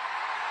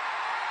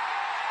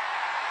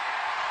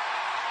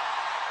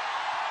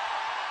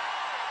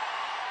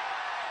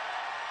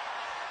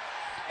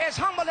 As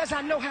humble as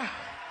I know how,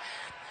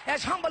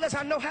 as humble as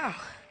I know how,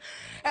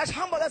 as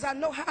humble as I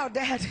know how,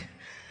 Dad,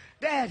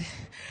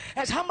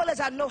 as humble as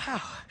I know how,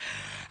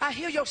 I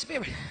hear your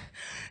spirit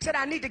said,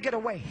 I need to get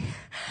away.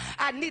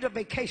 I need a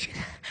vacation.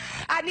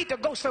 I need to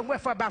go somewhere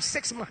for about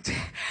 6 months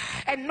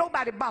and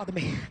nobody bother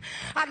me.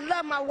 I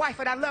love my wife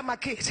and I love my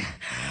kids,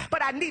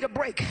 but I need a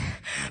break.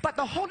 But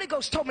the Holy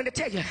Ghost told me to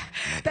tell you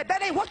that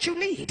that ain't what you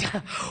need.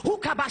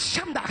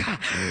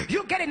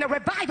 You're getting a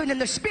revival in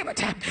the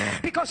spirit,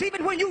 because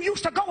even when you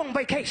used to go on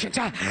vacations,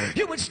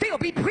 you would still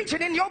be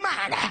preaching in your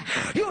mind.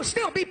 You would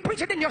still be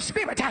preaching in your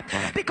spirit,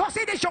 because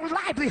it is your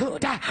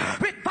livelihood.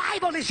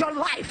 Revival is your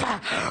life.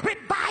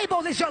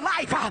 Revival is your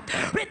life.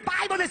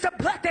 Revival is the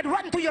blood that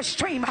runs through your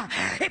stream.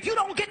 If you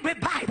don't get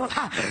revival,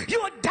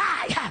 you will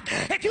die.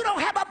 If you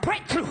don't have a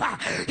breakthrough,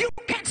 you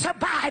can't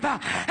survive.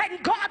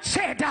 And God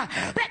said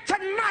that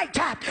tonight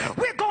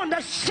we're going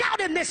to shout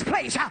in this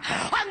place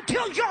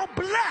until your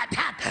blood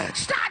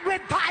start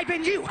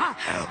reviving you.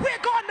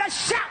 We're going to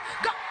shout.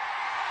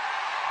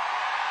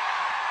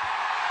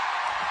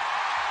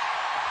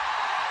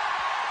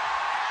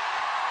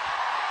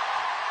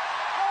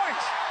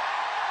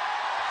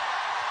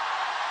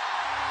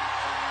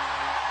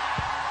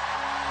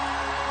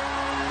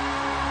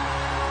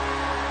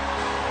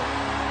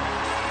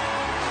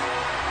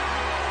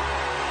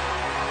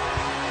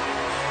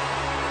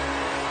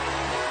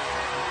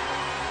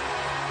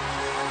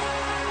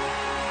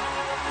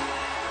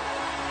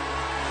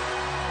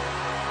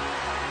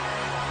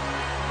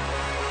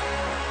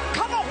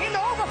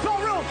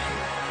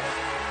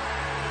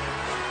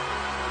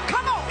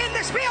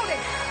 Building,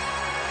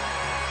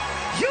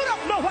 you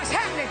don't know what's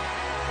happening,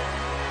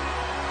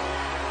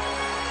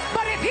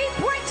 but if he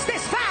breaks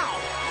this vow,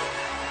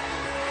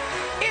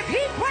 if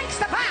he breaks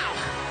the vow,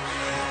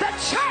 the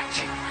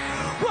church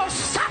will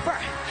suffer.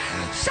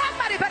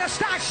 Somebody better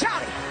start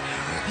shouting.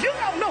 You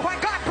don't know why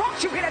God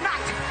brought you here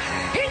tonight.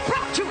 He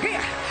brought you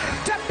here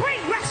to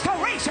bring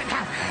restoration,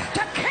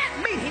 to camp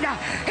meeting.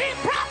 He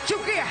brought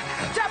you here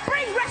to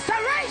bring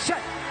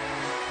restoration.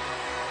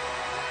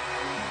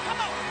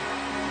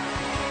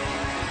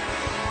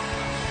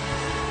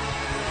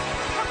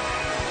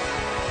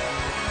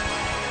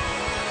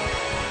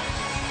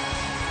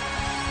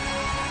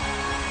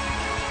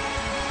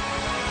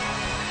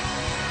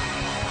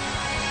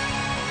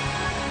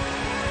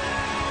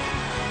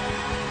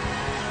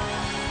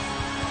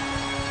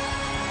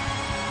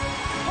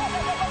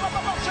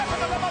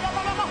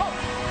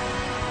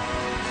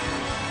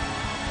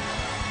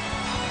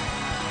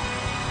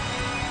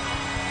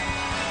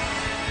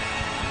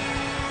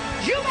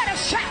 You better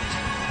shout.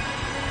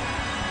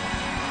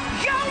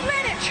 Your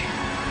lineage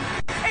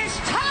is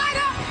tied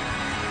up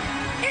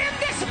in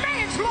this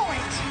man's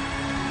loins.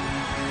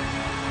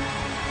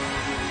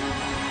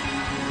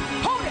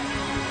 Hold it.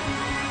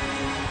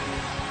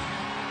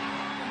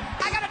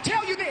 I got to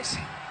tell you this.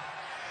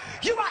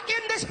 You are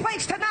in this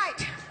place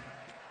tonight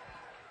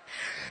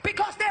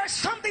because there is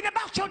something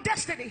about your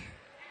destiny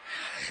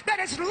that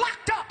is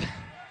locked up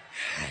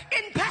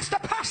in Pastor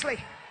Parsley.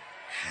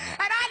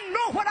 And I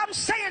know what I'm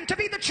saying to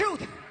be the truth.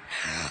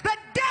 The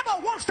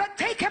devil wants to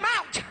take him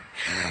out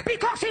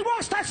because he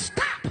wants to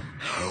stop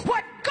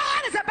what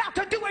God is about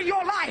to do in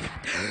your life.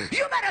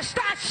 You better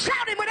start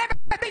shouting with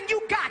everything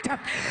you got.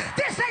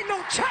 This ain't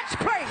no church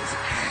praise.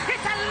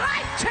 It's a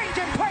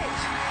life-changing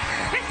praise.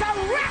 It's a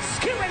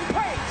rescuing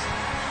praise.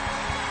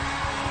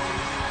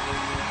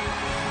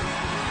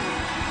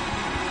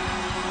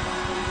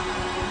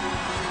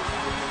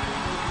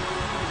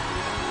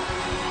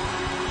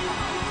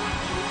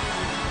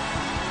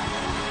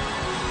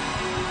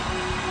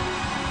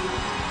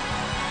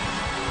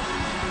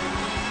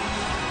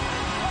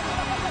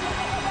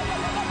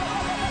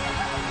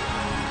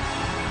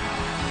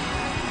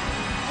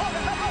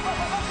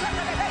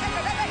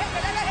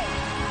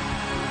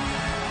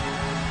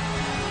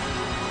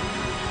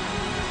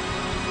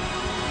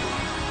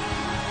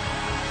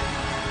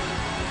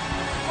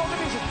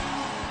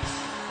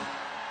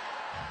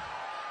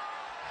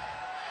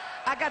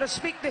 got to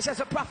speak this as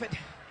a prophet.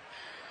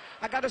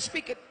 I got to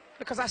speak it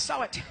because I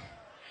saw it.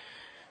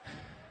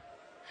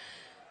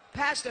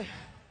 Pastor,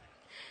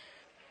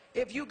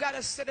 if you got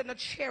to sit in a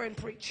chair and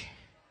preach,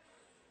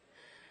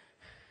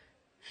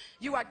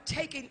 you are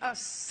taking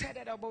us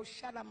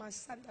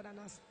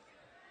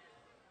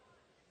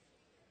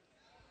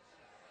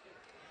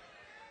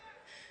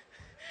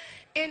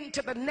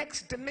into the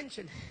next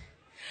dimension.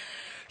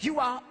 You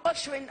are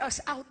ushering us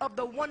out of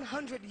the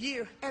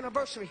 100-year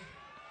anniversary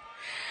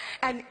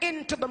and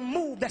into the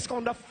move that's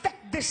going to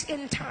affect this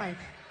end time.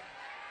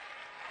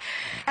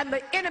 And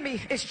the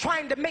enemy is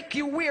trying to make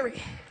you weary.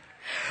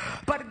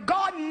 But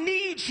God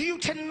needs you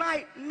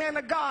tonight, man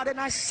of God, and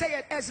I say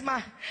it as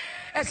my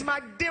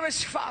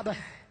dearest father,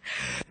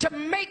 to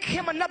make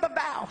him another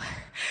vow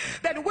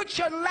that with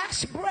your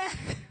last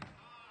breath,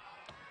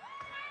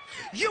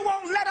 you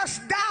won't let us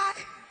die.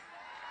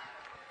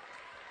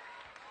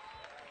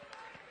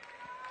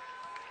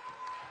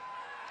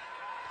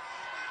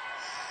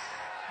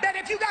 That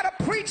if you got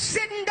to preach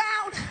sitting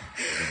down,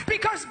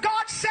 because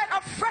God said a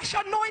fresh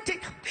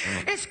anointing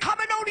is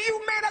coming on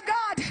you, man of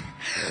God.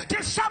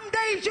 Till some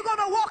days you're going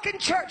to walk in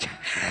church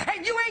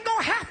and you ain't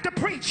going to have to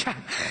preach.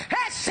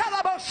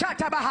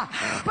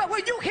 But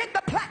when you hit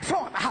the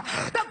platform,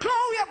 the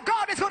glory of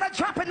God is going to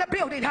drop in the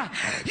building.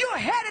 You're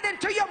headed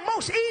into your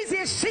most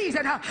easiest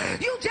season.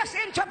 You just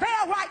in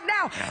travail right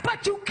now,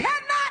 but you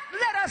cannot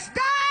let us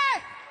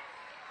die.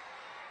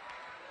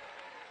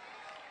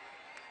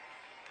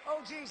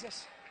 Oh,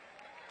 Jesus.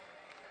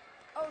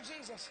 Oh,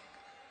 Jesus.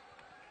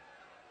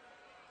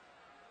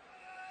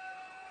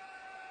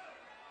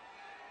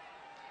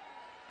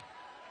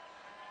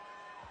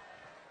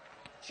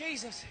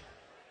 Jesus.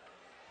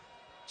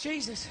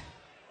 Jesus.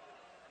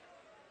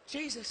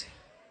 Jesus.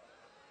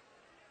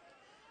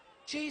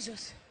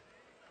 Jesus.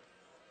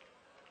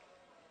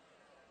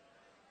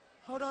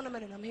 Hold on a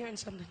minute. I'm hearing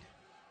something.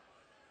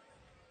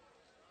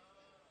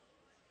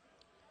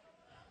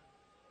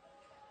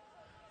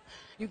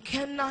 You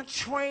cannot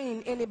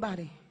train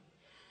anybody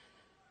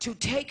to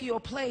take your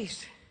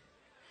place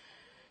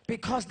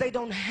because they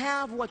don't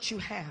have what you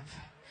have.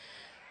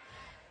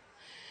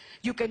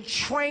 You can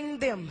train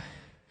them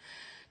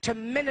to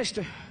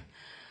minister,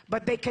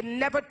 but they can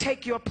never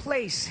take your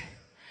place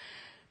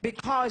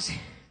because,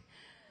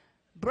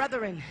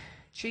 brethren,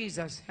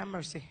 Jesus, have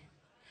mercy.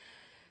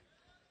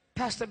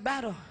 Pastor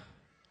Battle,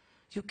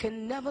 you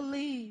can never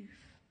leave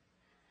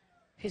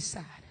his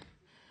side.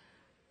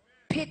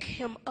 Pick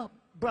him up,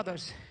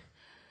 brothers.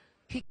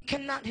 He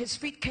cannot, his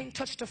feet can't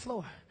touch the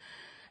floor.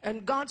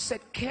 And God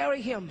said,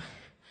 carry him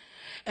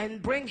and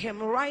bring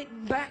him right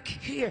back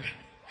here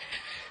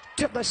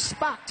to the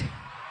spot.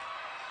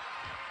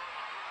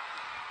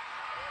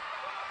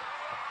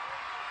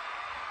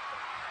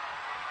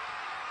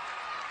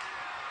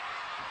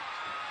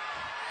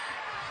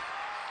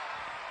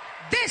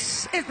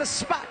 This is the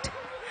spot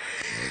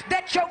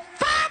that your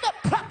father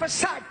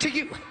prophesied to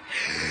you.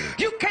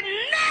 You can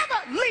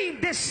never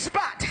leave this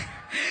spot.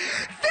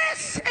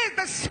 This is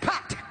the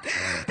spot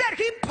that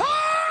he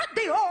poured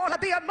the oil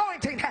of the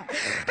anointing,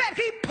 that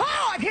he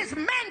poured his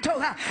mantle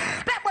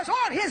that was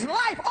on his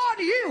life on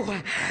you.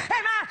 And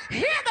I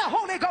hear the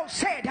Holy Ghost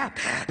said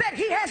that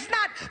he has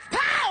not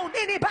found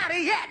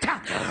anybody yet,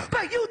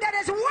 but you that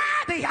is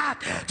worthy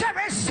to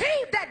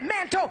receive that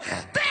mantle.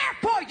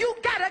 Therefore, you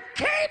got to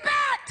keep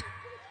it.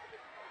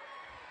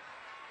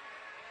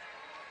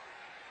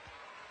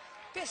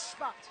 This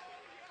spot.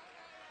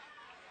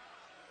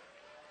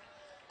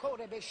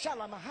 Kore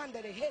beshala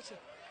mahanda de hese.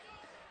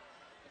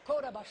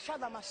 Kora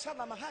bashala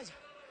masala mahaya.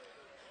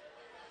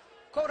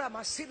 Kora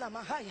masila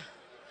mahaya.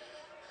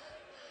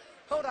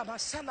 Kora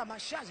masala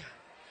mashaya.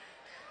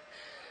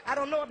 I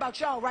don't know about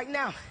y'all right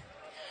now,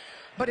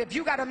 but if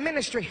you got a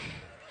ministry,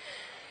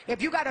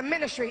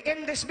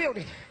 in this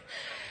building,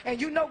 and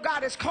you know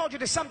God has called you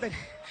to something,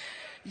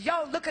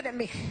 y'all looking at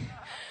me.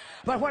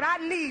 But what I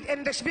need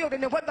in this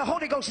building and what the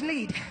Holy Ghost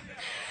need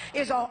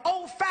is an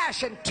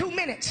old-fashioned 2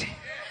 minutes.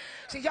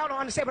 See, y'all don't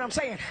understand what I'm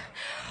saying.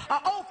 An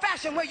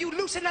old-fashioned where you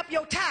loosen up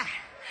your tie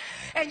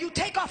and you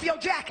take off your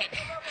jacket.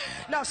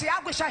 No, see, I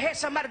wish I had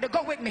somebody to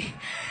go with me,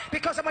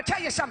 because I'm going to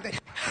tell you something.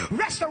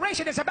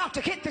 Restoration is about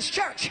to hit this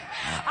church.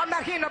 I'm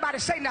not hearing nobody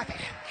say nothing.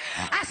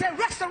 I said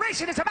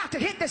restoration is about to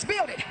hit this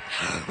building.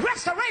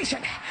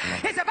 Restoration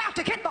is about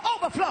to hit the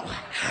overflow.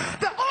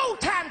 The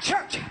old-time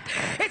church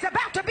is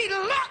about to be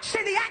launched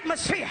in the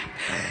atmosphere.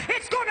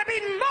 It's going to be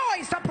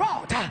noise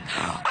abroad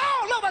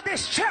all over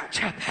this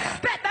church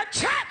that the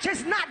church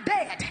is not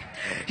dead.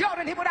 Y'all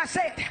didn't hear what I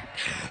said.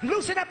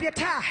 Loosen up your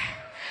tie.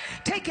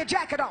 Take your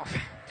jacket off.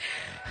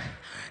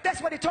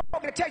 That's what he told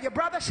me to tell you,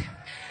 brothers.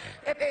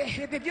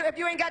 If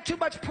you ain't got too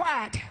much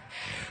pride,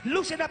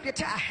 loosen up your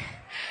tie.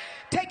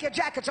 Take your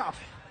jackets off.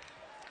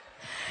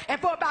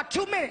 And for about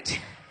 2 minutes,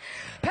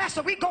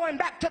 Pastor, we going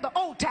back to the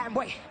old time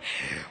way.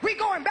 We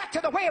going back to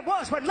the way it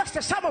was when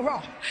Lester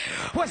Summerall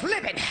was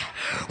living.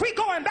 We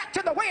going back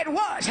to the way it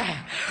was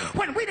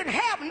when we didn't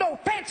have no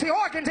fancy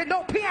organs and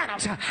no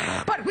pianos,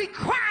 but we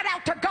cried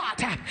out to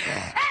God.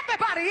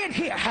 Everybody somebody in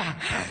here,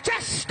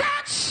 just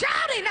start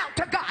shouting out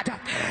to God,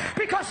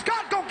 because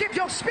God gonna give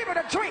your spirit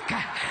a drink.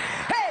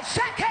 Hey,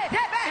 shake it,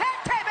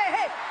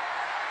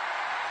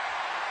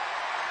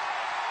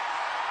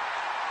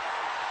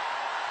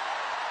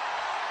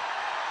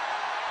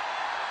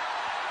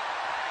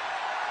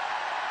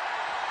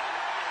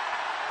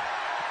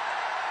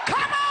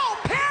 come on,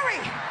 Perry.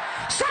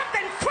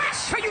 Something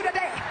fresh for you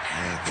today.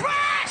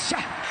 Fresh.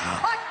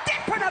 A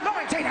different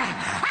anointing.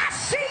 I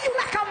see you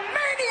like a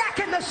maniac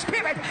in the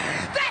spirit.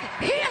 That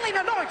healing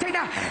anointing,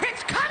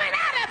 it's coming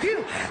out of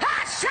you.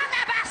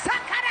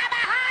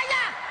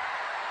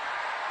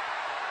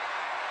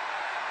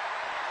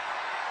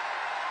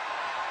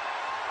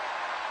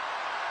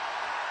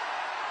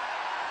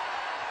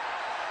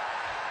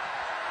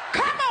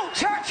 Come on,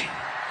 church.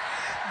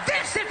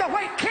 This is the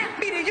way camp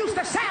meeting used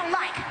to sound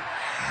like.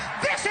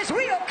 This is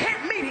real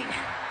camp meeting.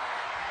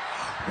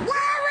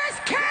 Where is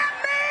camp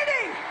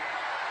meeting?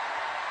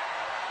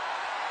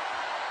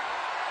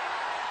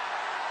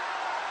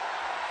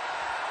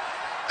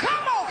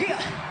 Come on here.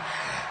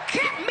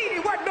 Camp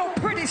meeting wasn't no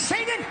pretty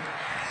singing.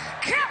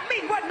 Camp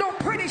meeting wasn't no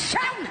pretty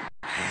shouting.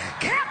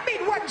 Camp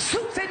meeting wasn't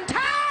suits and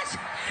ties.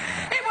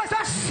 It was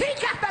a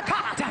seek after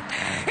God.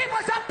 It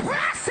was a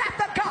press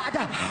after God.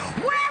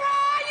 Where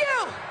are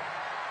you?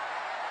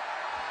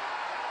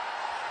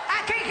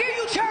 I can't hear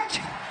you, church.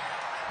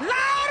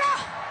 Louder.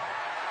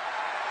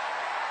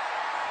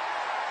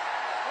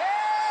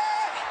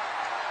 Yeah.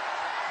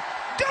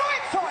 Do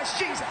it for us,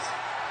 Jesus.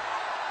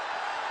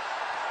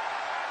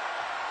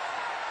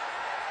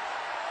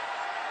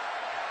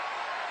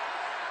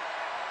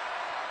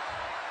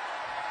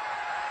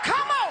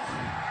 Come on.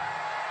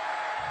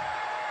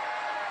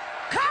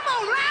 Come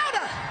on,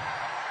 louder.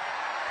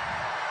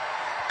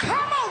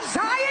 Come on,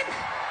 Zion.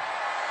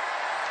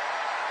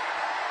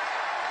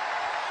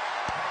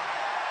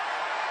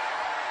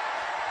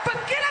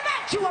 Forget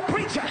about you a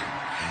preacher.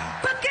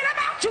 Forget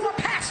about you a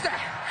pastor.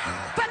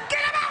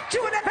 Forget about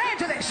you an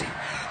evangelist.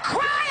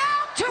 Cry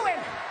out to him.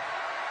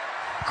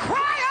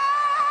 Cry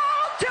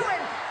out to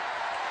him.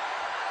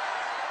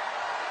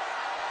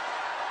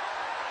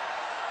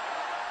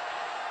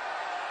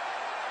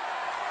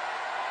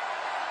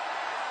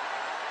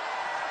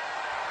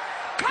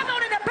 Come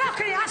on, in the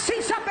balcony, I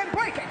see something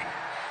breaking.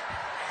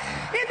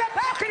 In the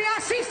balcony, I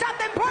see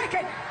something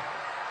breaking.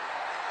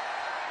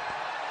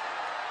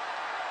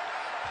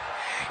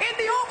 In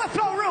the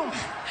overflow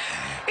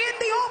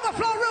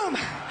room,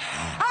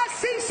 I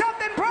see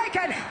something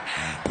breaking.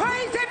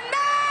 Praise him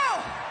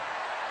now.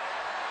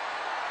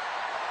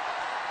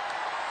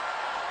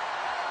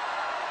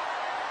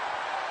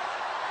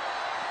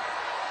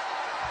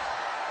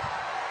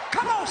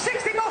 Come on,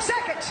 60 more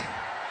seconds.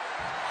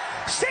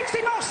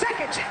 60 more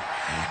seconds.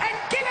 And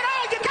give it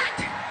all you got.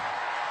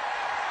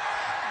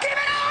 Give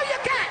it all you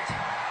got.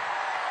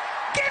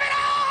 Give it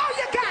all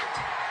you got.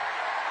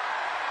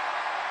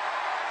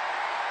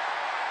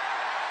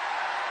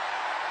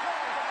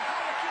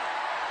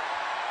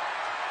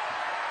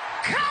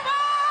 Come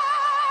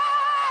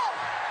on!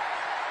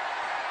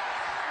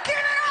 Give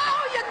it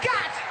all you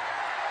got!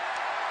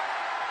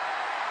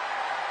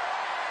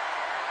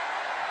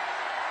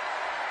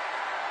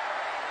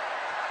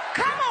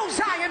 Come on,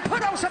 Zion,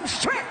 put on some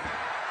strength.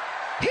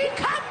 He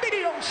come to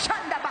the old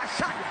Shanda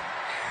Basaya.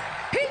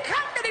 He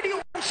come to the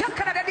old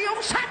Shakara, the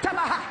old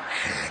Satabaha.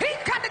 He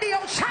come to the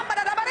old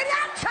Shambada, the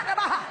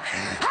Satabaha.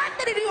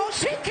 Under the old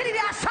Shikiri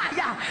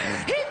Asaya.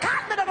 He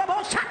come to the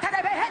old Satabaha.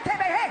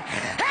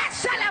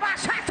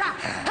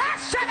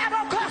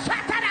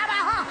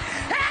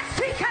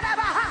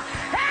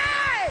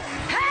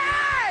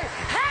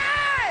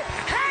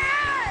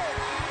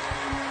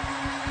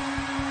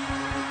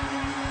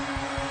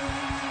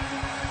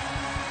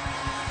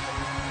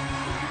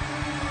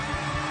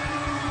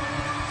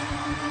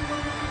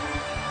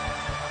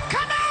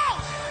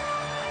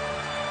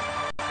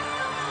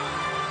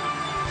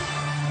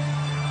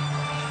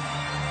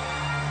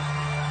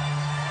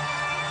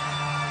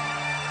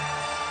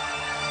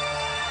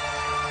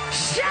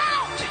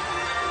 Shout!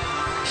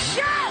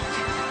 Shout!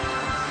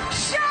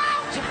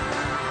 Shout!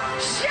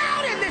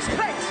 Shout in this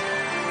place!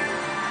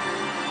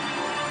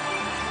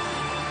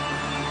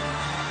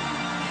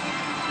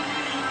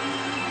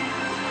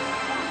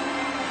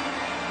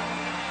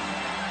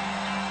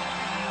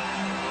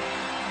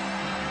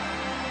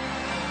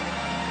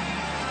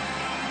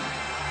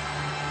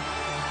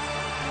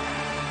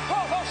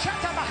 Oh,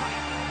 Shatabaha!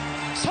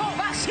 So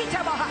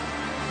Vasitabaha!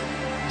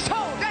 So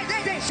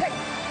they say.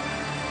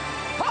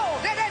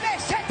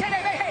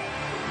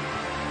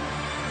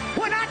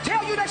 When I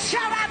tell you to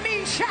shout, I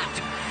mean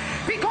shout.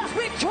 Because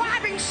we're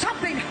driving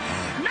something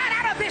not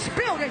out of this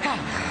building,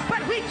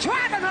 but we're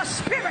driving a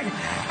spirit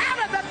out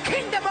of the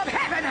kingdom of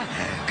heaven.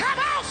 Come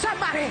on,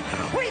 somebody.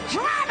 We're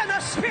driving a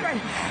spirit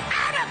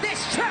out of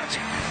this church.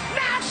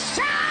 Now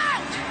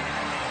shout!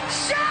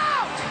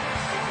 Shout!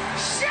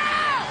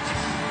 Shout!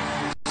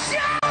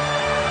 Shout!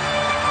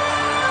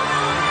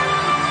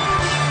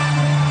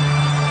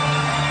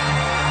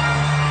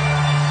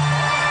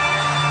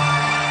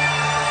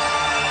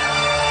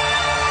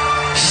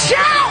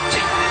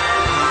 Shout!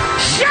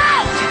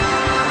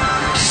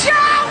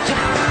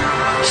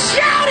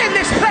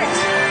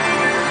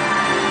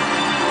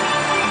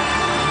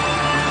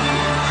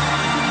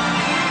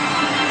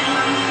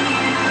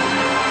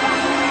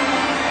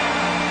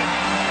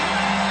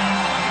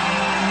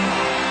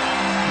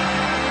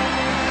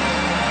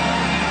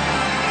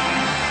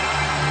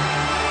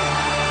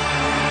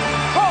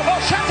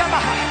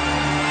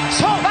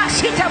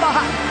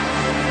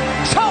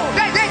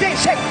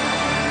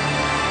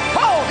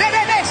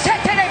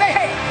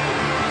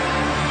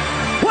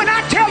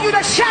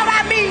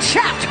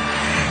 shout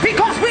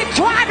because we're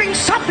driving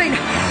something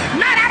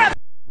not out of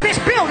this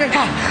building,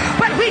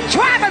 but we're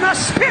driving a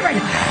spirit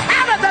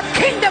out of the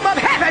kingdom of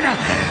heaven.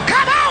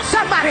 Come on,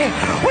 somebody.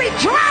 We're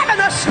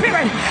driving a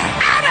spirit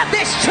out of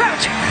this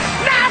church.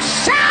 Now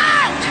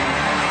shout,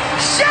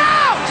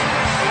 shout,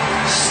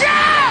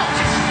 shout,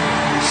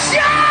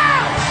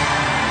 shout.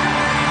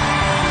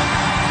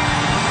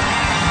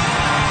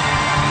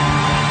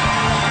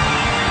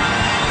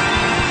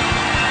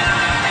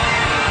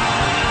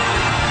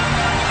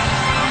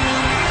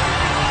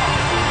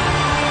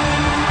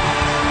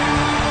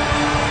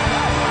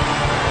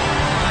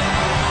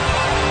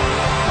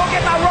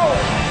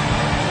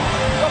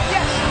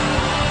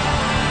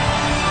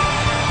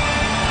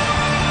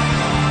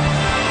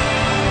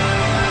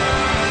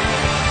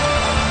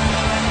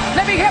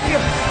 Let me help you.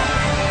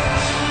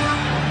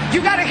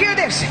 You got to hear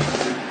this.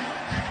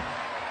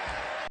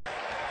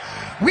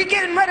 We're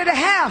getting ready to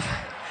have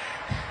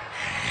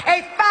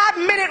a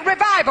 5-minute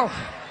revival.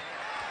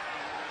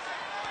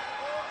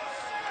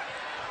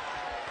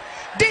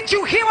 Did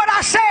you hear what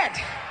I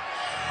said?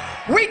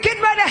 We're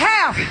getting ready to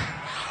have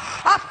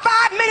a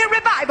 5-minute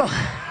revival.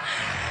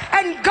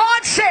 And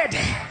God said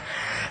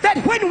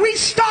that when we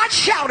start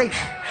shouting,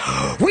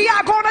 we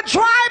are going to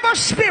drive a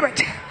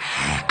spirit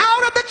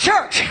out of the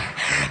church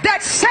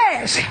that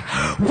says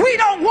we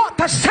don't want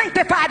the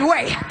sanctified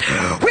way.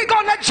 We're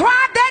going to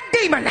drive that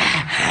demon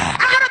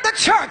out of the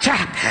church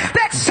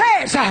that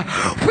says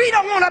we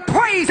don't want to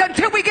praise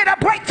until we get a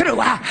breakthrough.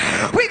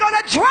 We're going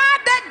to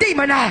drive that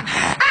demon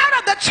out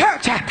of the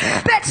church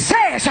that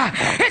says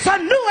it's a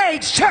new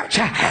age church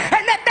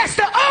and that's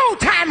the old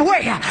time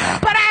way.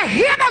 But I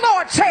hear the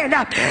Lord saying,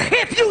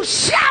 if you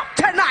shout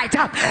tonight,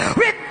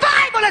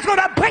 revival is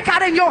going to break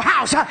out in your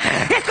house.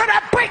 It's going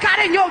to break out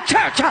in your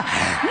church.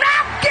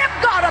 Now give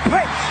God a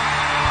praise.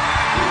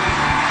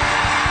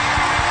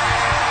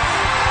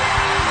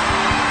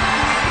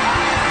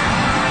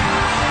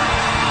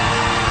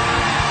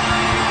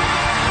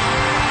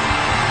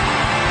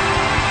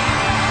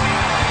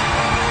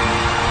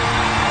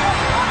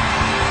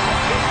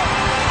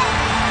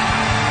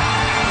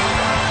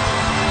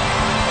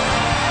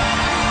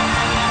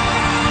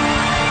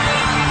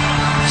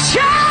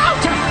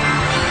 Shout!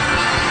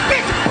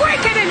 It's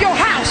breaking in your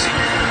house.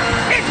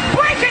 It's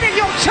breaking in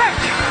your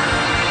church.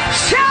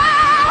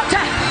 Shout!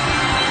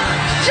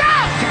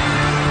 Shout!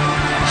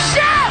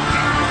 Shout!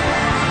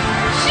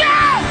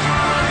 Shout!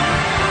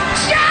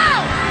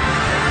 Shout!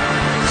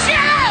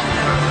 Shout!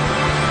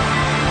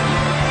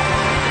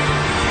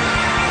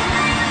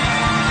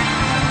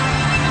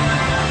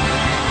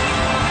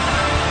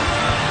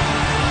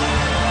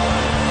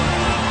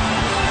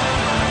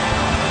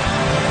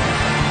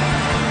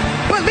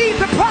 Believe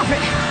the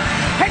prophet,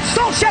 and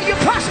so shall you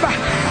prosper.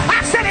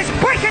 I said it's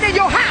breaking in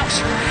your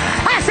house.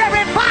 I said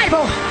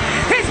revival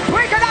is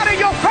breaking out in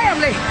your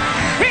family.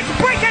 It's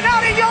breaking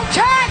out in your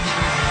church.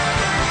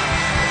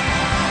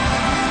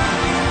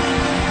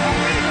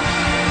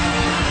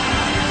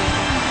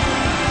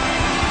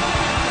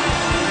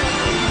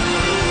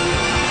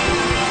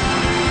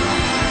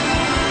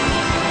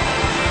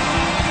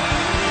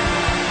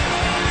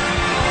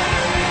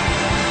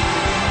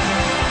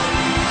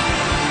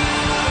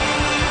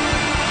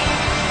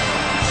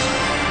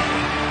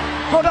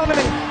 Hold on a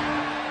minute.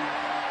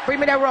 Bring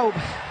me that robe.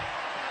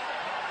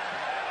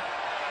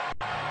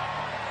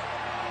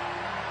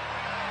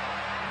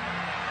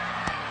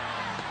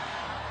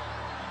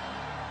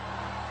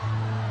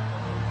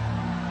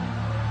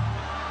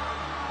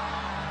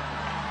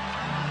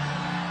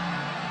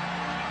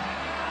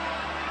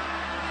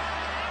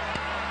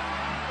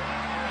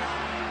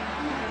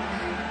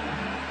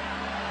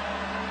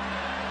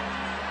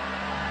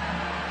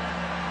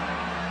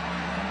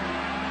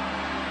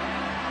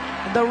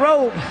 The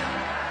robe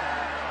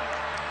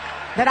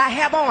that I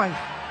have on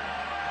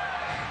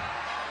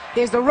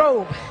is the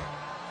robe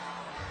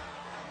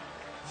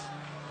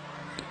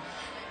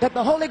that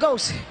the Holy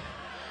Ghost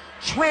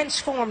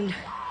transformed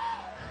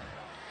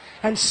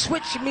and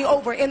switched me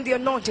over in the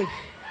anointing.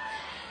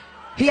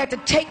 He had to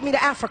take me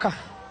to Africa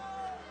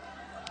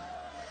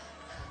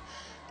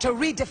to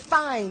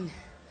redefine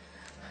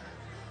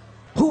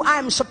who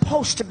I'm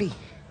supposed to be.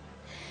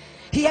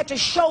 He had to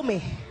show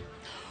me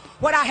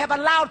what I have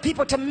allowed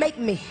people to make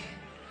me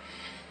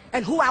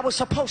and who I was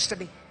supposed to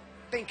be.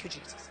 Thank you,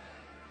 Jesus.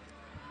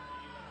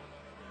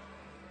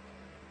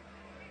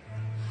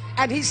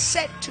 And he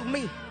said to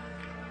me,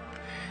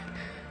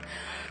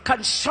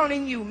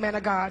 concerning you, man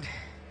of God,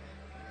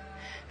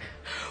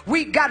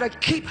 we gotta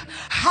keep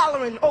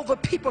hollering over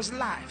people's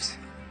lives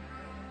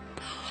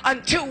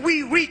until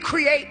we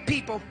recreate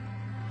people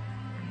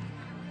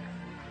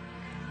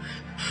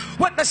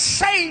with the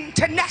same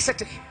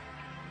tenacity.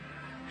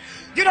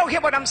 You don't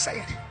hear what I'm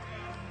saying?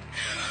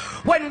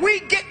 When we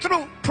get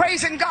through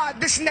praising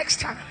God this next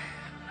time,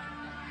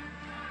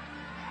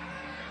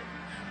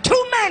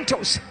 2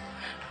 mantles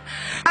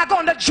are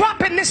going to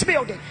drop in this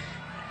building.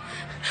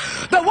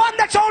 The one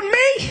that's on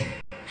me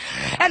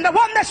and the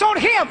one that's on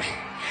him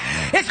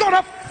is going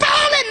to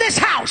fall in this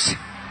house.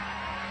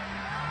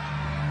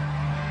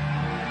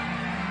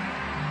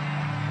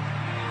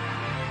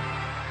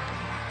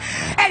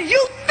 and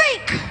you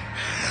think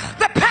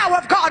the power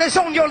of God is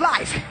on your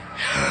life.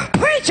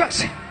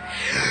 Preachers,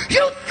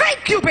 you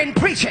think you've been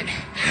preaching.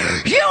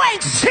 You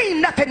ain't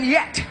seen nothing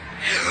yet.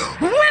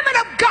 Women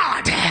of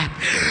God,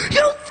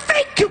 you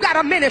think you got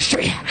a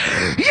ministry.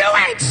 You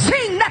ain't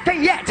seen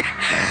nothing yet.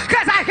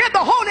 Because I hear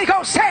the Holy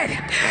Ghost said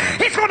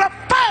it's going to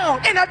fall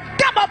in a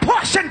double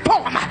portion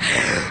form.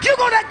 You're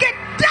going to get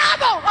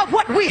double of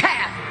what we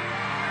have.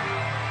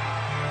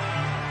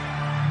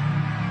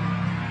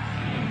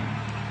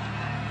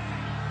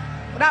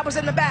 When I was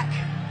in the back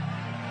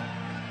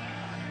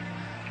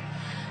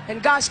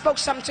and God spoke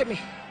something to me,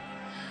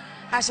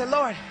 I said,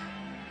 Lord,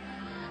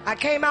 I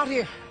came out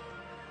here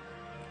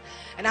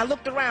and I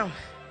looked around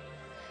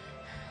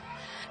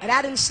and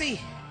I didn't see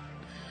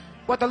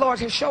what the Lord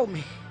has showed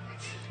me.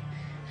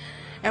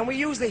 And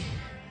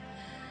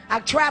I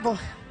travel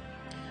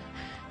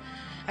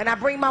and I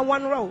bring my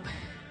one robe.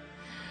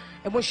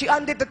 And when she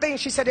undid the thing,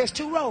 she said, there's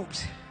two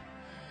robes.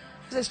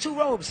 There's two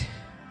robes.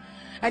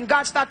 And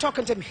God started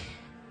talking to me.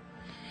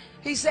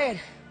 He said,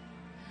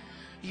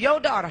 your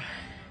daughter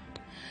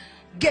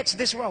gets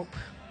this robe.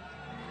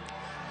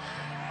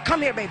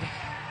 Come here, baby.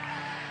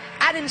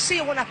 I didn't see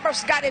it when I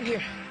first got in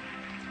here.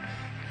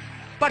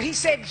 But he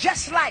said,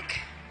 just like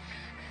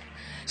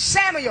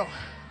Samuel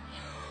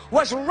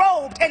was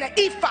robed in an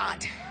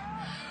ephod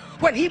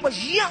when he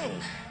was young,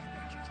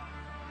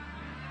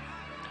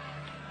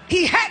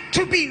 he had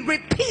to be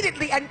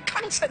repeatedly and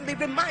constantly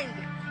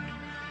reminded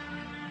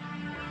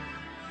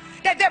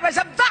that there was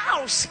a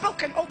vow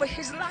spoken over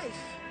his life.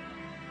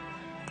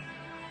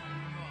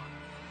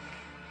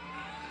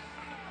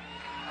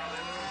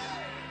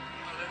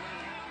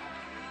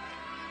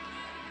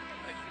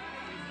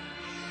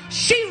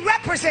 She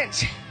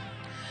represents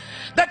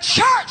the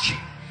church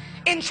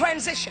in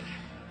transition.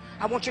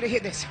 I want you to hear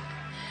this.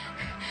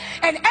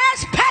 And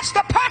as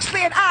Pastor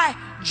Parsley and I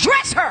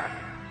dress her,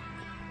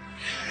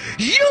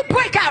 you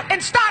break out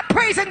and start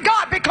praising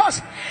God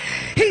because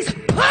he's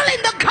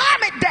pulling the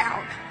garment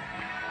down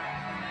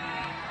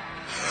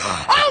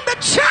on the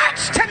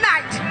church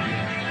tonight.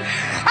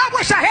 I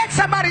wish I had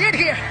somebody in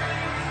here.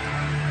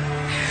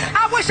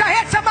 I wish I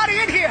had somebody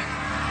in here.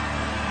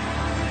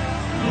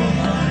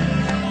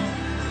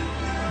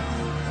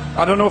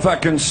 I don't know if I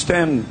can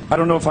stand. I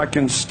don't know if I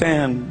can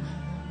stand.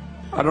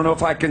 I don't know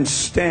if I can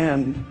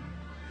stand.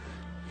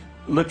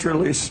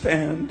 Literally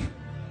stand.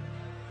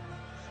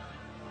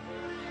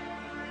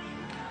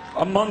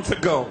 A month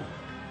ago,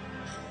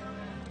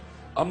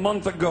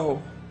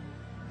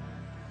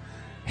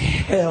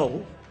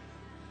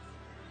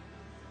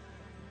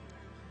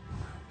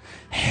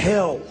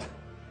 hell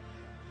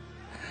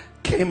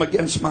came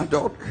against my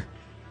daughter.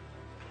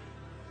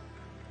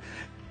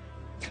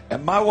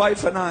 And my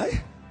wife and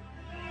I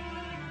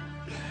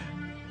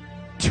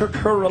took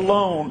her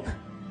alone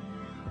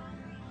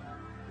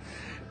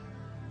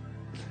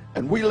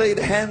and we laid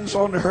hands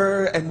on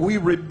her and we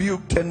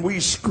rebuked and we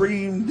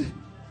screamed.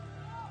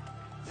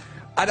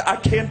 I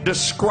can't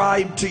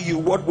describe to you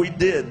what we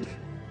did.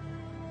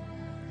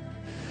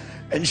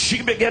 And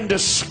she began to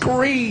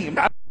scream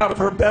out of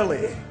her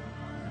belly,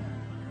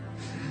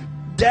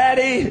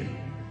 Daddy,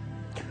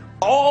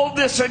 all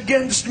this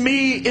against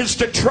me is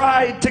to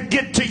try to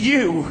get to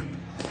you.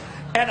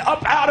 And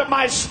up out of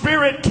my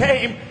spirit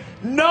came,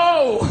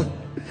 no,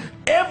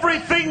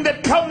 everything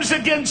that comes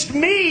against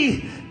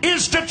me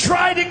is to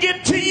try to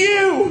get to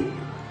you.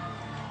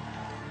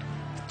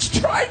 It's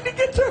trying to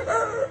get to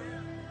her.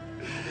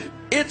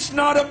 It's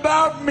not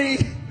about me.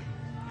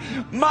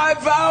 My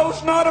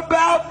vow's not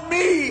about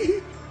me.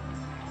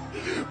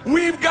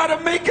 We've got to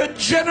make a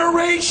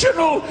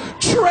generational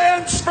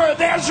transfer.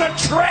 There's a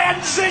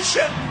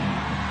transition.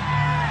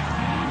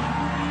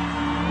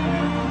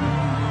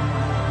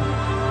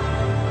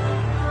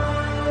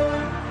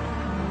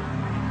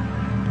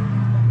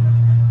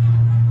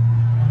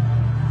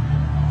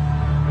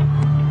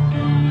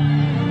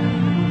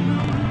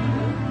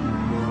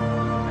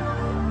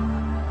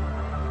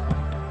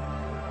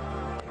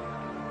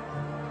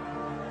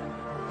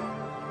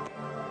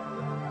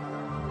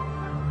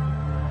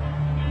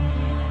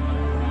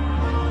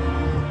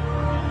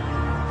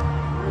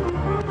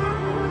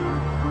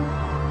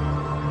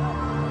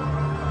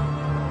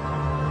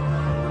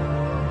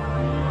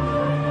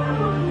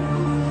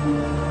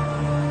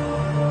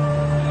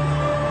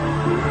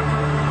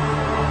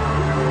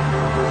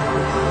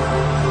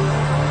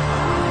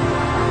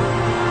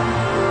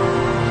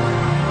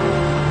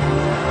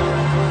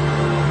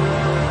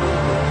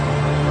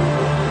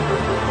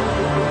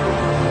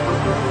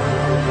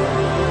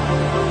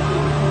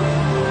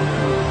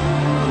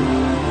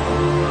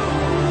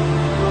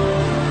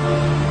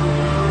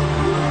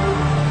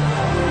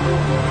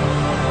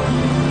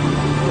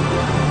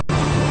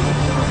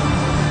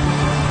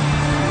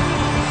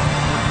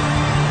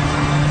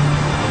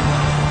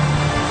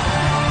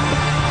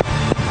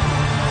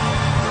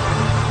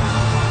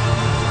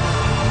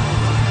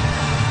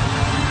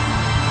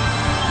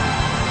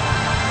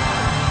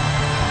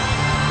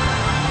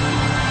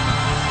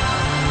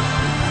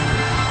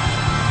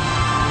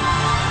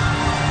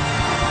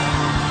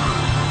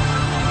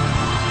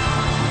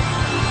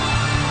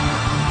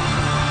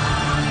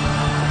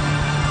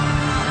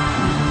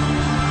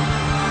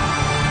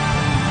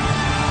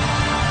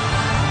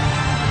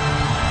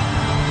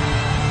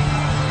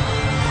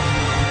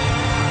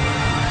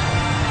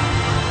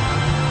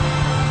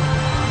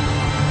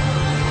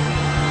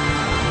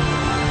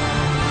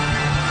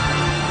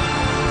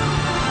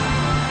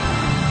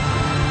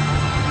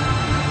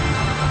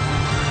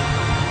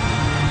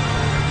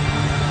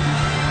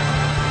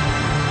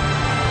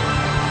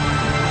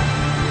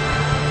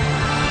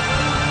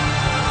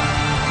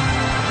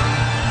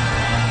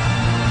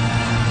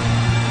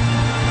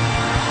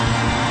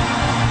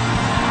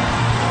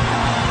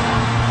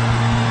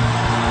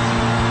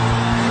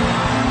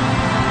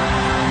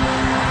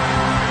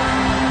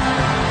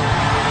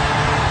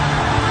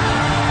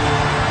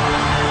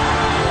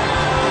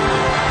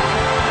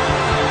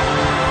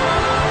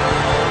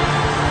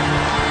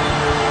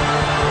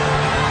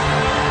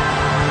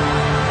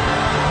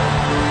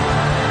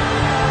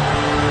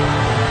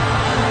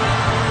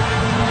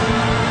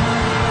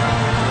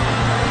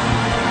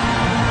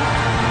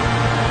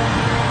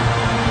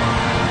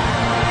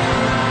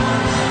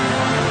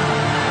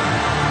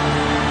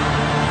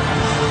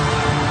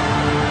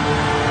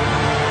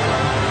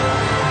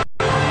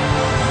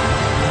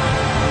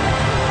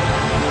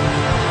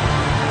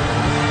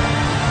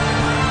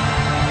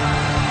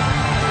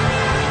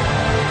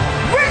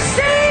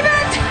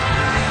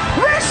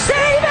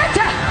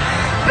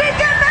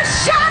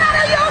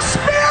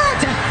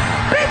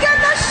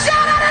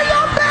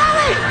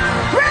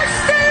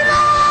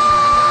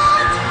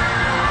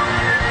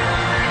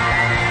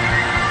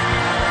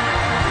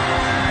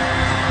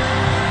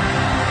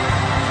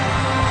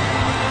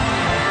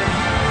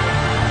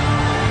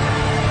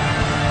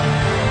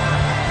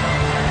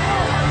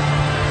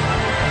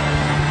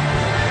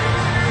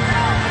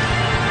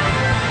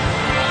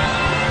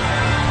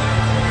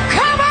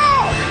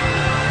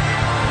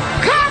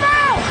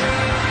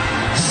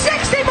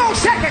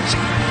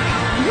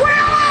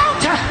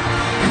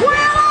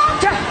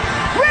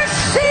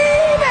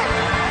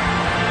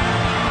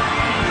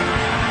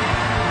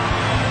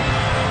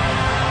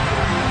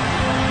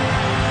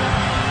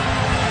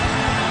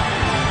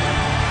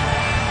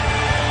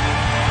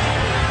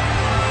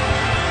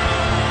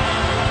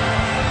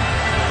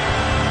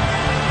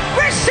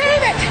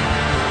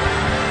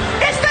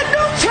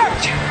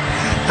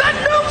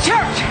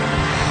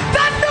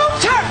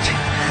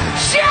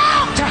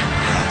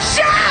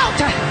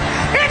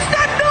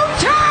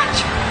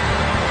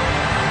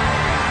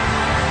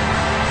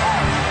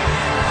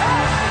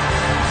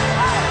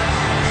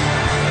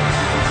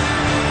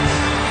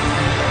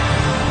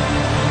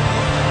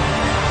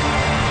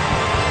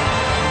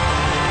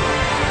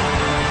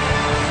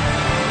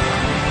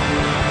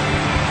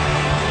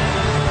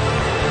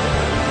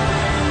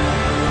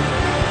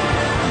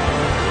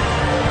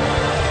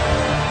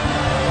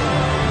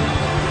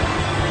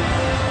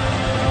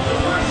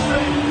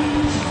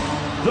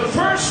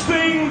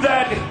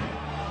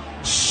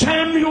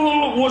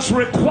 Samuel was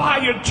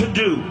required to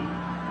do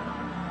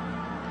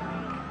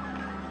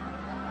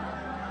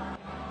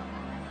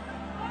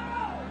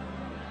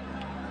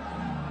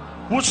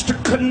was to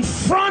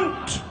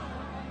confront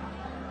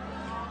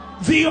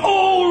the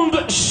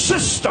old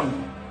system,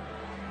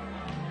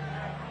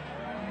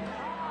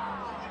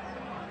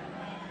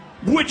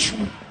 which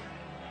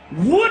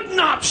would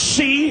not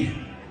see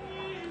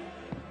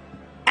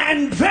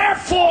and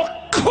therefore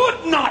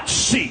could not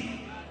see.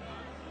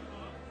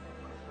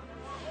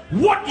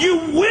 What you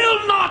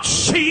will not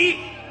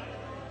see,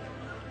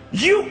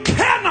 you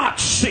cannot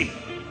see.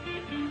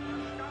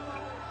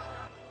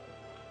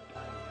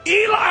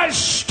 Eli's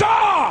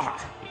star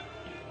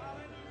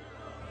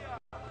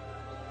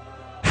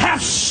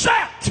has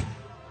set,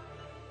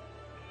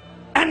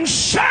 and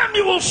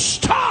Samuel's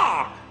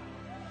star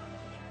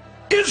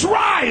is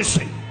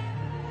rising.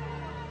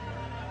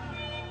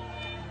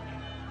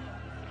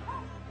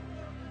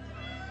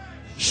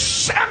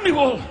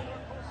 Samuel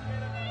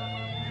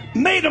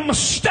made a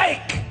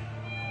mistake.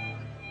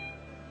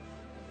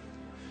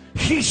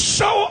 He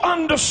so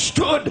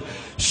understood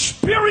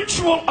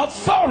spiritual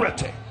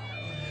authority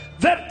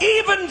that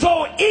even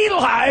though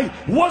Eli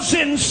was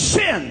in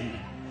sin,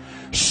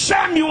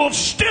 Samuel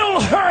still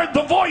heard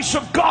the voice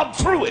of God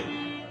through it.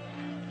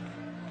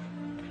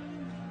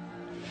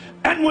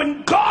 And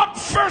when God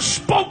first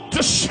spoke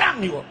to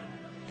Samuel,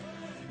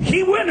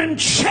 he went and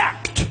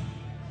checked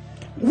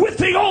with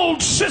the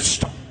old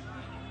system.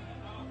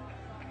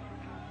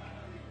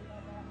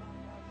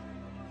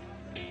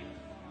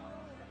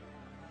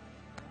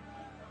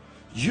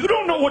 You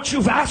don't know what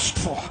you've asked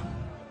for.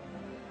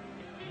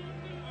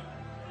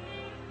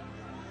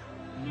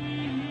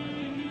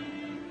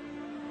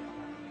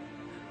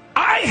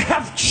 I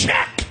have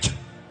checked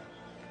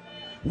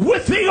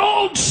with the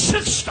old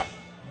system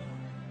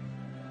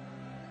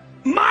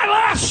my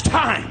last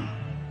time.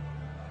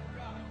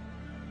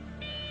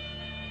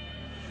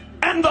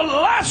 And the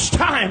last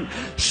time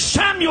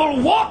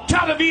Samuel walked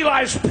out of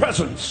Eli's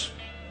presence,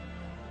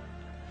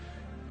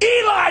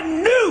 Eli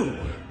knew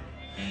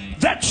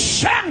that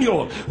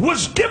Samuel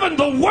was given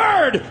the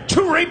word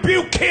to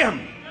rebuke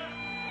him.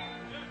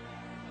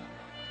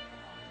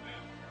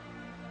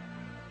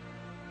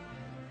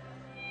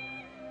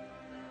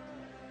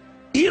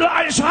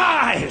 Eli's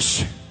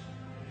eyes,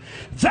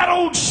 that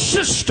old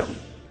system,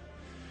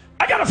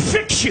 I gotta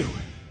fix you.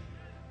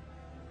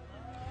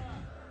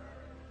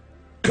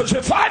 Because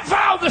if I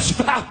vow this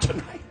vow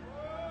tonight,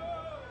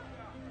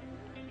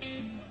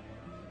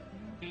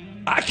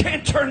 I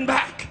can't turn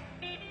back.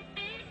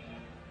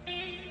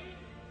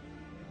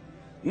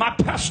 My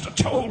pastor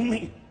told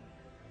me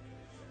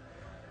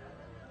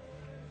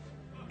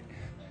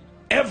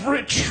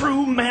every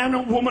true man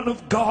or woman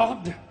of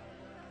God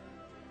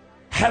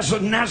has a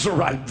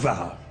Nazarite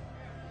vow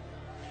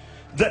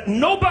that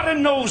nobody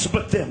knows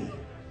but them.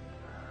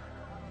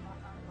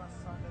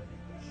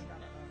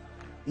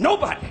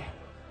 Nobody.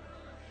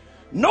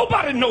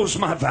 Nobody knows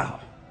my vow.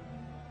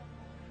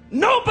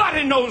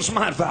 Nobody knows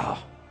my vow.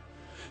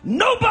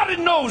 Nobody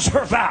knows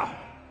her vow.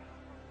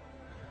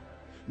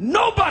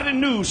 Nobody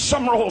knew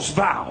Summerall's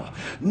vow.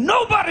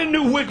 Nobody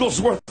knew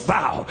Wigglesworth's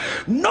vow.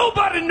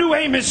 Nobody knew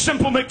Amy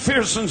Simple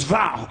McPherson's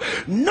vow.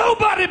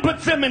 Nobody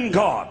but them and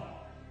God.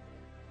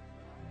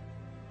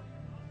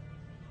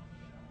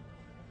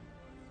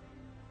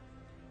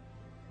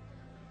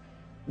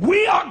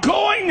 We are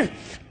going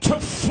to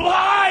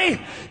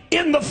fly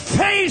in the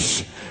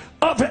face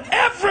of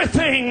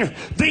everything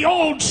the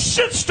old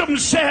system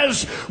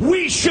says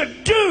we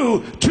should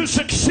do to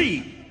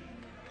succeed.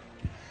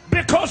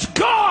 Because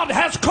God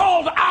has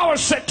called our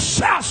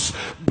success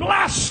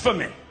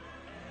blasphemy.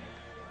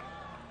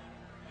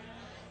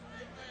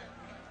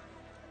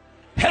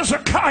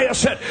 Hezekiah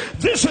said,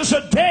 this is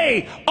a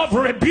day of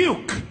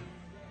rebuke.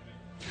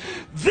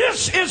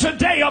 This is a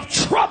day of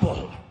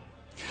trouble.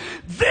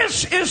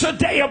 This is a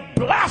day of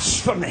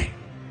blasphemy.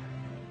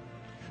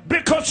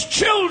 Because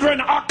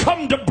children are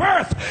come to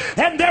birth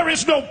and there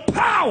is no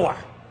power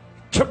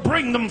to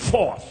bring them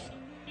forth.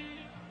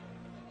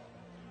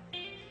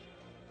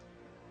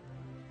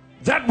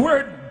 That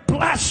word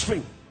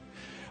blasphemy,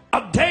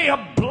 a day of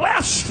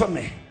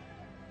blasphemy,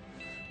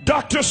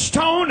 Dr.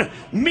 Stone,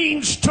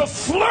 means to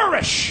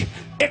flourish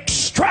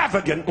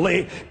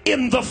extravagantly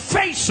in the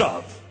face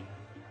of.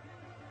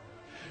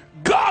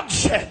 God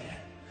said,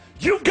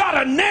 you've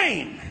got a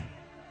name.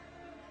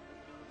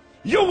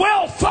 You're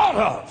well thought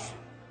of.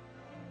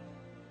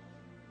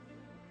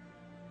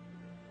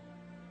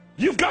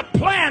 You've got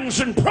plans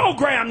and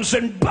programs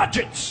and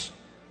budgets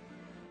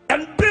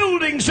and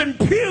buildings and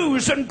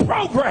pews and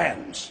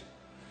programs,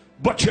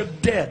 but you're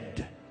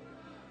dead.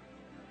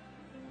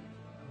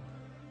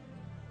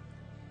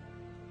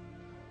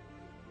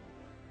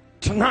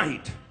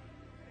 Tonight,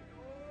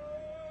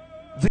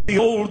 the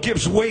old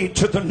gives way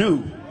to the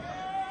new.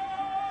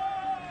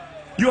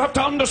 You have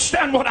to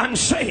understand what I'm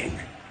saying.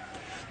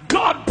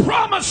 God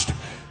promised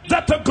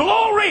that the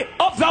glory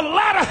of the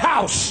latter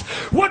house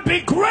would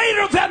be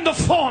greater than the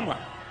former.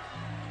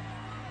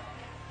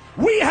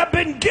 We have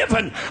been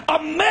given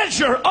a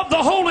measure of the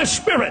Holy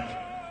Spirit.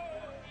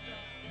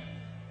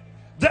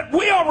 that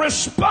we are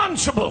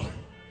responsible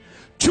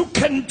to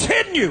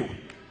continue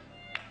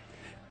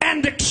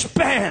and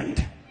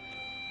expand.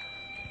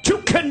 To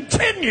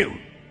continue.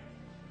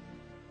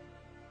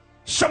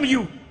 Some of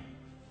you,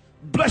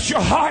 bless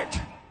your heart,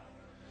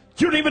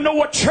 you don't even know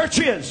what church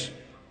is.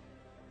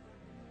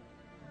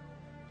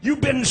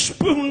 You've been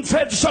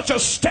spoon-fed such a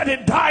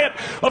steady diet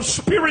of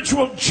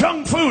spiritual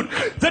junk food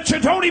that you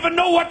don't even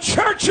know what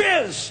church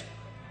is.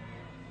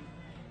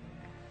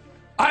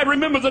 I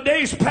remember the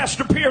days,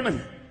 Pastor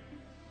Pierman,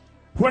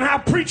 when our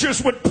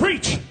preachers would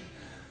preach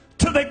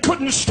till they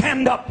couldn't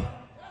stand up.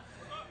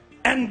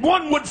 And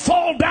one would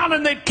fall down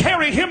and they'd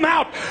carry him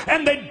out,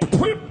 and they'd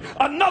put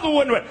another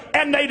one,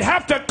 and they'd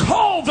have to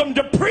call them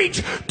to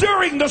preach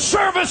during the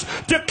service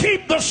to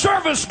keep the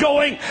service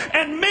going.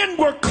 And men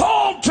were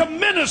called to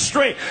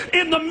ministry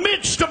in the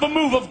midst of a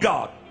move of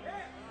God.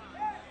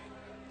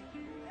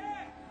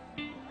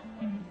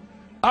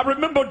 I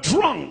remember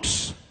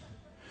drunks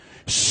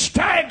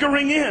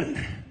staggering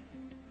in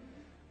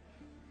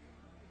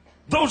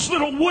those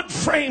little wood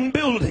frame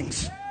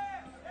buildings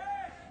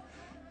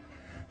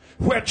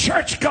where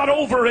church got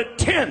over at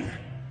 10,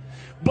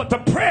 but the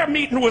prayer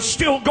meeting was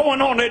still going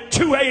on at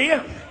 2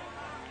 a.m.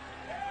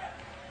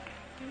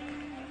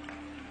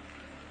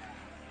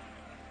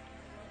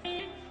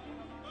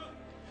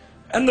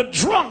 And the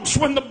drunks,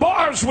 when the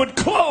bars would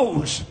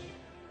close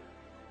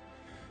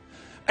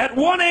at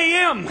 1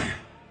 a.m.,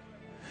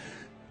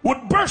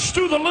 would burst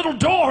through the little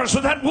doors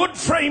of that wood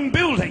frame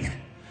building,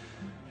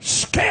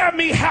 scare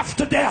me half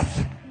to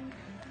death.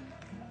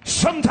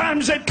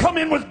 Sometimes they'd come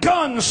in with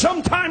guns,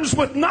 sometimes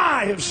with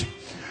knives,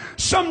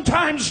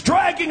 sometimes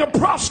dragging a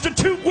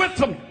prostitute with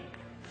them.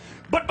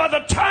 But by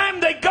the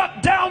time they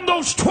got down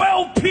those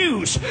 12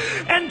 pews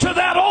and to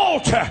that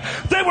altar,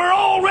 they were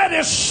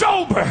already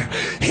sober,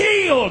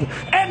 healed,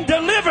 and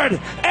delivered.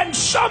 And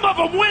some of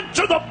them went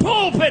to the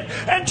pulpit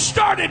and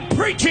started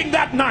preaching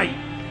that night.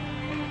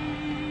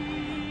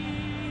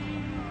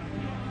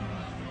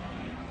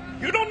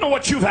 You don't know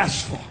what you've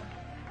asked for.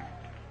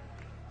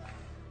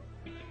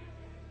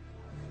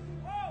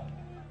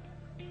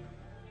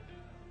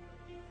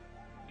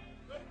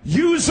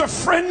 User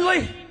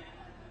friendly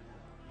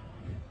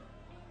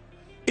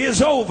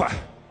is over.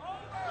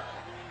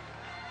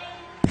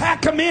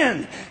 Pack them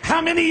in. How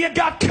many you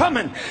got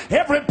coming?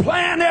 Every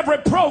plan, every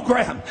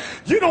program.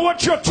 You know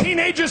what your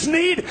teenagers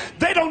need?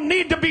 They don't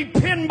need to be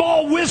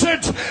pinball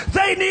wizards.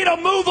 They need a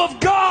move of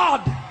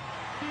God.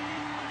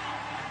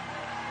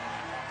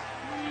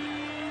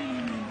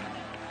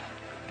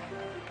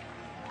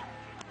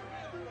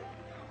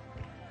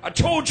 I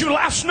told you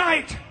last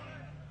night,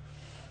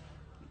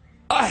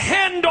 a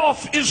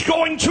handoff is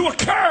going to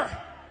occur.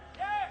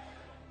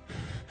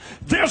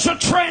 There's a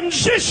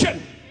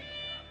transition,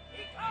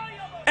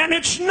 and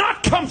it's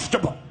not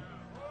comfortable.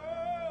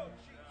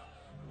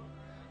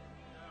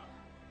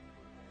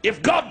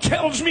 If God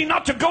tells me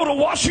not to go to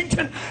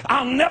Washington,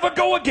 I'll never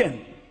go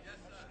again.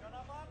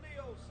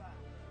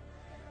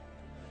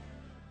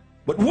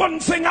 But one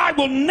thing I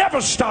will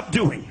never stop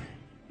doing: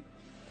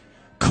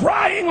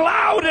 crying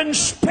loud and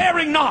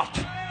sparing not,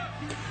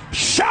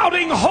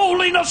 shouting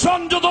holiness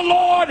unto the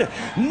Lord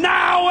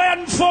now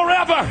and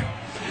forever,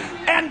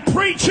 and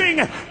preaching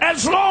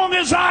as long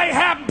as I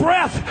have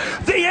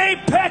breath. The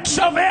apex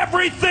of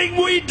everything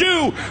we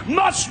do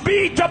must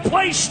be to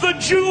place the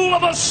jewel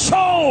of a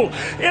soul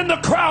in the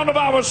crown of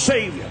our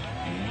Savior.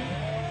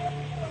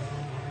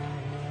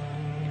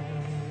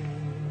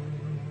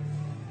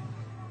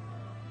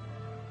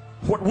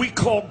 What we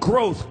call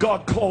growth,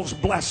 God calls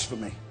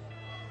blasphemy.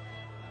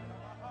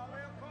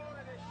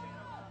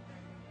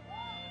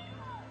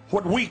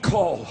 What we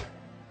call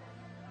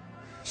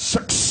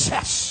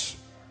success,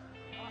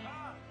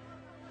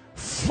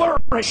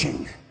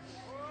 flourishing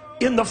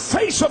in the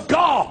face of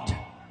God,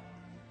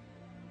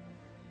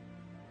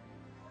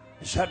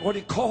 is that what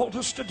He called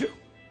us to do?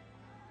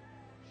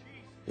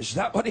 Is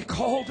that what He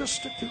called us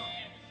to do?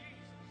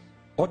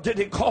 Or did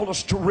He call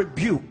us to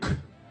rebuke,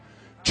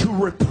 to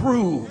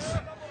reprove,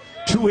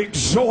 to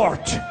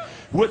exhort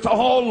with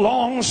all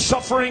long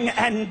suffering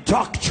and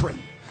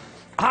doctrine?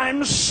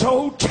 I'm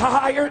so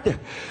tired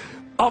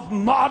of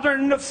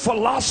modern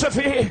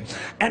philosophy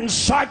and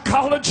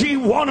psychology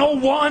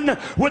 101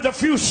 with a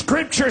few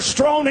scriptures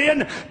thrown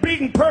in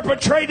being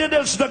perpetrated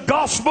as the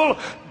gospel.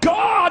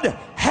 God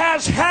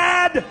has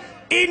had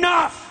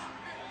enough.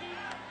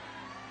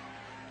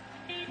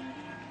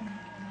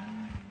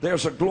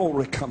 There's a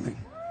glory coming.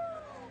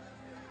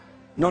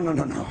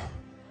 No.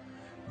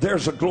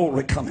 There's a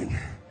glory coming.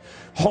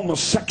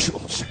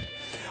 Homosexuals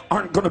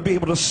aren't going to be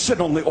able to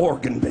sit on the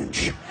organ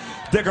bench.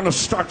 They're going to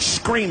start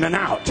screaming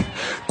out.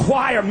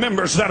 Choir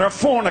members that are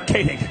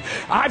fornicating,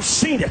 I've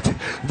seen it.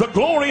 The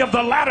glory of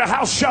the latter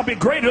house shall be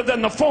greater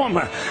than the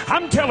former.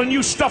 I'm telling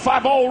you stuff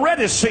I've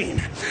already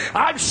seen.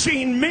 I've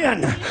seen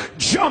men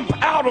jump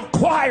out of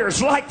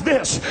choirs like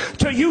this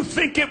till you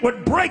think it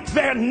would break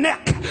their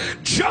neck.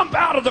 Jump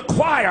out of the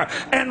choir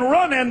and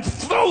run and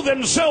throw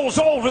themselves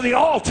over the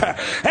altar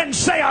and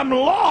say, I'm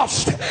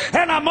lost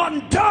and I'm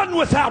undone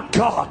without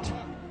God.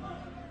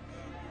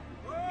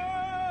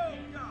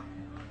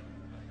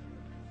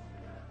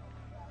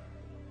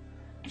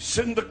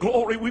 Send the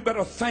glory. We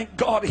better thank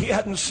God he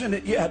hadn't sent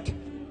it yet.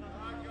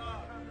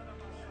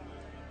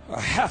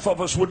 Half of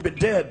us would be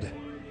dead.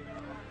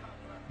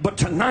 But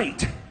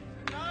tonight,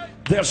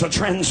 there's a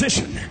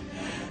transition.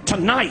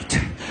 Tonight,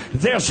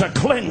 there's a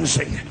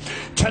cleansing.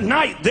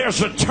 Tonight,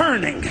 there's a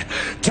turning.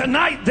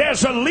 Tonight,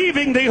 there's a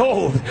leaving the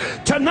old.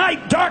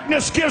 Tonight,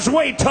 darkness gives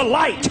way to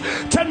light.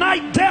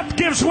 Tonight, death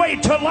gives way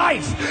to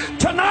life.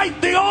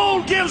 Tonight, the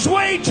old gives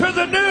way to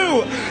the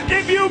new.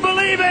 If you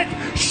believe it,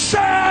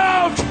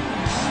 shout!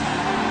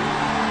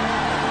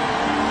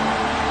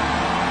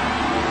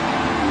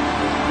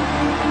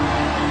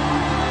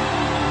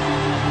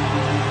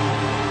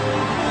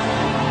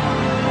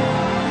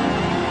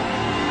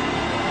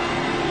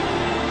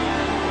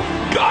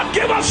 God,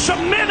 give us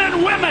some men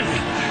and women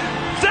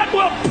that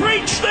will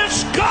preach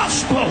this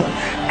gospel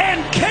and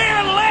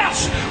care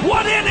less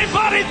what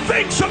anybody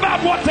thinks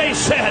about what they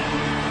said.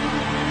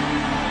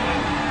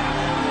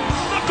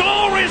 The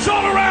glory is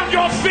all around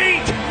your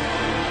feet.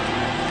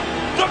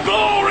 The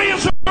glory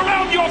is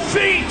around your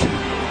feet.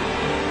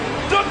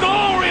 The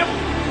glory of...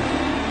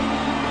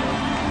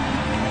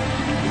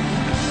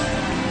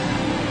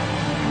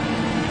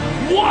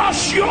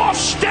 Wash your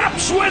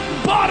steps with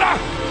butter.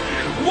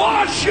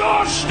 Wash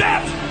your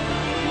steps.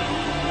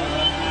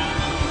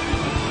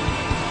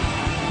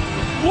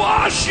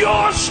 Wash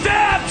your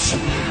steps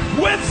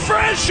with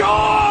fresh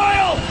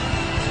oil.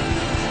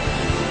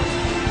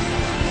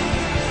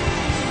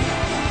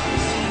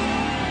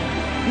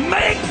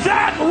 Make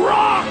that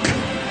rock.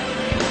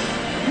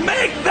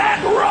 Make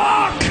that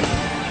rock.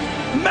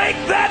 Make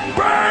that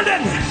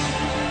burden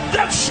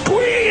that's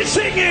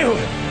squeezing you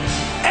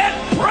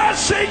and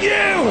pressing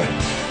you.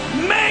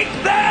 Make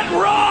that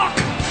rock.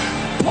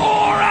 Pour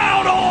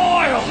out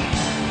oil.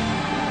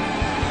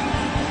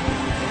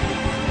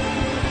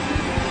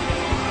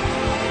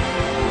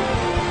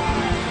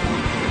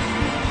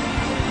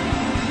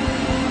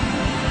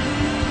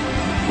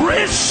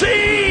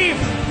 Receive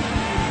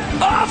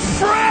a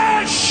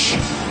fresh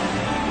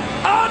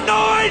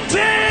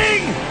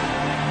anointing.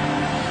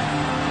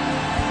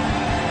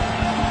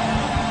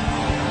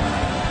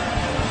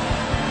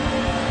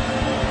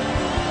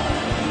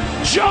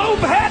 Job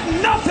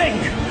had nothing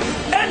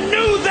and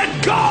knew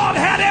that God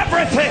had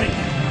everything.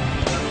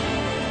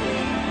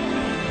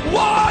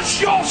 Wash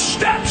your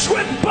steps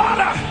with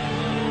butter.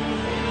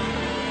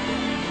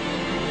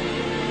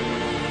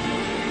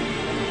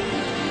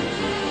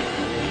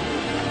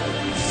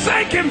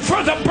 Thank him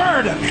for the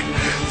burden.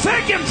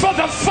 Thank him for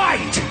the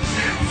fight.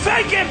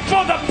 Thank him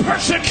for the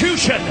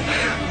persecution.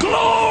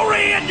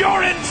 Glory in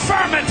your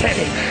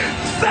infirmity.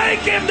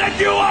 Thank him that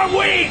you are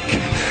weak.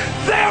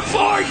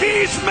 Therefore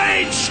he's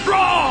made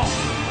strong.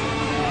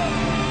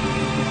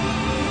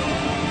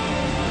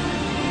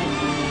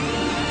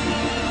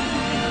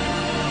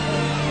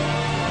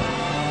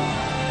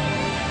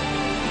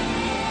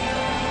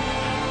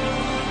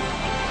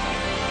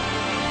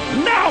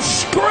 Now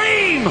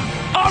scream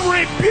a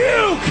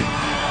rebuke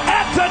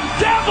at the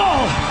devil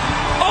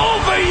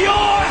over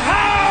your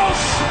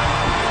house.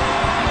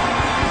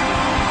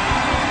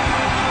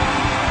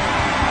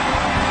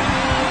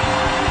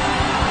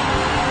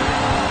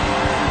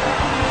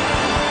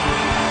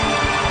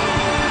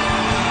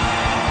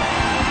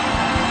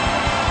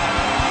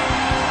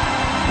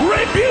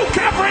 Rebuke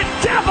every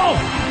devil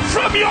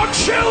from your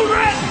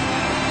children.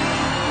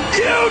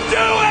 You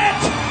do it.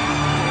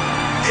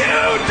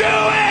 You do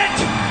it.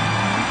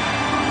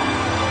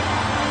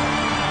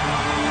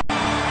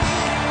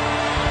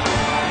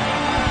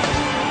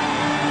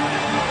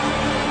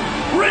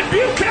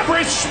 Rebuke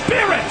every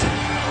spirit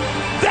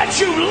that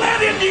you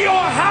let into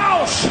your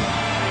house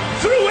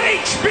through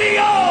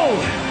HBO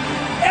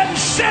and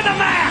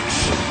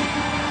Cinemax.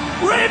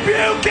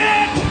 Rebuke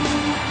it.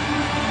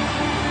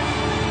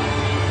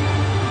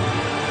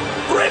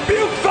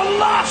 Rebuke the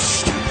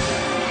lust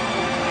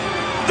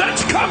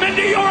that's come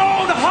into your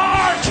own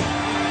heart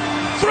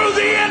through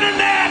the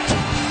internet.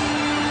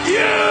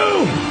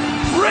 You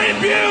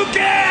rebuke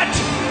it.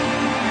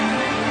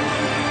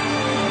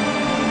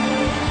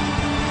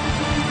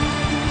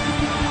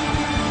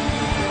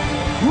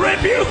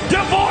 Rebuke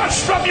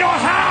divorce from your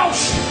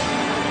house.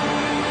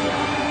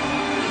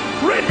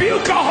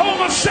 Rebuke a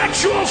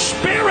homosexual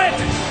spirit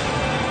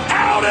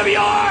out of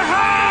your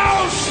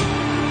house.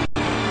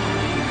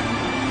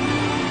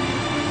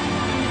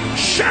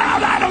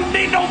 Shout, I don't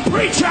need no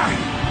preacher.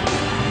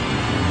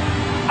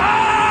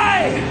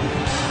 I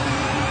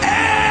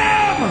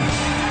am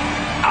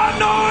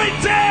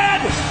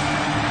anointed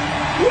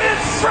with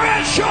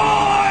fresh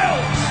oil.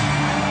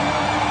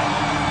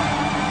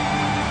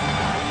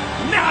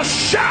 Now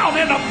shout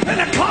in a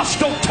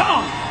Pentecostal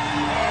tongue.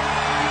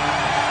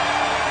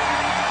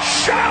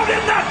 Shout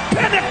in that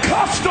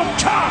Pentecostal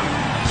tongue.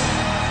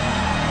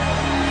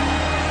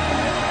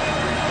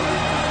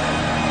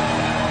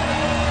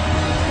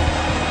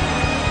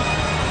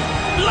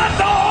 Let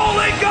the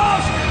Holy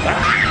Ghost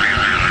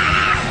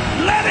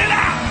let it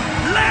out.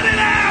 Let it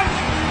out.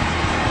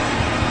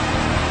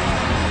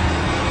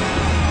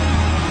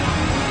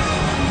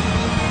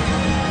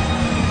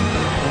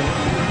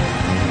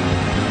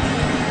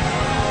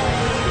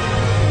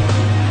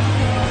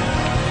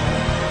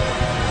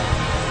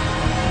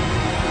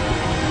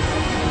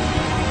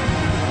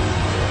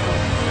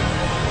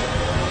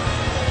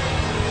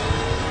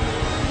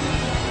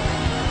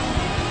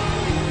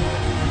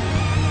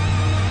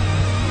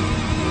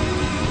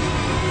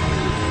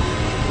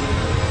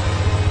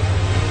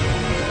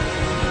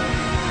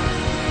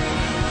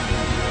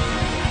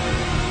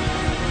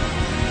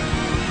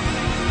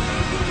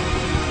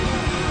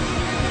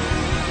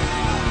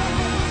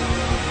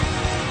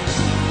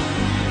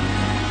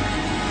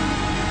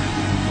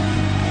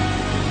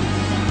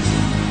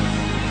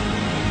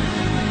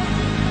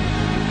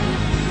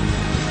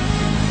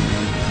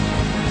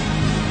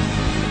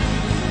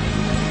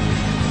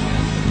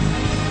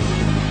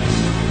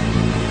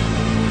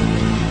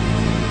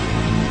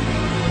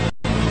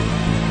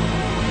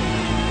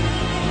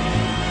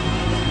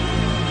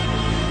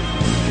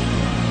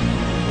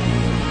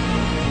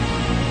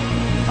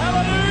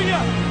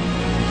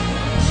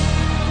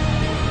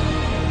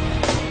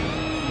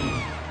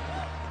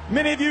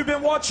 many of you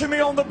have been watching me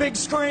on the big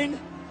screen?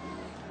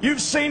 You've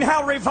seen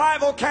how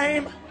revival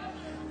came.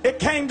 It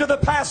came to the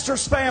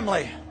pastor's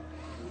family.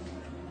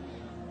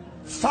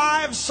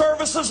 5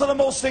 services of the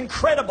most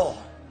incredible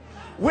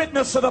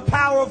witness of the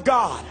power of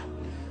God.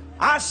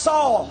 I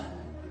saw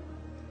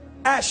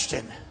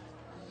Ashton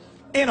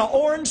in an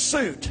orange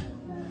suit,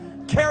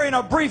 carrying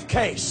a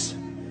briefcase,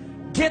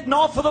 getting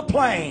off of the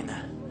plane,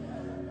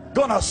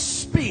 gonna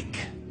speak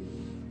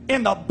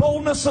in the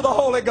boldness of the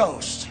Holy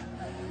Ghost.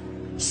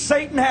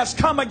 Satan has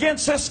come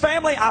against this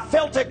family. I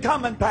felt it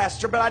coming,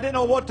 Pastor, but I didn't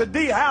know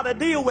how to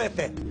deal with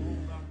it.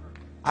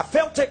 I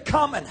felt it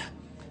coming.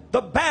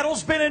 The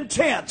battle's been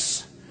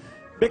intense,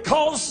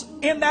 because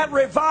in that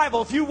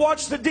revival, if you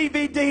watch the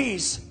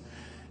DVDs,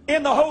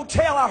 in the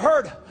hotel I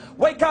heard,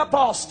 "Wake up,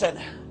 Austin.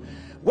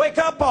 Wake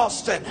up,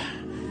 Austin.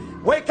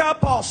 Wake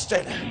up,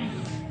 Austin."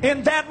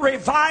 In that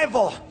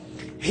revival,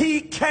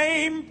 he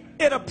came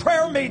in a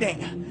prayer meeting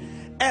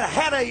and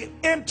had an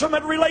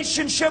intimate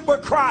relationship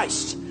with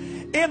Christ.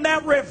 In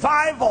that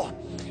revival,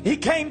 he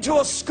came to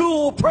a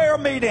school prayer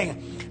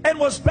meeting and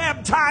was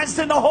baptized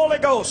in the Holy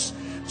Ghost,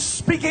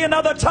 speaking in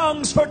other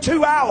tongues for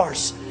 2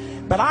 hours.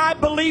 But I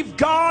believe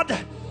God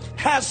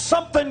has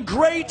something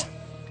great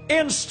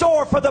in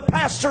store for the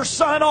pastor's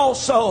son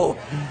also.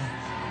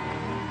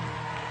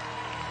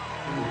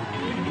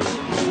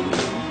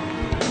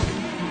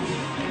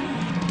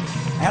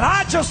 And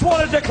I just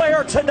want to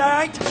declare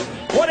tonight,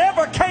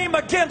 whatever came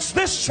against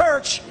this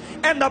church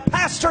and the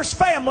pastor's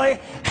family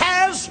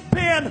has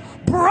been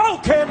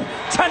broken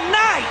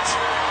tonight.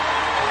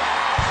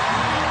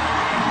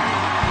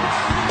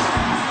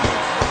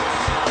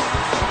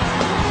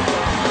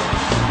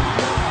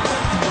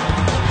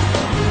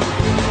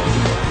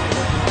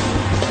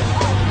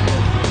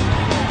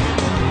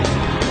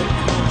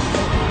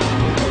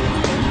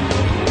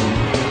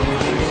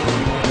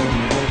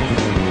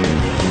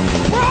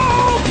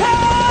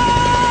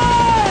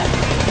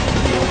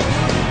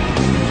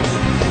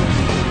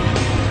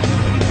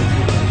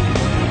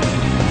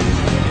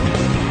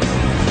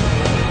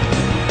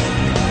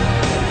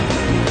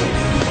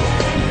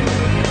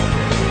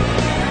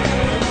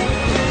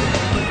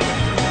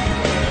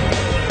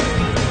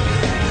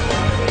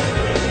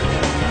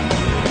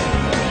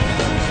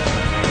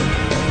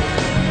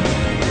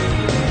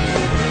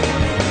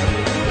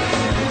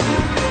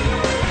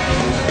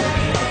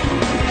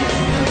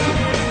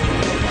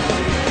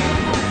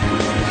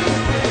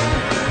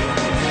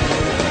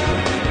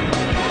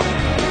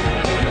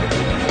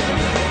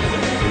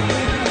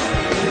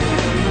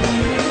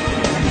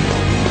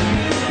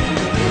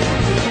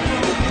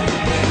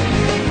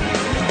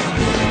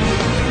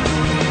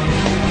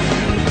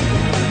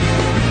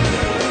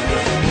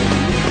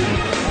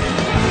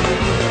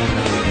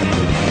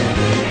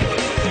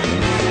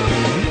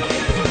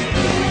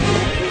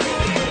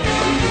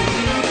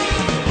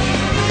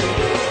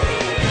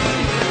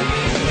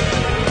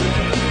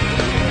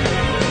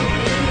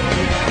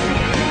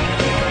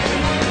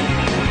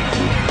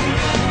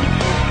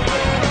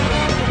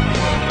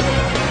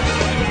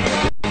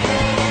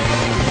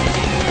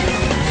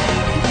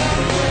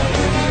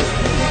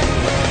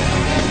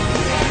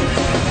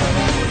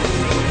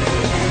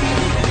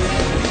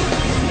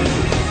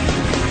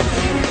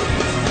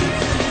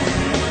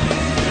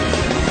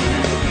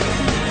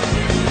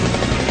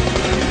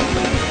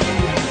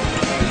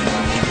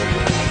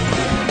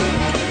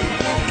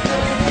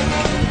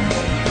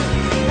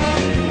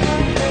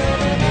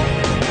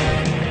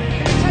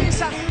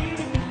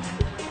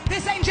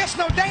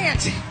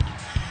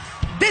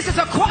 This is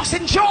a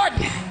crossing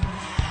Jordan.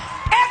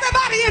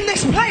 Everybody in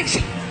this place,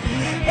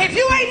 if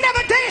you ain't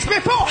never danced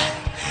before,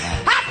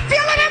 I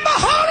feel it in the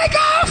Holy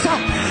Ghost.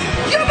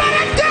 You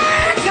better dance.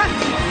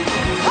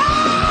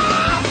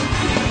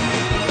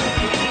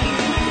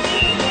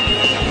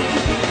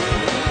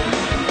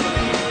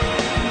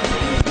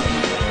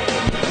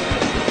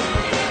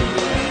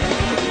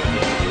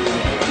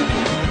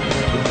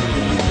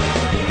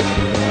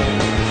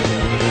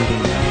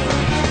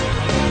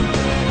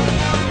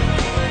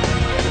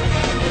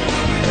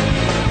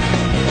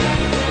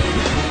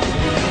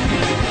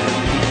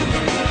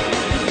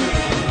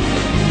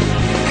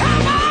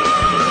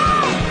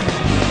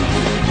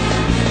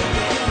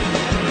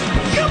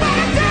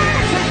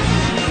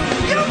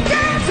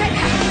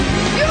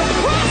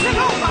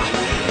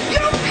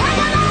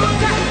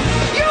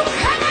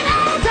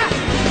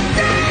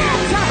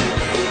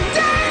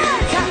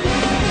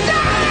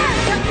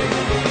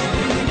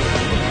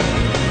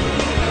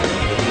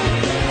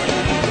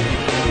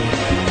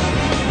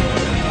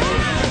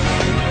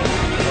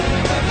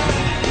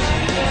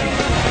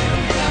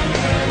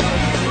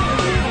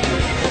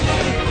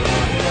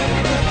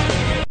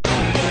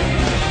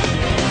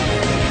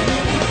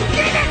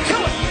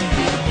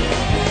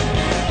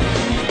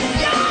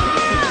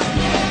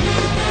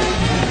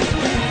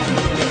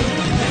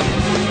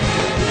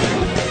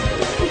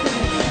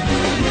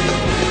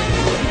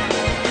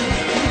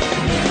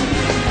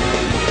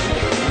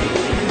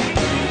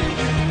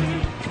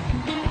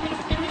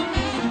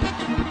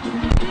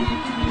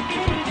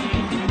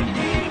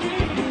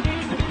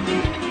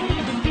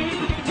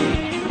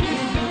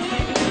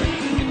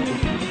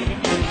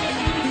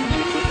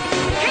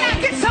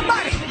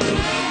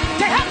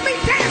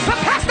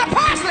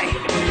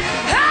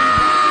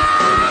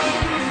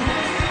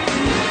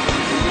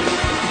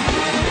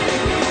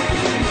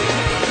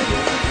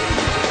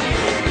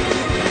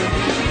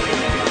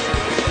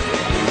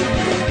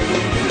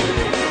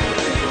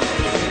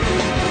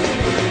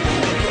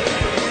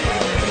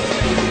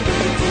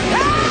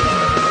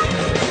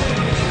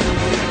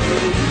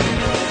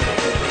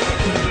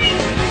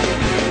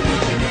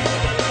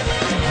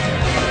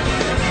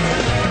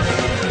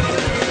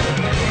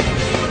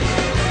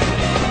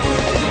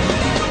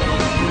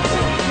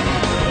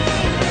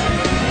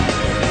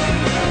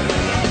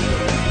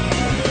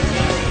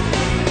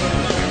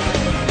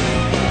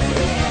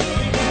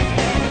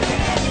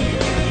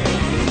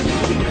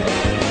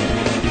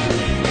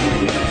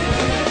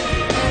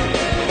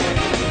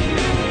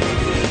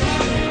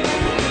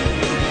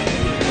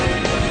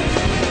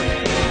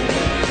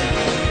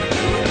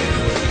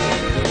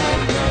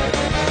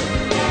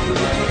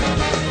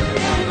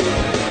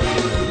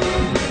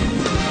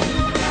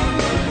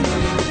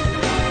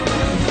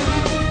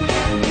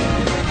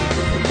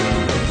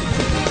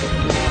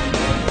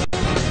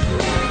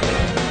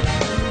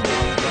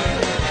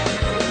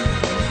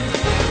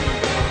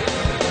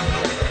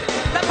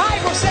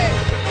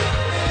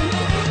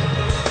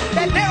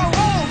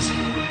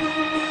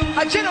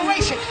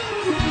 generation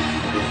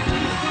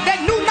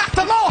that knew not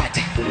the Lord.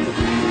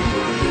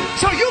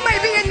 So you may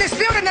be in this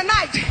building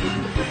tonight,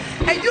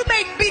 and you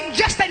may be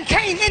just and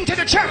came into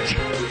the church,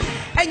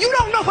 and you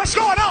don't know what's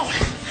going on.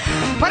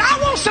 But I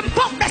want some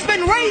folk that's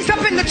been raised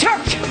up in the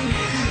church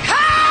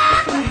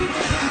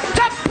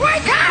to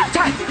break out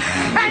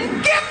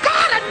and give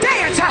God a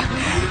dance.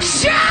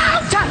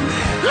 Shout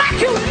like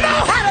you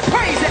know how to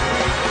praise Him.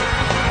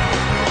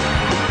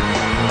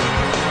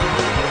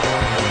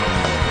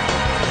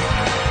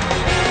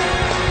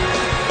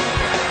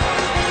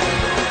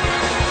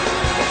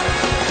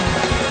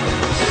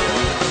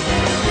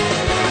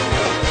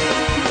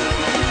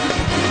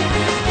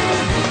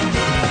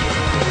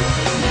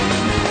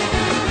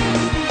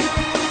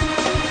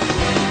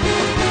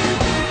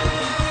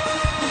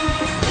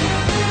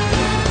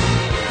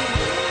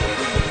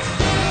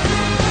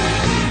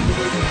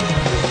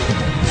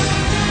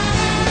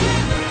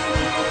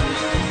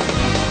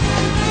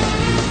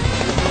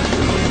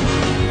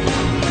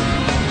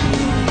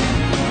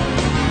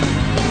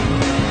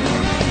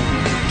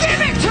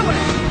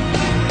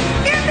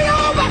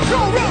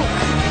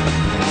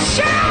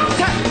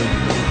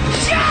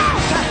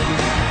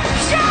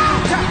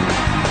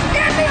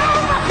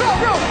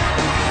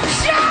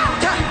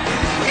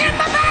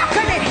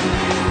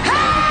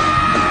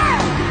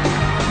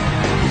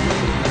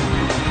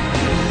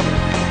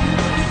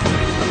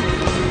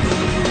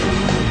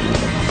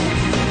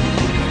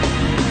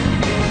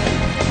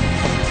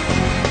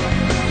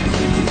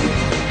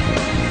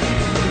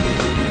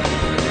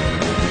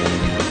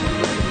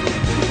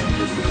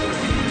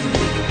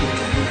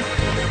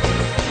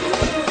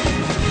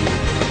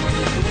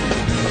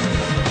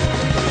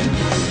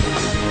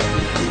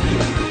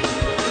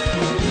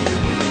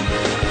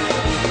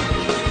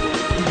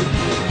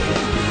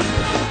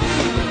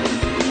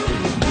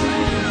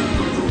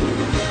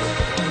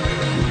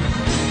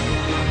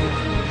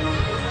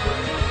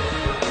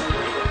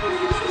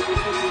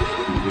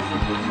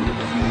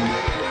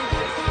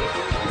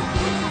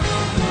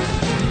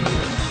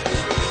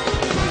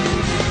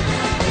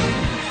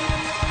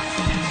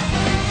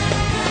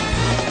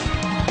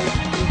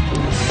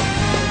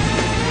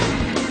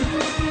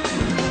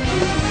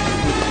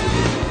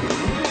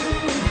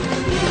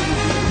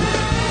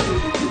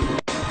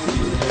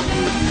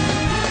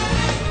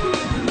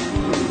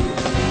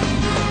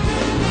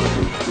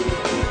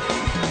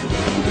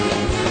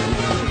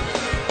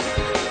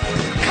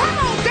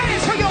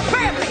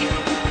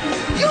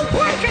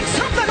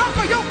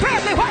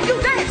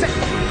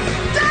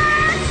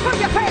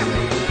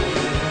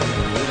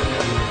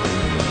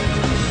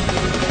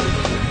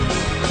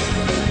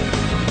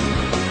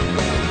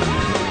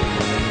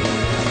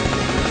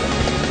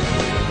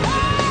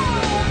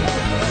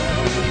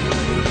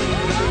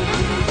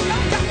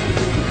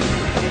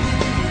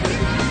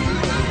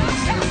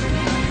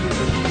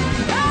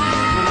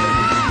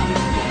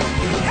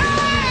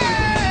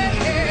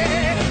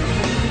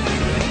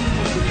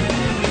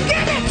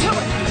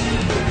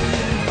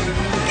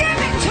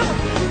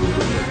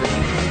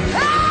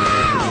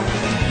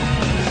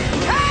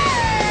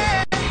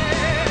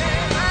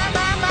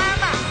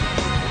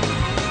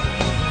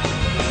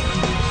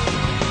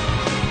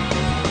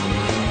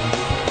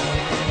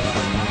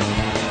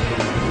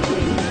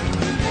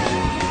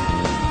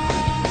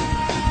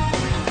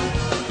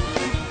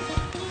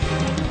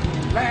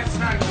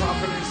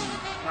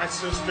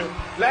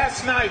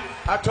 Last night,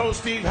 I told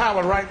Steve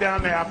Howard right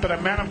down there after the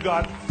man of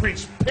God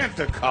preached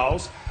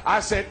Pentecost, I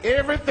said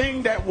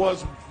everything that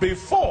was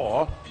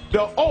before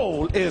the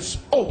old is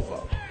over.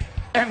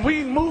 And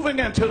we moving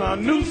into a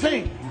new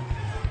thing.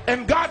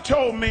 And God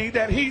told me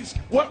that He's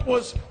what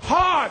was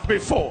hard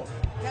before.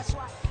 That's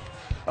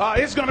right.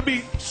 It's going to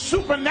be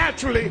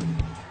supernaturally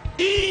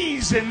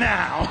easy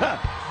now.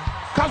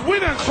 Because we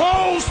done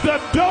closed the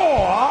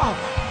door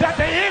that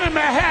the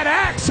enemy had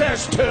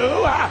access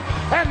to,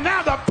 and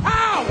now the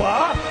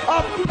power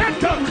of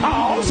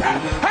Pentecost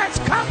has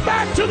come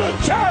back to the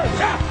church.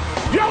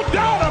 Your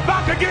daughter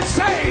about to get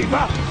saved.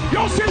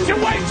 Your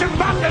situation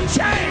about to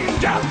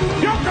change.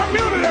 Your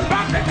community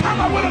about to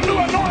come up with a new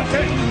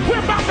anointing.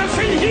 We're about to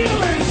see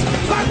healings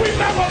like we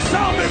never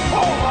saw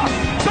before.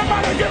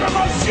 Somebody give him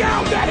a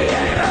shout that he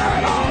ain't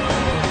heard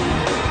of.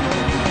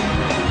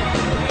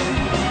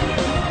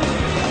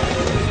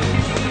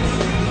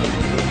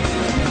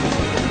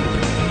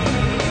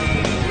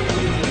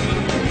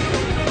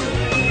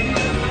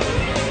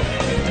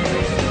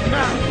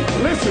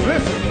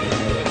 Listen.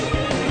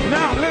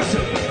 Now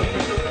listen.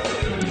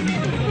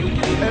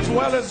 As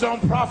well as on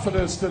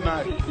prophetess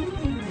tonight.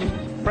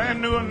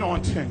 Brand new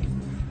anointing.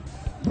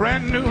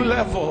 Brand new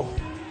level.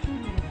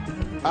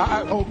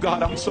 Oh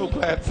God, I'm so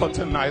glad for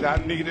tonight. I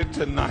need it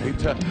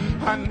tonight.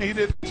 I need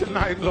it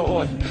tonight,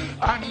 Lord.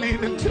 I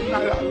need it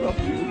tonight. I love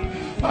you.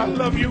 I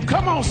love you.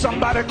 Come on,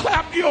 somebody.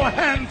 Clap your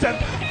hands and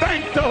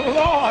thank the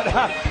Lord.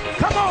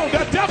 Come on.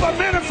 The devil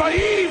meant it for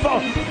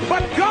evil,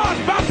 but God's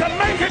about to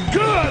make it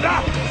good.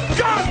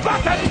 God's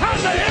about to turn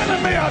the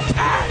enemy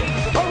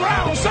attack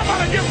around.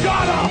 Somebody give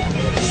God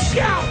a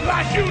shout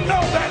like you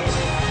know that.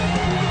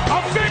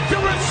 A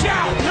victory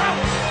shout.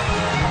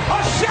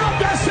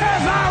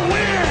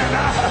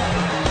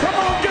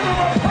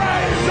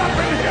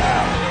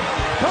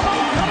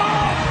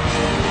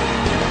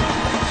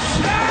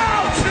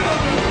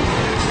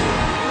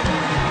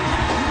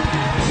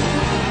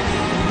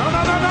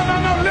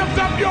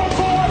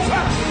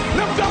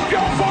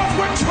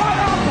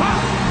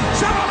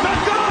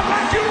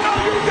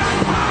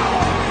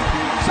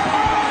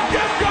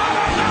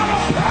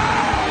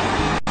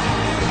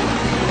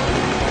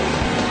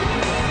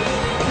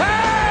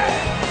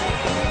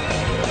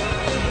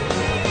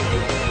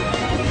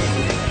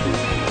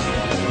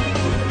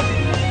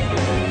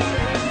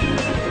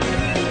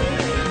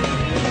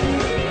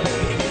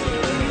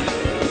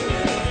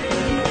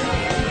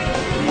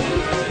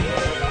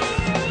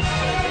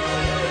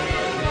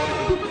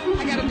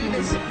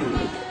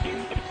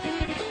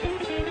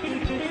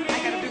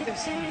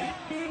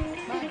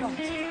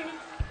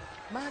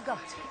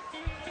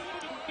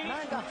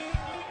 My God.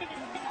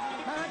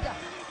 My God.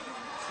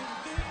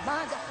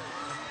 My God.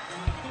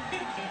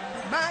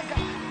 My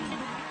God.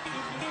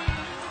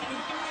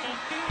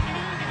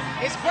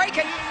 It's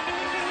breaking.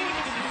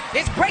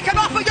 It's breaking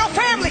off of your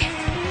family.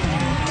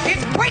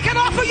 It's breaking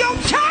off of your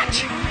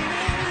church.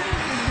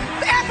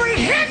 Every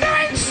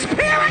hindering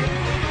spirit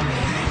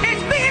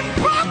is being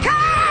broken.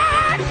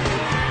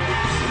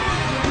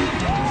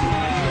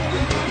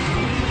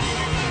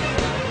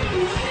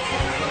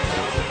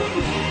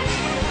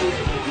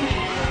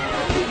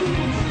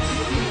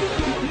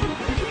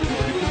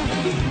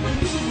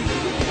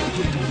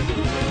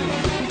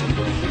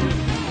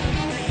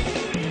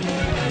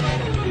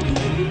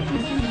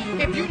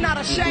 If you're not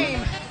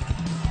ashamed,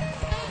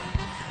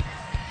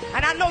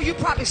 and I know you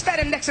probably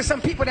standing next to some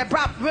people that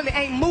probably really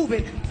ain't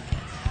moving,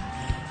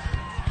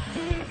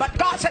 but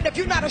God said if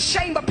you're not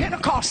ashamed of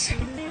Pentecost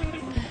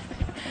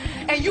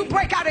and you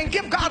break out and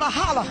give God a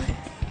holler,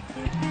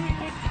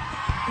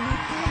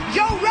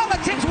 your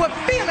relatives will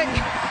feel it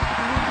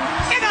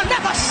in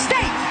another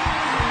state.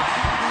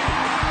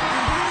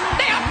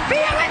 They'll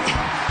feel it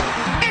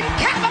in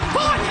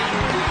California.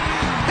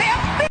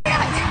 They'll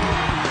feel it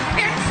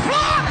in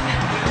Florida.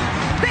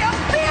 They'll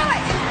feel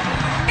it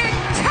in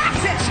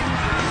Texas.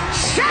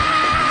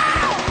 Shout!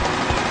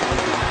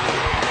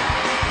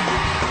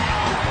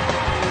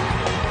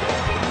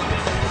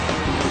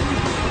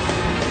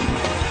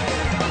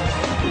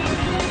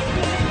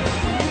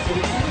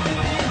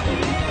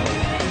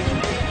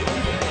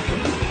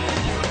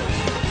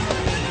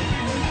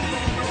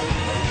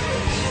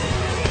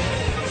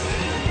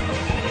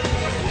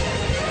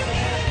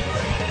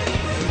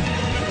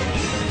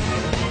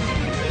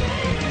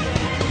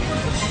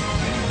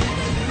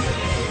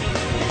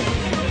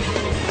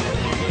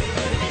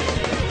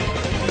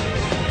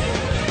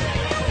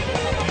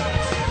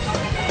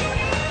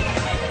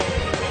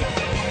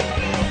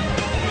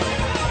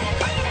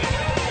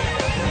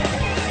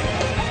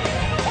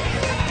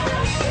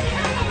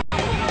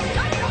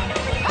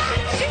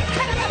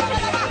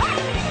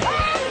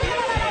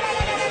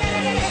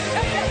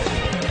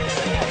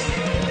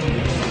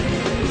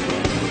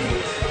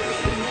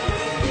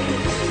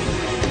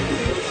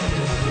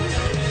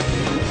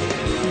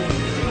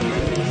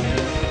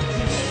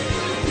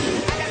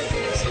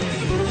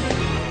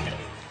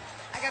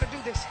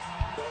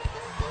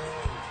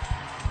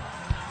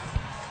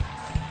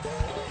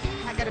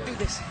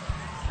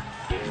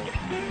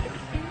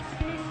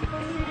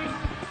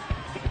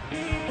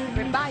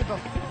 Revival.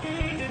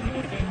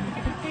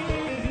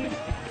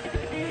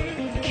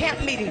 Camp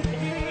meeting.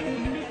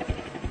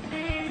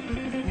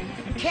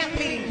 Camp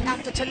meeting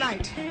after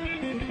tonight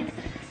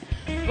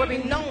will be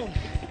known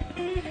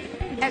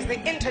as the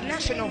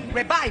International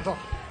Revival.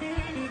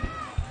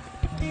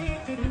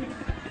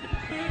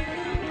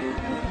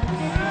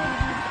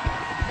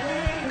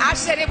 I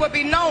said it will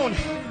be known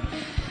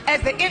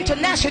as the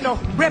International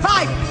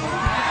Revival.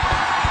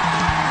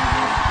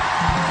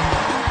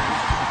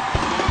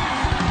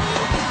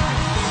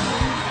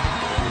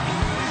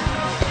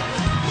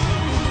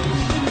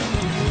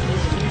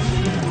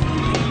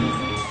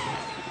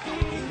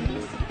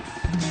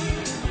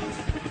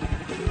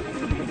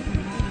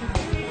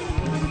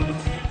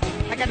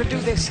 I got to do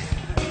this.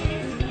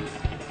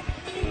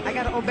 I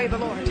got to obey the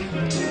Lord.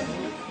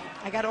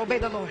 I got to obey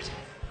the Lord.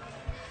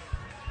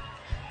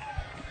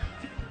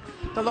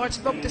 The Lord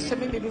spoke this to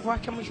me before I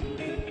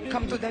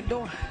come through that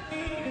door.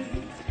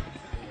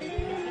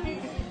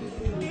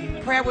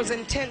 Prayer was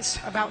intense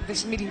about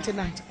this meeting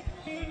tonight.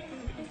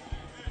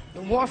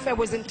 The warfare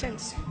was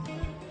intense.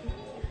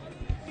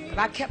 But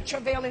I kept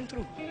travailing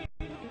through.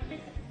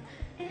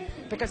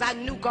 Because I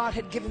knew God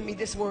had given me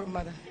this word,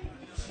 Mother.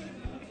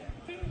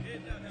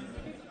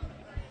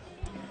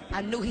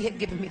 I knew He had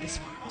given me this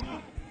word.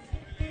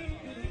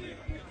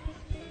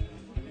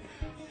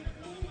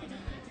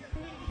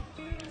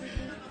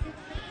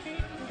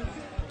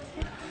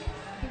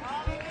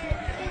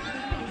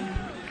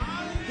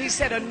 He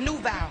said a new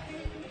vow.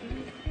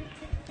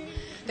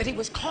 That He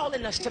was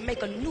calling us to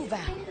make a new vow.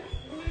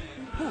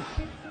 Whew.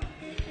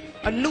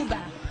 A new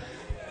vow.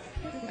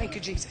 Thank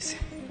you, Jesus.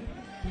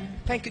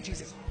 Thank you,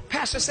 Jesus.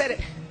 Pastor said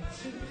it.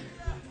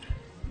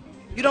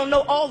 You don't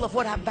know all of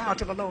what I vowed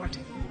to the Lord.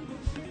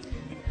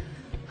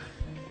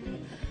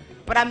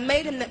 But I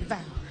made Him that vow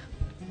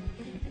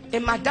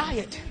in my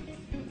diet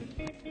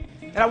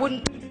that I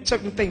wouldn't do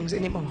certain things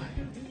anymore.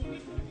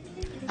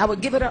 I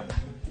would give it up.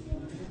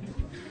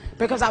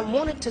 Because I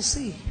wanted to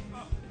see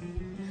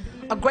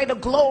a greater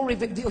glory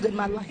revealed in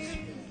my life.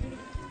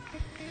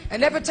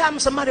 And every time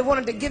somebody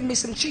wanted to give me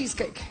some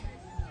cheesecake,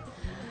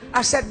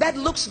 I said, that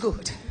looks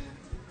good.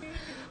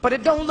 But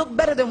it don't look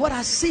better than what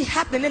I see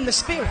happening in the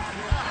spirit.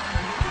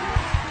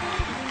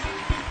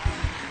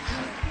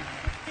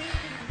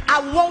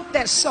 I want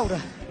that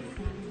soda.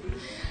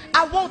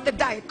 I want the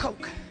Diet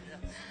Coke.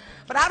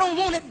 But I don't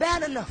want it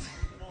bad enough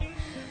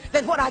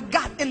than what I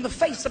got in the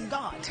face of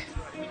God.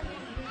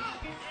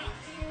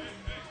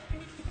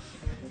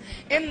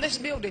 In this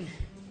building,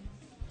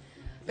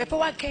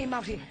 before I came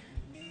out here,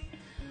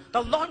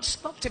 the Lord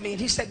spoke to me and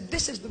He said,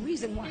 this is the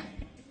reason why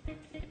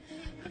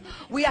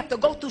we have to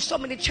go through so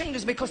many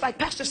changes because, like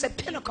Pastor said,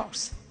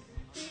 Pentecost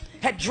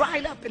had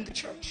dried up in the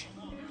church.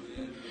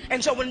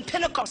 And so when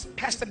Pentecost,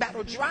 Pastor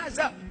Battle, dries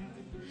up,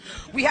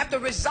 we have to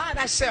resign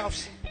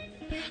ourselves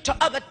to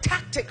other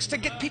tactics to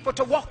get people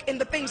to walk in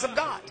the things of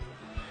God.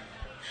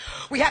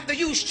 We have to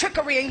use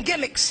trickery and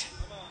gimmicks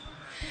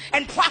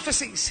and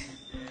prophecies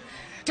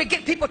to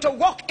get people to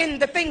walk in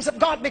the things of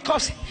God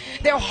because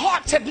their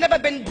hearts have never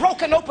been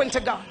broken open to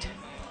God.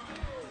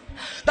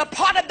 The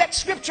part of that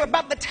scripture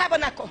about the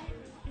tabernacle,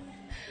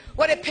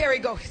 where did Perry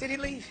go? Did he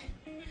leave?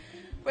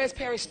 Where's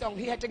Perry Stone?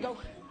 He had to go.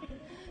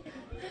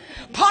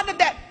 Part of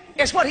that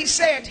is what he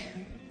said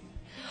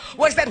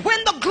was that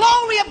when the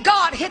glory of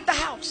God hit the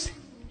house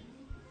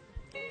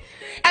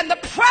and the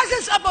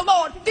presence of the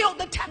Lord filled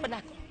the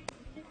tabernacle,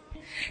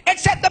 it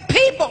said the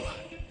people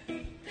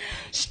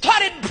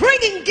started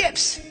bringing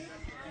gifts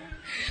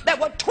that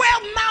were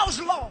 12 miles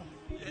long.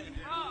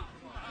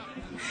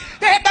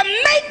 They had to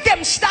make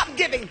them stop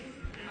giving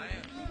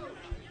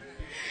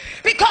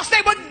because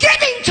they were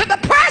giving to the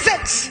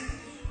presence.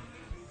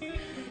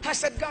 I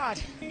said, God,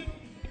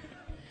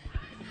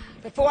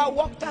 before I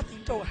walked out the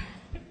door,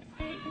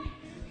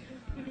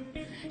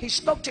 he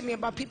spoke to me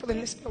about people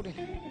in this building,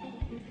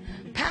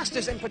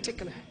 pastors in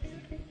particular.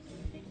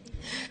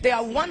 There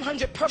are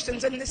 100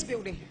 persons in this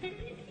building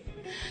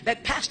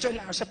that pastor and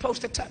I are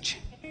supposed to touch,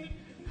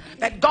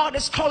 that God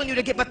is calling you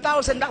to give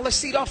 $1,000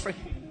 seed offering,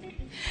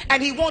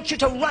 and he wants you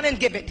to run and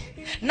give it.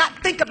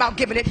 Not think about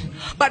giving it,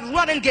 but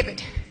run and give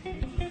it.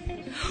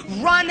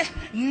 Run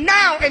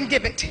now and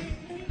give it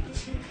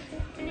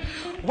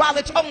while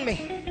it's on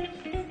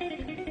me.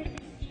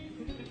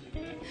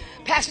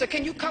 Pastor,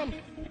 can you come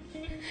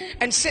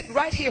and sit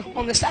right here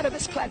on the side of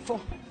this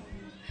platform?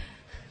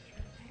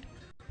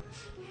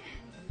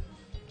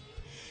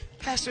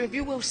 Pastor, if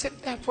you will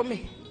sit there for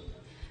me.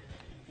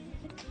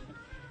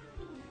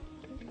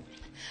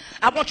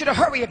 I want you to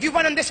hurry. If you're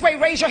running this way,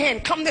 raise your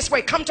hand. Come this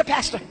way. Come to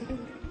Pastor.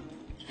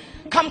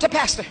 Come to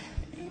Pastor.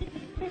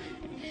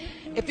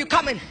 If you're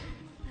coming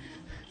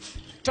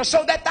to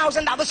sow that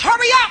 $1,000,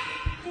 hurry up.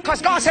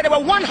 Because God said there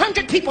were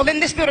 100 people in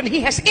this building.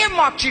 He has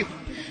earmarked you.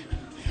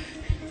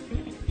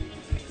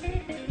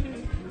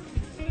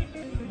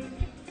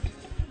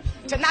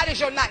 Tonight is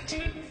your night.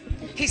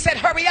 He said,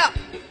 hurry up.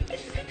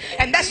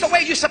 And that's the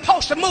way you're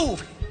supposed to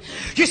move.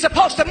 You're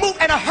supposed to move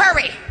in a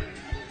hurry.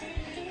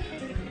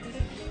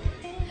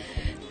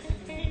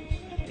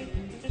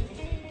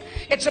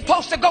 It's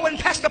supposed to go in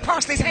Pastor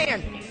Parsley's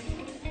hand.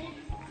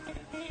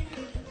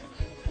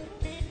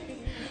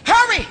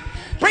 Hurry.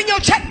 Bring your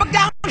checkbook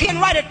down here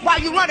and write it while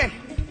you're running.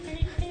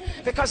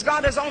 Because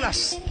God is on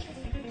us.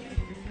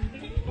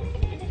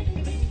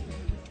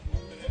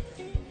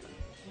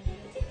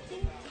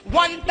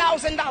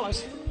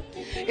 $1,000.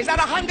 It's not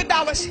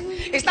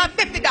 $100. It's not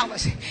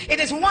 $50. It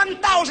is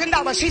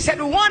 $1,000. He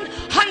said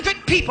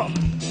 100 people.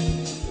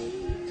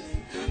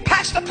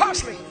 Pastor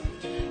Parsley,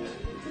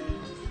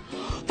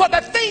 for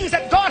the things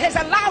that God has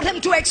allowed him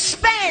to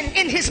expand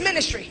in his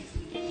ministry,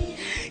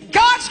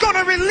 God's going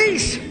to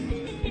release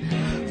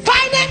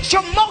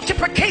financial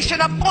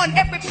multiplication upon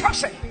every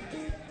person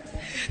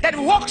that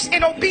walks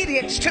in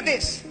obedience to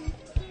this.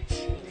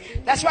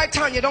 That's right,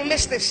 Tanya, don't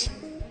miss this.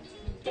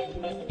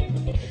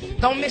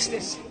 Don't miss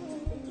this.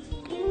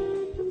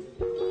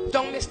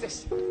 Don't miss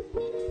this.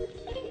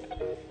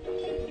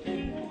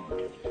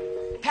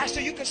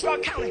 Pastor, you can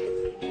start counting.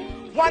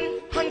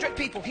 100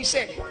 people, he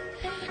said,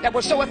 that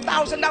will sow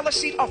 $1,000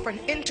 seed offering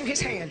into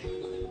his hand.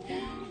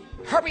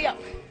 Hurry up.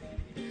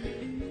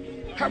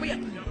 Hurry up.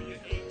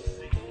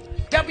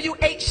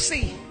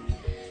 WHC.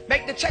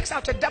 Make the checks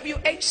out to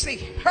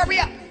WHC. Hurry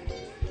up.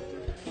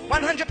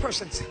 100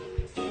 persons.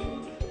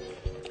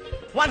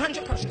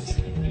 100 persons.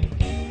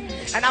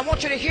 And I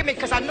want you to hear me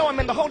because I know I'm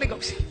in the Holy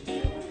Ghost.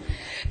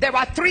 There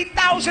are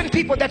 3,000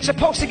 people that's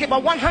supposed to give a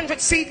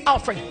 100 seed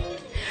offering.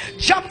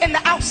 Jump in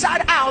the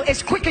outside aisle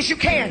as quick as you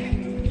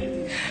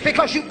can,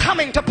 because you're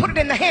coming to put it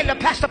in the hand of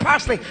Pastor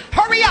Parsley.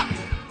 Hurry up.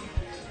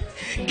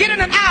 Get in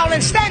an aisle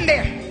and stand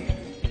there.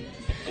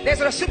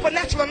 There's a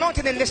supernatural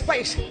anointing in this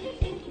place.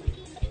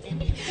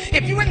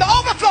 If you're in the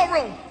overflow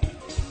room,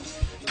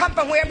 come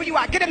from wherever you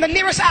are. Get in the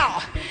nearest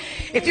aisle.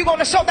 If you're going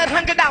to sow that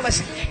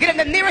 $100, get in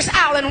the nearest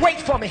aisle and wait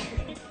for me.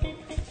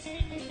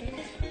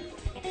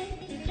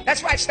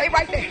 That's right. Stay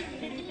right there.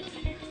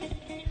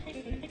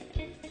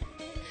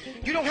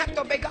 You don't have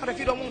to obey God if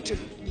you don't want to.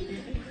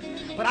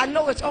 But I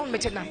know it's on me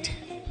tonight.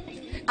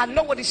 I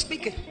know what he's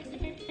speaking.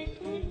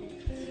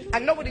 I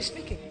know what he's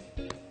speaking.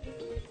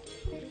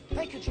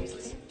 Thank you,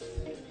 Jesus.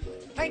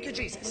 Thank you,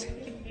 Jesus.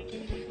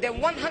 There are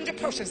 100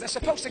 persons that's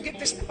supposed to get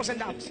this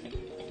 $1,000.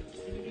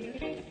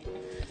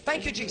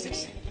 Thank you,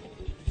 Jesus.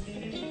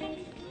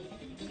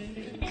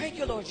 Thank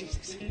you, Lord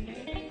Jesus.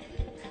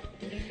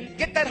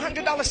 Get that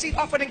 $100 seed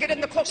offered and get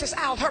in the closest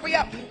aisle. Hurry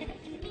up.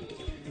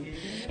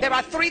 There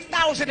are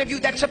 3,000 of you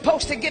that's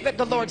supposed to give it,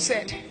 the Lord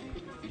said.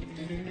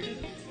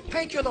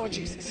 Thank you, Lord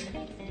Jesus.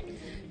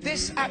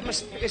 This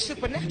atmosphere is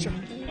supernatural.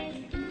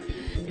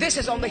 This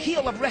is on the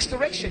heel of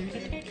restoration.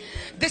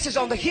 This is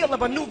on the heel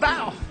of a new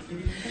vow.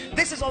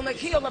 This is on the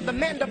heel of the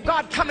man of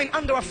God coming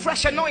under a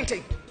fresh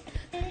anointing.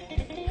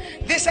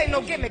 This ain't no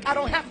gimmick. I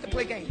don't have to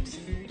play games.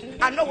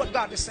 I know what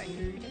God is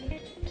saying.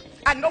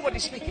 I know what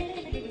he's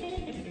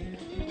speaking.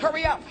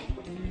 Hurry up.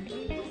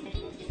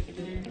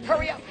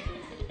 Hurry up.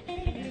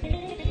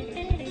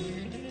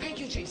 Thank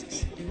you,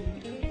 Jesus.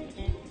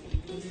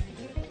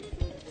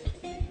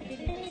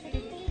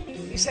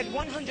 He said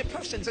 100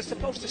 persons are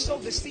supposed to sow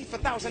this seed for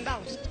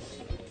 $1,000.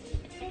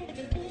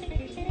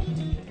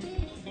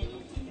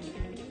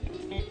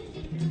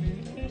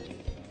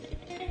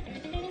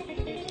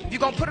 You're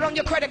going to put it on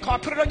your credit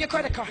card. Put it on your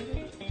credit card.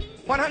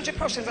 100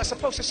 persons are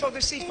supposed to sow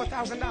this seed for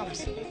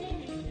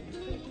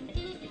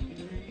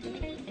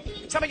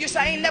 $1,000. Some of you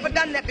say, I ain't never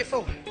done that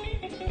before.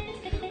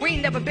 We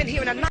ain't never been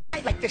here in a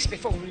night like this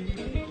before.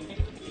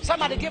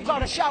 Somebody give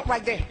God a shout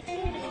right there.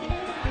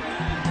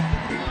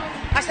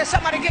 I said,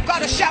 somebody give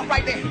God a shout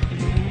right there.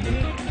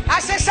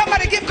 I said,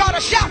 somebody give God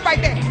a shout right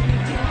there.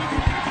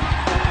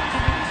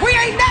 We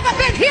ain't never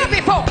been here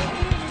before.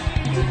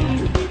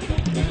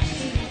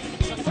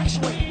 It's a fresh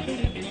wind.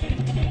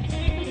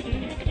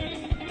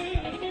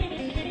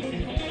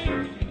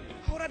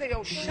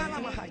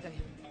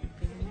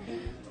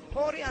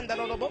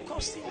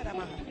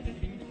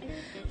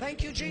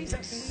 Thank you,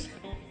 Jesus.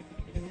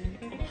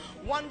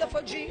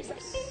 Wonderful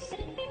Jesus.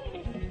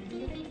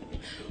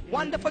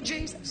 Wonderful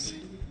Jesus.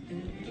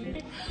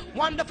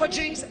 Wonderful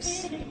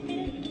Jesus.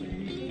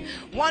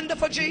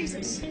 Wonderful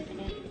Jesus.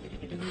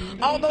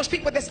 All those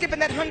people that's giving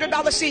that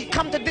 $100 seed,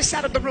 come to this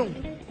side of the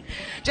room.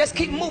 Just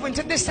keep moving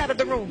to this side of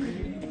the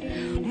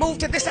room. Move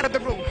to this side of the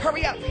room.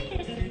 Hurry up.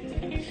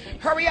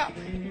 Hurry up.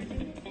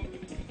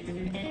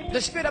 The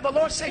Spirit of the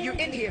Lord said you're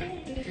in here.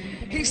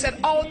 He said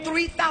all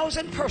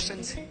 3,000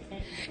 persons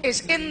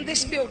is in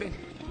this building.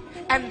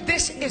 And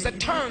this is a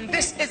turn.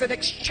 This is an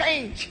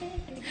exchange.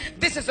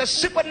 This is a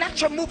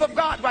supernatural move of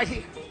God right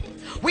here.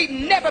 We've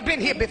never been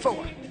here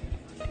before.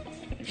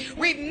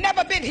 We've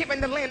never been here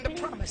in the land of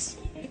promise.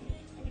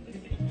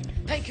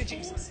 Thank you,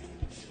 Jesus.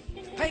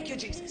 Thank you,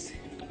 Jesus.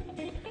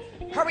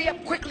 Hurry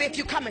up quickly if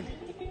you're coming.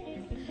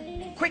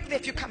 Quickly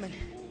if you're coming.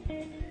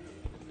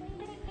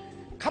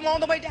 Come all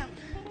the way down.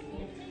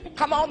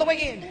 Come all the way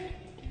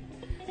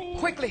in.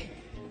 Quickly.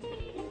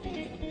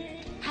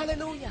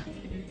 Hallelujah.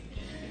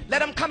 Let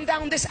them come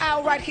down this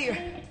aisle right here.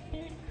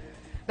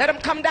 Let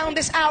them come down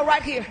this aisle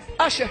right here.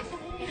 Usher,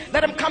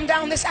 let them come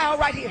down this aisle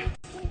right here.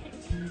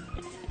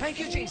 Thank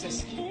you,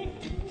 Jesus.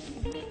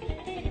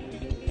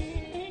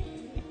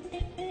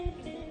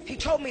 He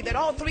told me that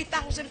all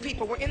 3,000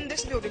 people were in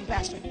this building,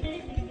 Pastor.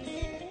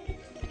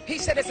 He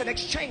said it's an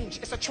exchange.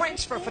 It's a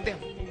transfer for them.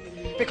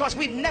 Because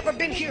we've never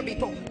been here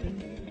before.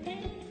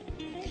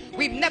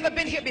 We've never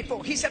been here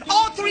before. He said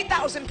all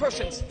 3,000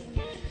 persons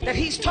that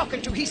he's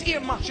talking to, he's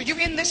earmarked. So you're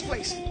in this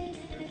place.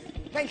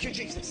 Thank you,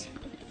 Jesus.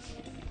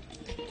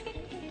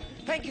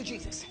 Thank you,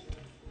 Jesus.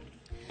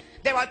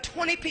 There are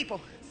 20 people.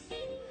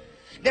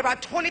 There are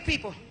 20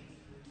 people.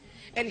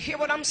 And hear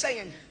what I'm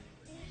saying.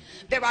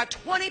 There are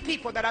 20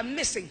 people that are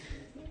missing.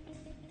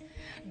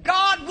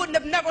 God wouldn't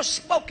have never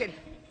spoken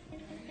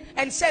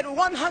and said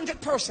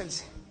 100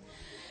 persons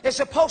is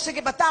supposed to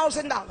give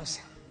 $1,000.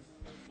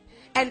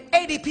 And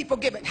 80 people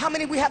give it. How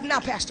many we have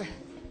now, Pastor?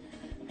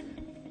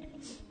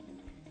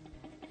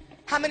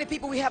 How many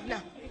people we have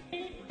now?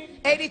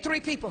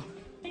 83 people.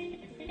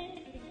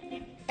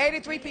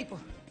 83 people.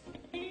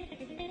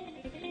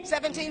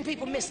 17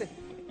 people missing.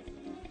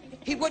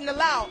 He wouldn't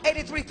allow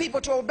 83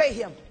 people to obey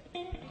him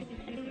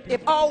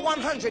if all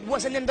 100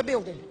 wasn't in the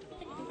building.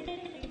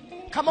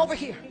 Come over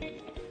here.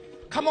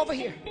 Come over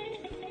here.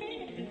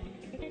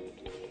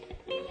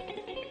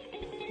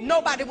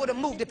 Nobody would have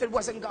moved if it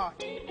wasn't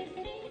God.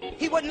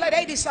 He wouldn't let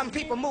 80-some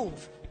people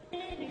move.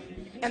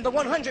 And the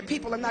 100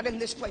 people are not in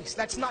this place.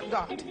 That's not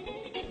God.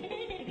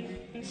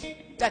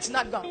 That's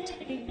not God.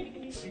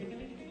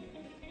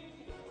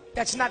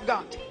 That's not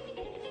God.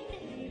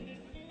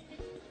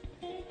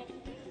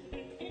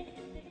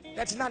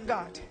 That's not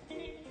God.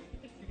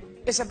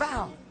 It's a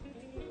vow.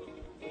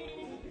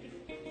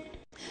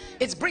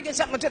 It's bringing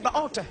something to the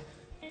altar.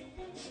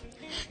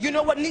 You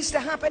know what needs to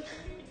happen?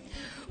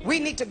 We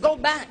need to go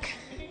back.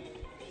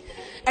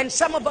 And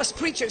some of us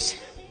preachers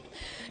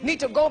need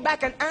to go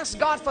back and ask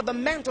God for the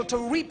mantle to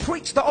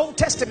re-preach the Old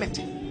Testament.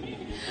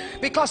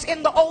 Because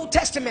in the Old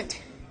Testament,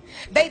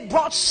 they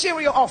brought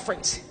cereal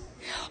offerings.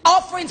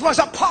 Offerings was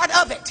a part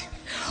of it.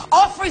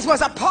 Offerings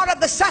was a part of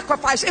the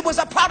sacrifice. It was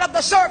a part of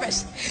the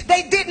service.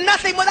 They did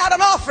nothing without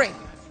an offering.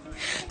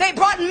 They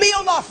brought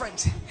meal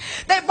offerings.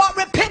 They brought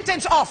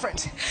repentance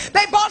offerings.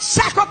 They brought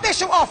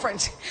sacrificial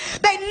offerings.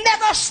 They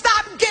never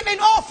stopped giving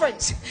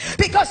offerings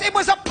because it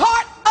was a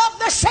part of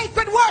the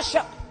sacred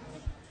worship.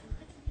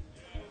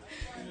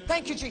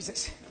 Thank you,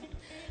 Jesus.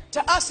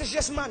 To us, it's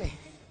just money.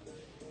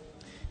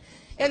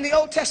 In the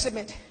Old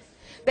Testament,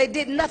 they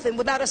did nothing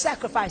without a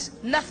sacrifice.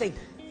 Nothing.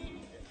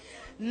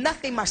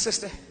 Nothing, my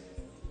sister.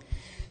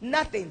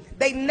 Nothing.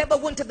 They never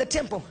went to the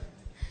temple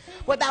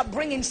without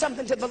bringing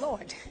something to the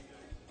Lord.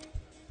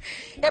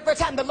 Every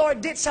time the Lord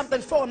did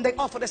something for them, they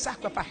offered a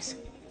sacrifice.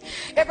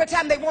 Every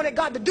time they wanted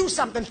God to do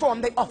something for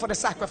them, they offered a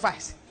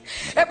sacrifice.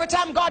 Every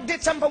time God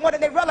did something for one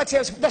of their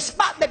relatives, the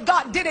spot that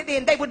God did it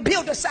in, they would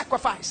build a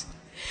sacrifice.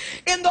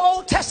 In the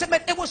Old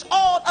Testament, it was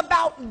all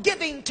about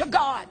giving to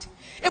God.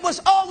 It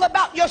was all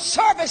about your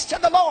service to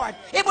the Lord.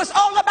 It was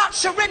all about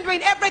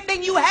surrendering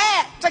everything you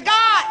had to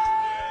God.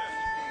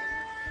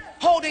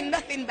 Holding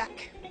nothing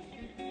back.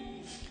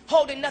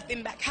 Holding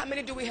nothing back. How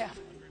many do we have?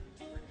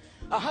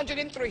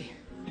 103.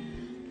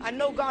 I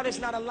know God is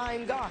not a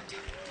lying God.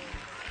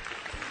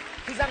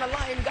 He's not a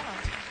lying God.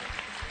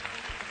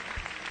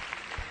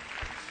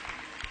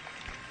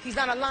 He's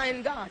not a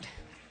lying God.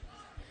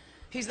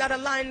 He's not a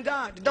lying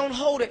God. Don't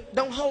hold it.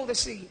 Don't hold the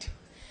seed.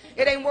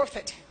 It ain't worth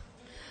it.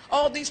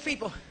 All these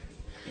people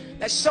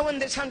that's sowing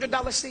this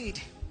 $100 seed,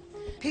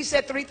 he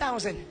said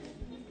 3,000.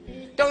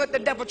 Don't let the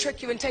devil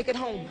trick you and take it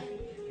home.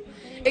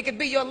 It could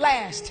be your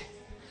last,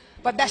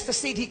 but that's the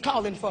seed he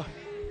calling for.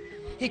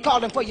 He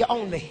calling for you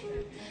only.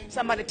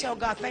 Somebody tell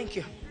God thank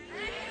you.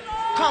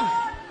 Come,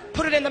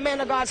 put it in the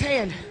man of God's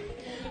hand.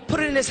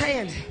 Put it in his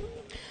hand.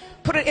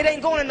 Put it. It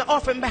ain't going in the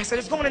offering basket.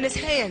 It's going in his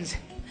hands.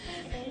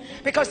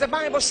 Because the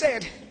Bible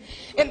said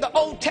in the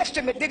Old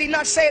Testament, did he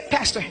not say it,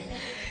 Pastor?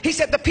 He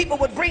said the people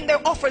would bring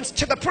their offerings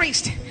to the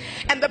priest,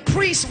 and the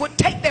priest would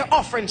take their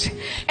offerings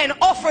and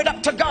offer it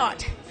up to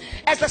God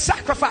as a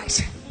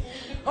sacrifice.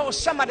 Oh,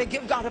 somebody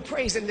give God a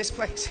praise in this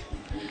place.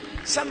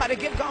 Somebody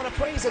give God a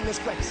praise in this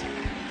place.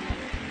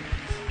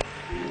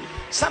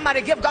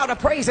 Somebody give God a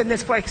praise in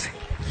this place.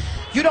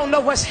 You don't know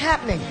what's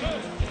happening.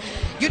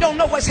 You don't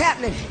know what's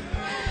happening.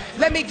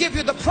 Let me give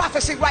you the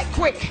prophecy right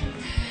quick,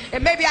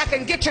 and maybe I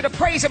can get you to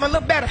praise him a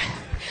little better.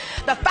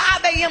 The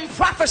 5 a.m.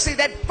 prophecy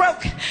that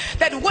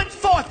went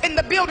forth in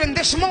the building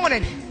this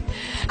morning.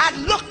 I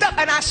looked up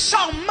and I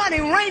saw money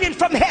raining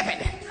from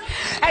heaven.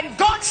 And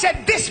God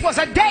said this was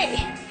a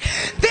day.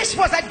 This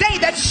was a day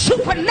that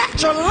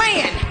supernatural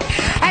land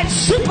and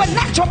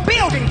supernatural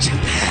buildings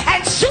and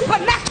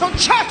supernatural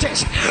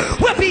churches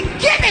will be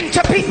given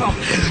to people.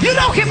 You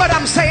don't hear what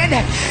I'm saying?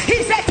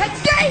 He said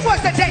today was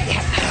the day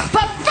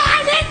for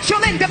financial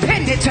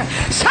independence.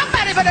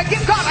 Somebody better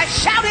give God a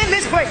shout in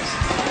this place.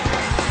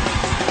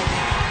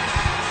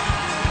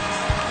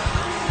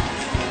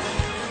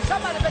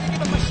 Somebody better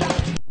give him a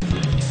shout.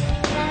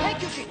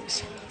 Thank you,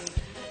 Jesus.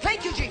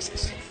 Thank you,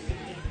 Jesus.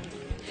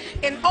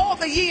 In all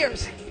the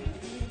years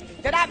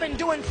that I've been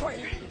doing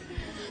prayer,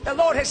 the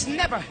Lord has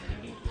never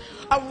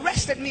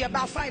arrested me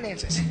about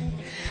finances.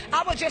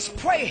 I would just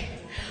pray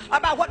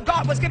about what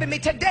God was giving me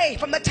today.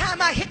 From the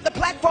time I hit the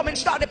platform and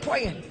started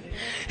praying,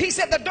 he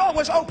said the door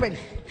was open.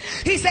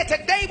 He said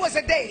today was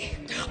a day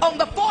on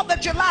the 4th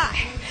of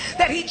July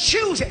that he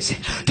chooses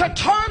to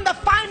turn the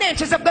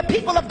finances of the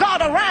people of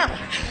God around.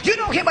 You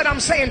don't hear what I'm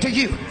saying to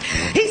you.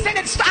 He said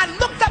I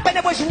looked up and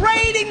it was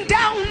raining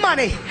down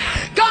money.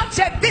 God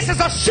said this is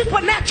a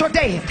supernatural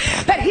day,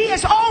 that he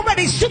has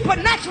already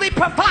supernaturally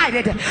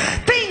provided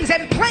things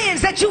and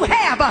plans that you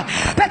have,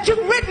 that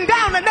you've written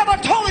down and never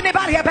told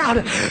anybody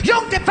about.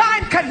 Your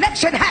divine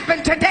connection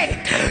happened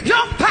today.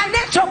 Your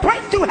financial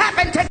breakthrough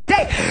happened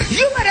today.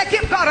 You better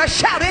give God a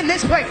shout in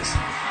this place.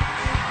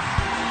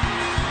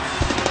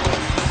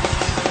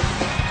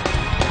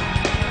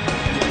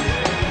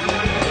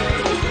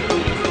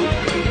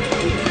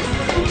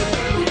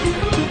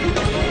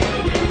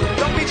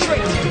 Don't be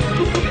tricked.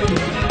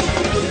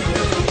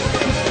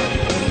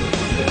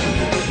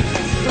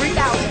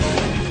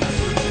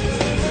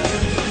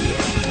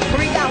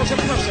 3,000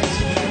 persons.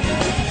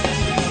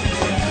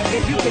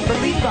 If you can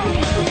believe God.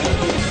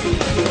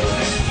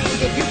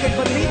 If you can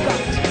believe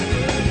God.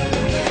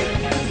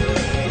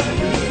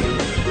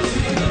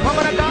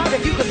 Woman of God,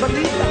 if you can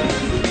believe God.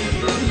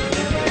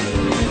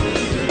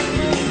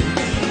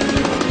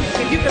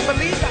 If you can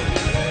believe God.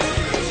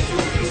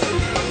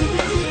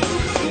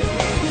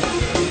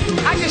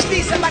 I just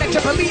need somebody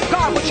to believe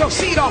God with your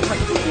seed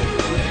offering.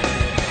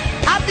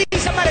 I need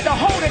somebody to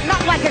hold it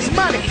not like it's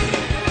money,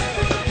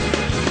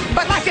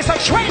 but like it's a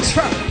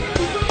transfer.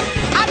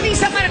 I need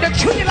somebody to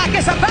treat it like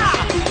it's a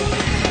vow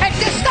and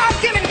just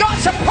start giving God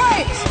some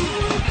praise.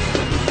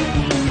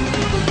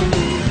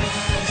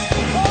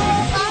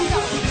 Oh my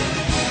God.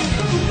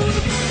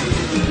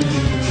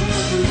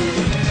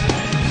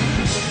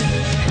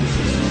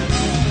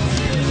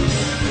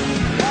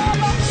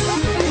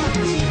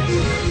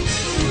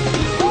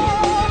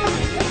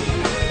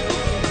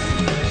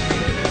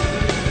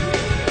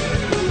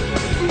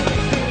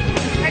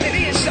 And it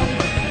is so.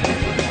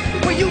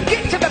 When you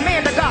get to the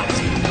man of God,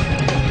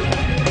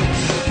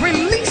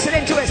 release it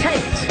into his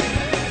hands.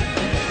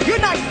 You're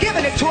not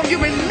giving it to him,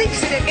 you're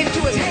releasing it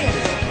into his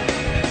hands.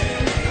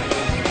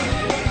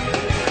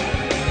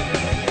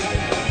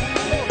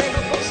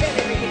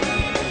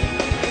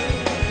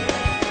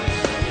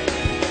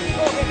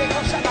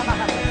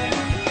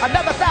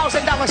 Another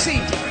 $1,000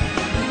 seed.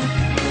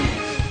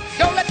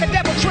 Don't let the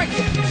devil trick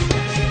you.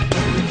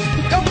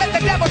 Don't let the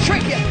devil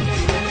trick you.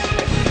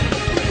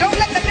 Don't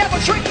let the devil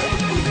trick you.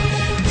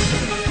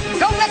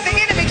 Don't let the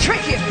enemy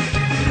trick you.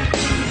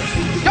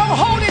 Don't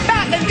hold it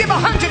back and give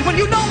 100 when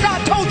you know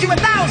God told you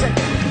 1,000.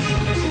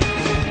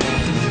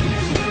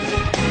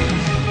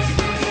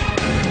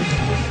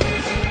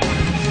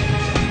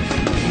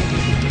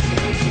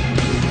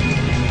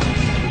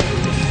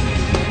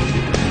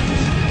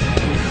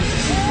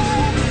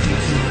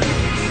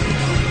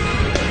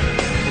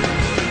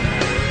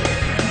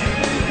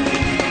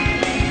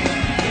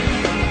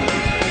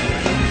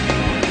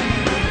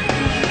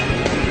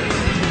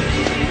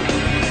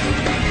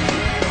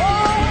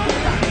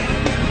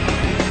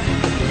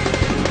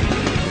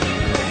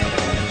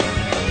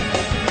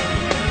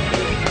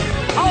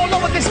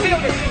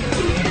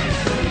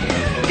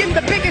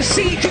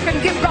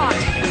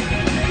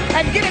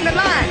 and get in the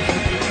line.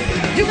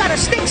 You got to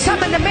stick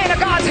some in the man of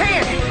God's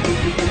hand.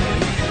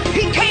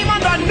 He came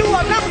under a new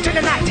anointing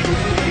tonight.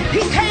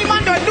 He came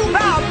under a new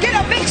vow. Get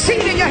a big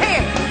seed in your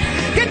hand.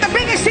 Get the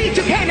biggest seed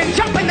you can and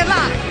jump in the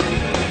line.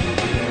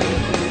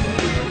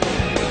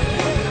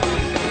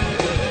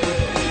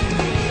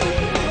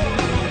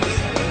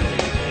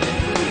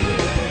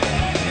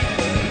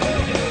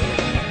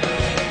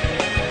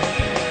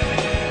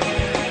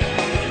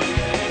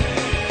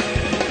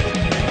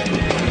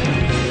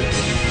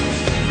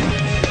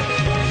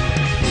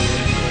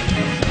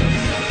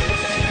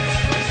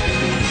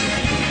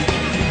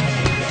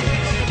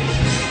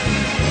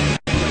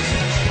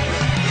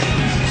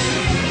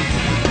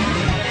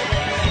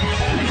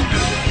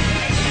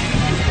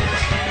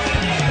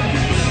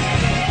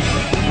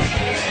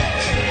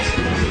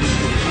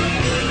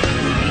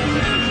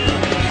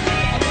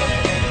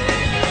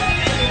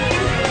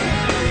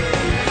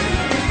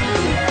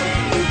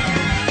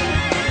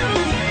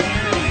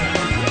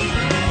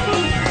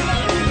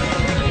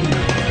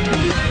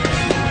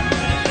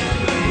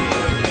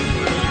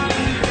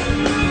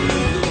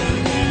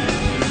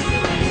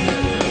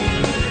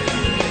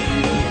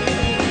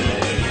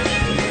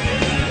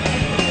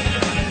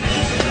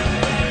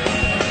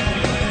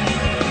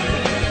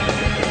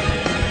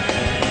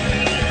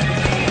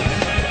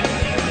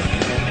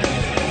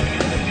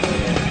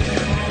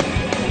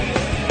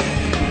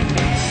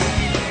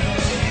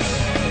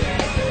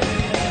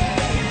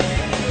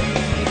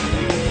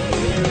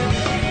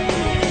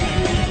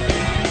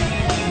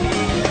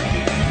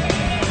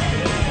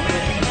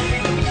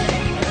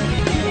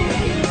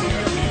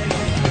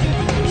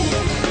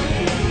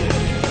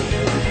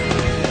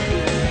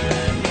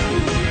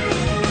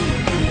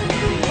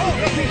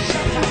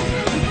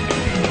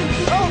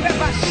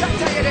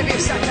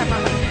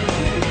 Santa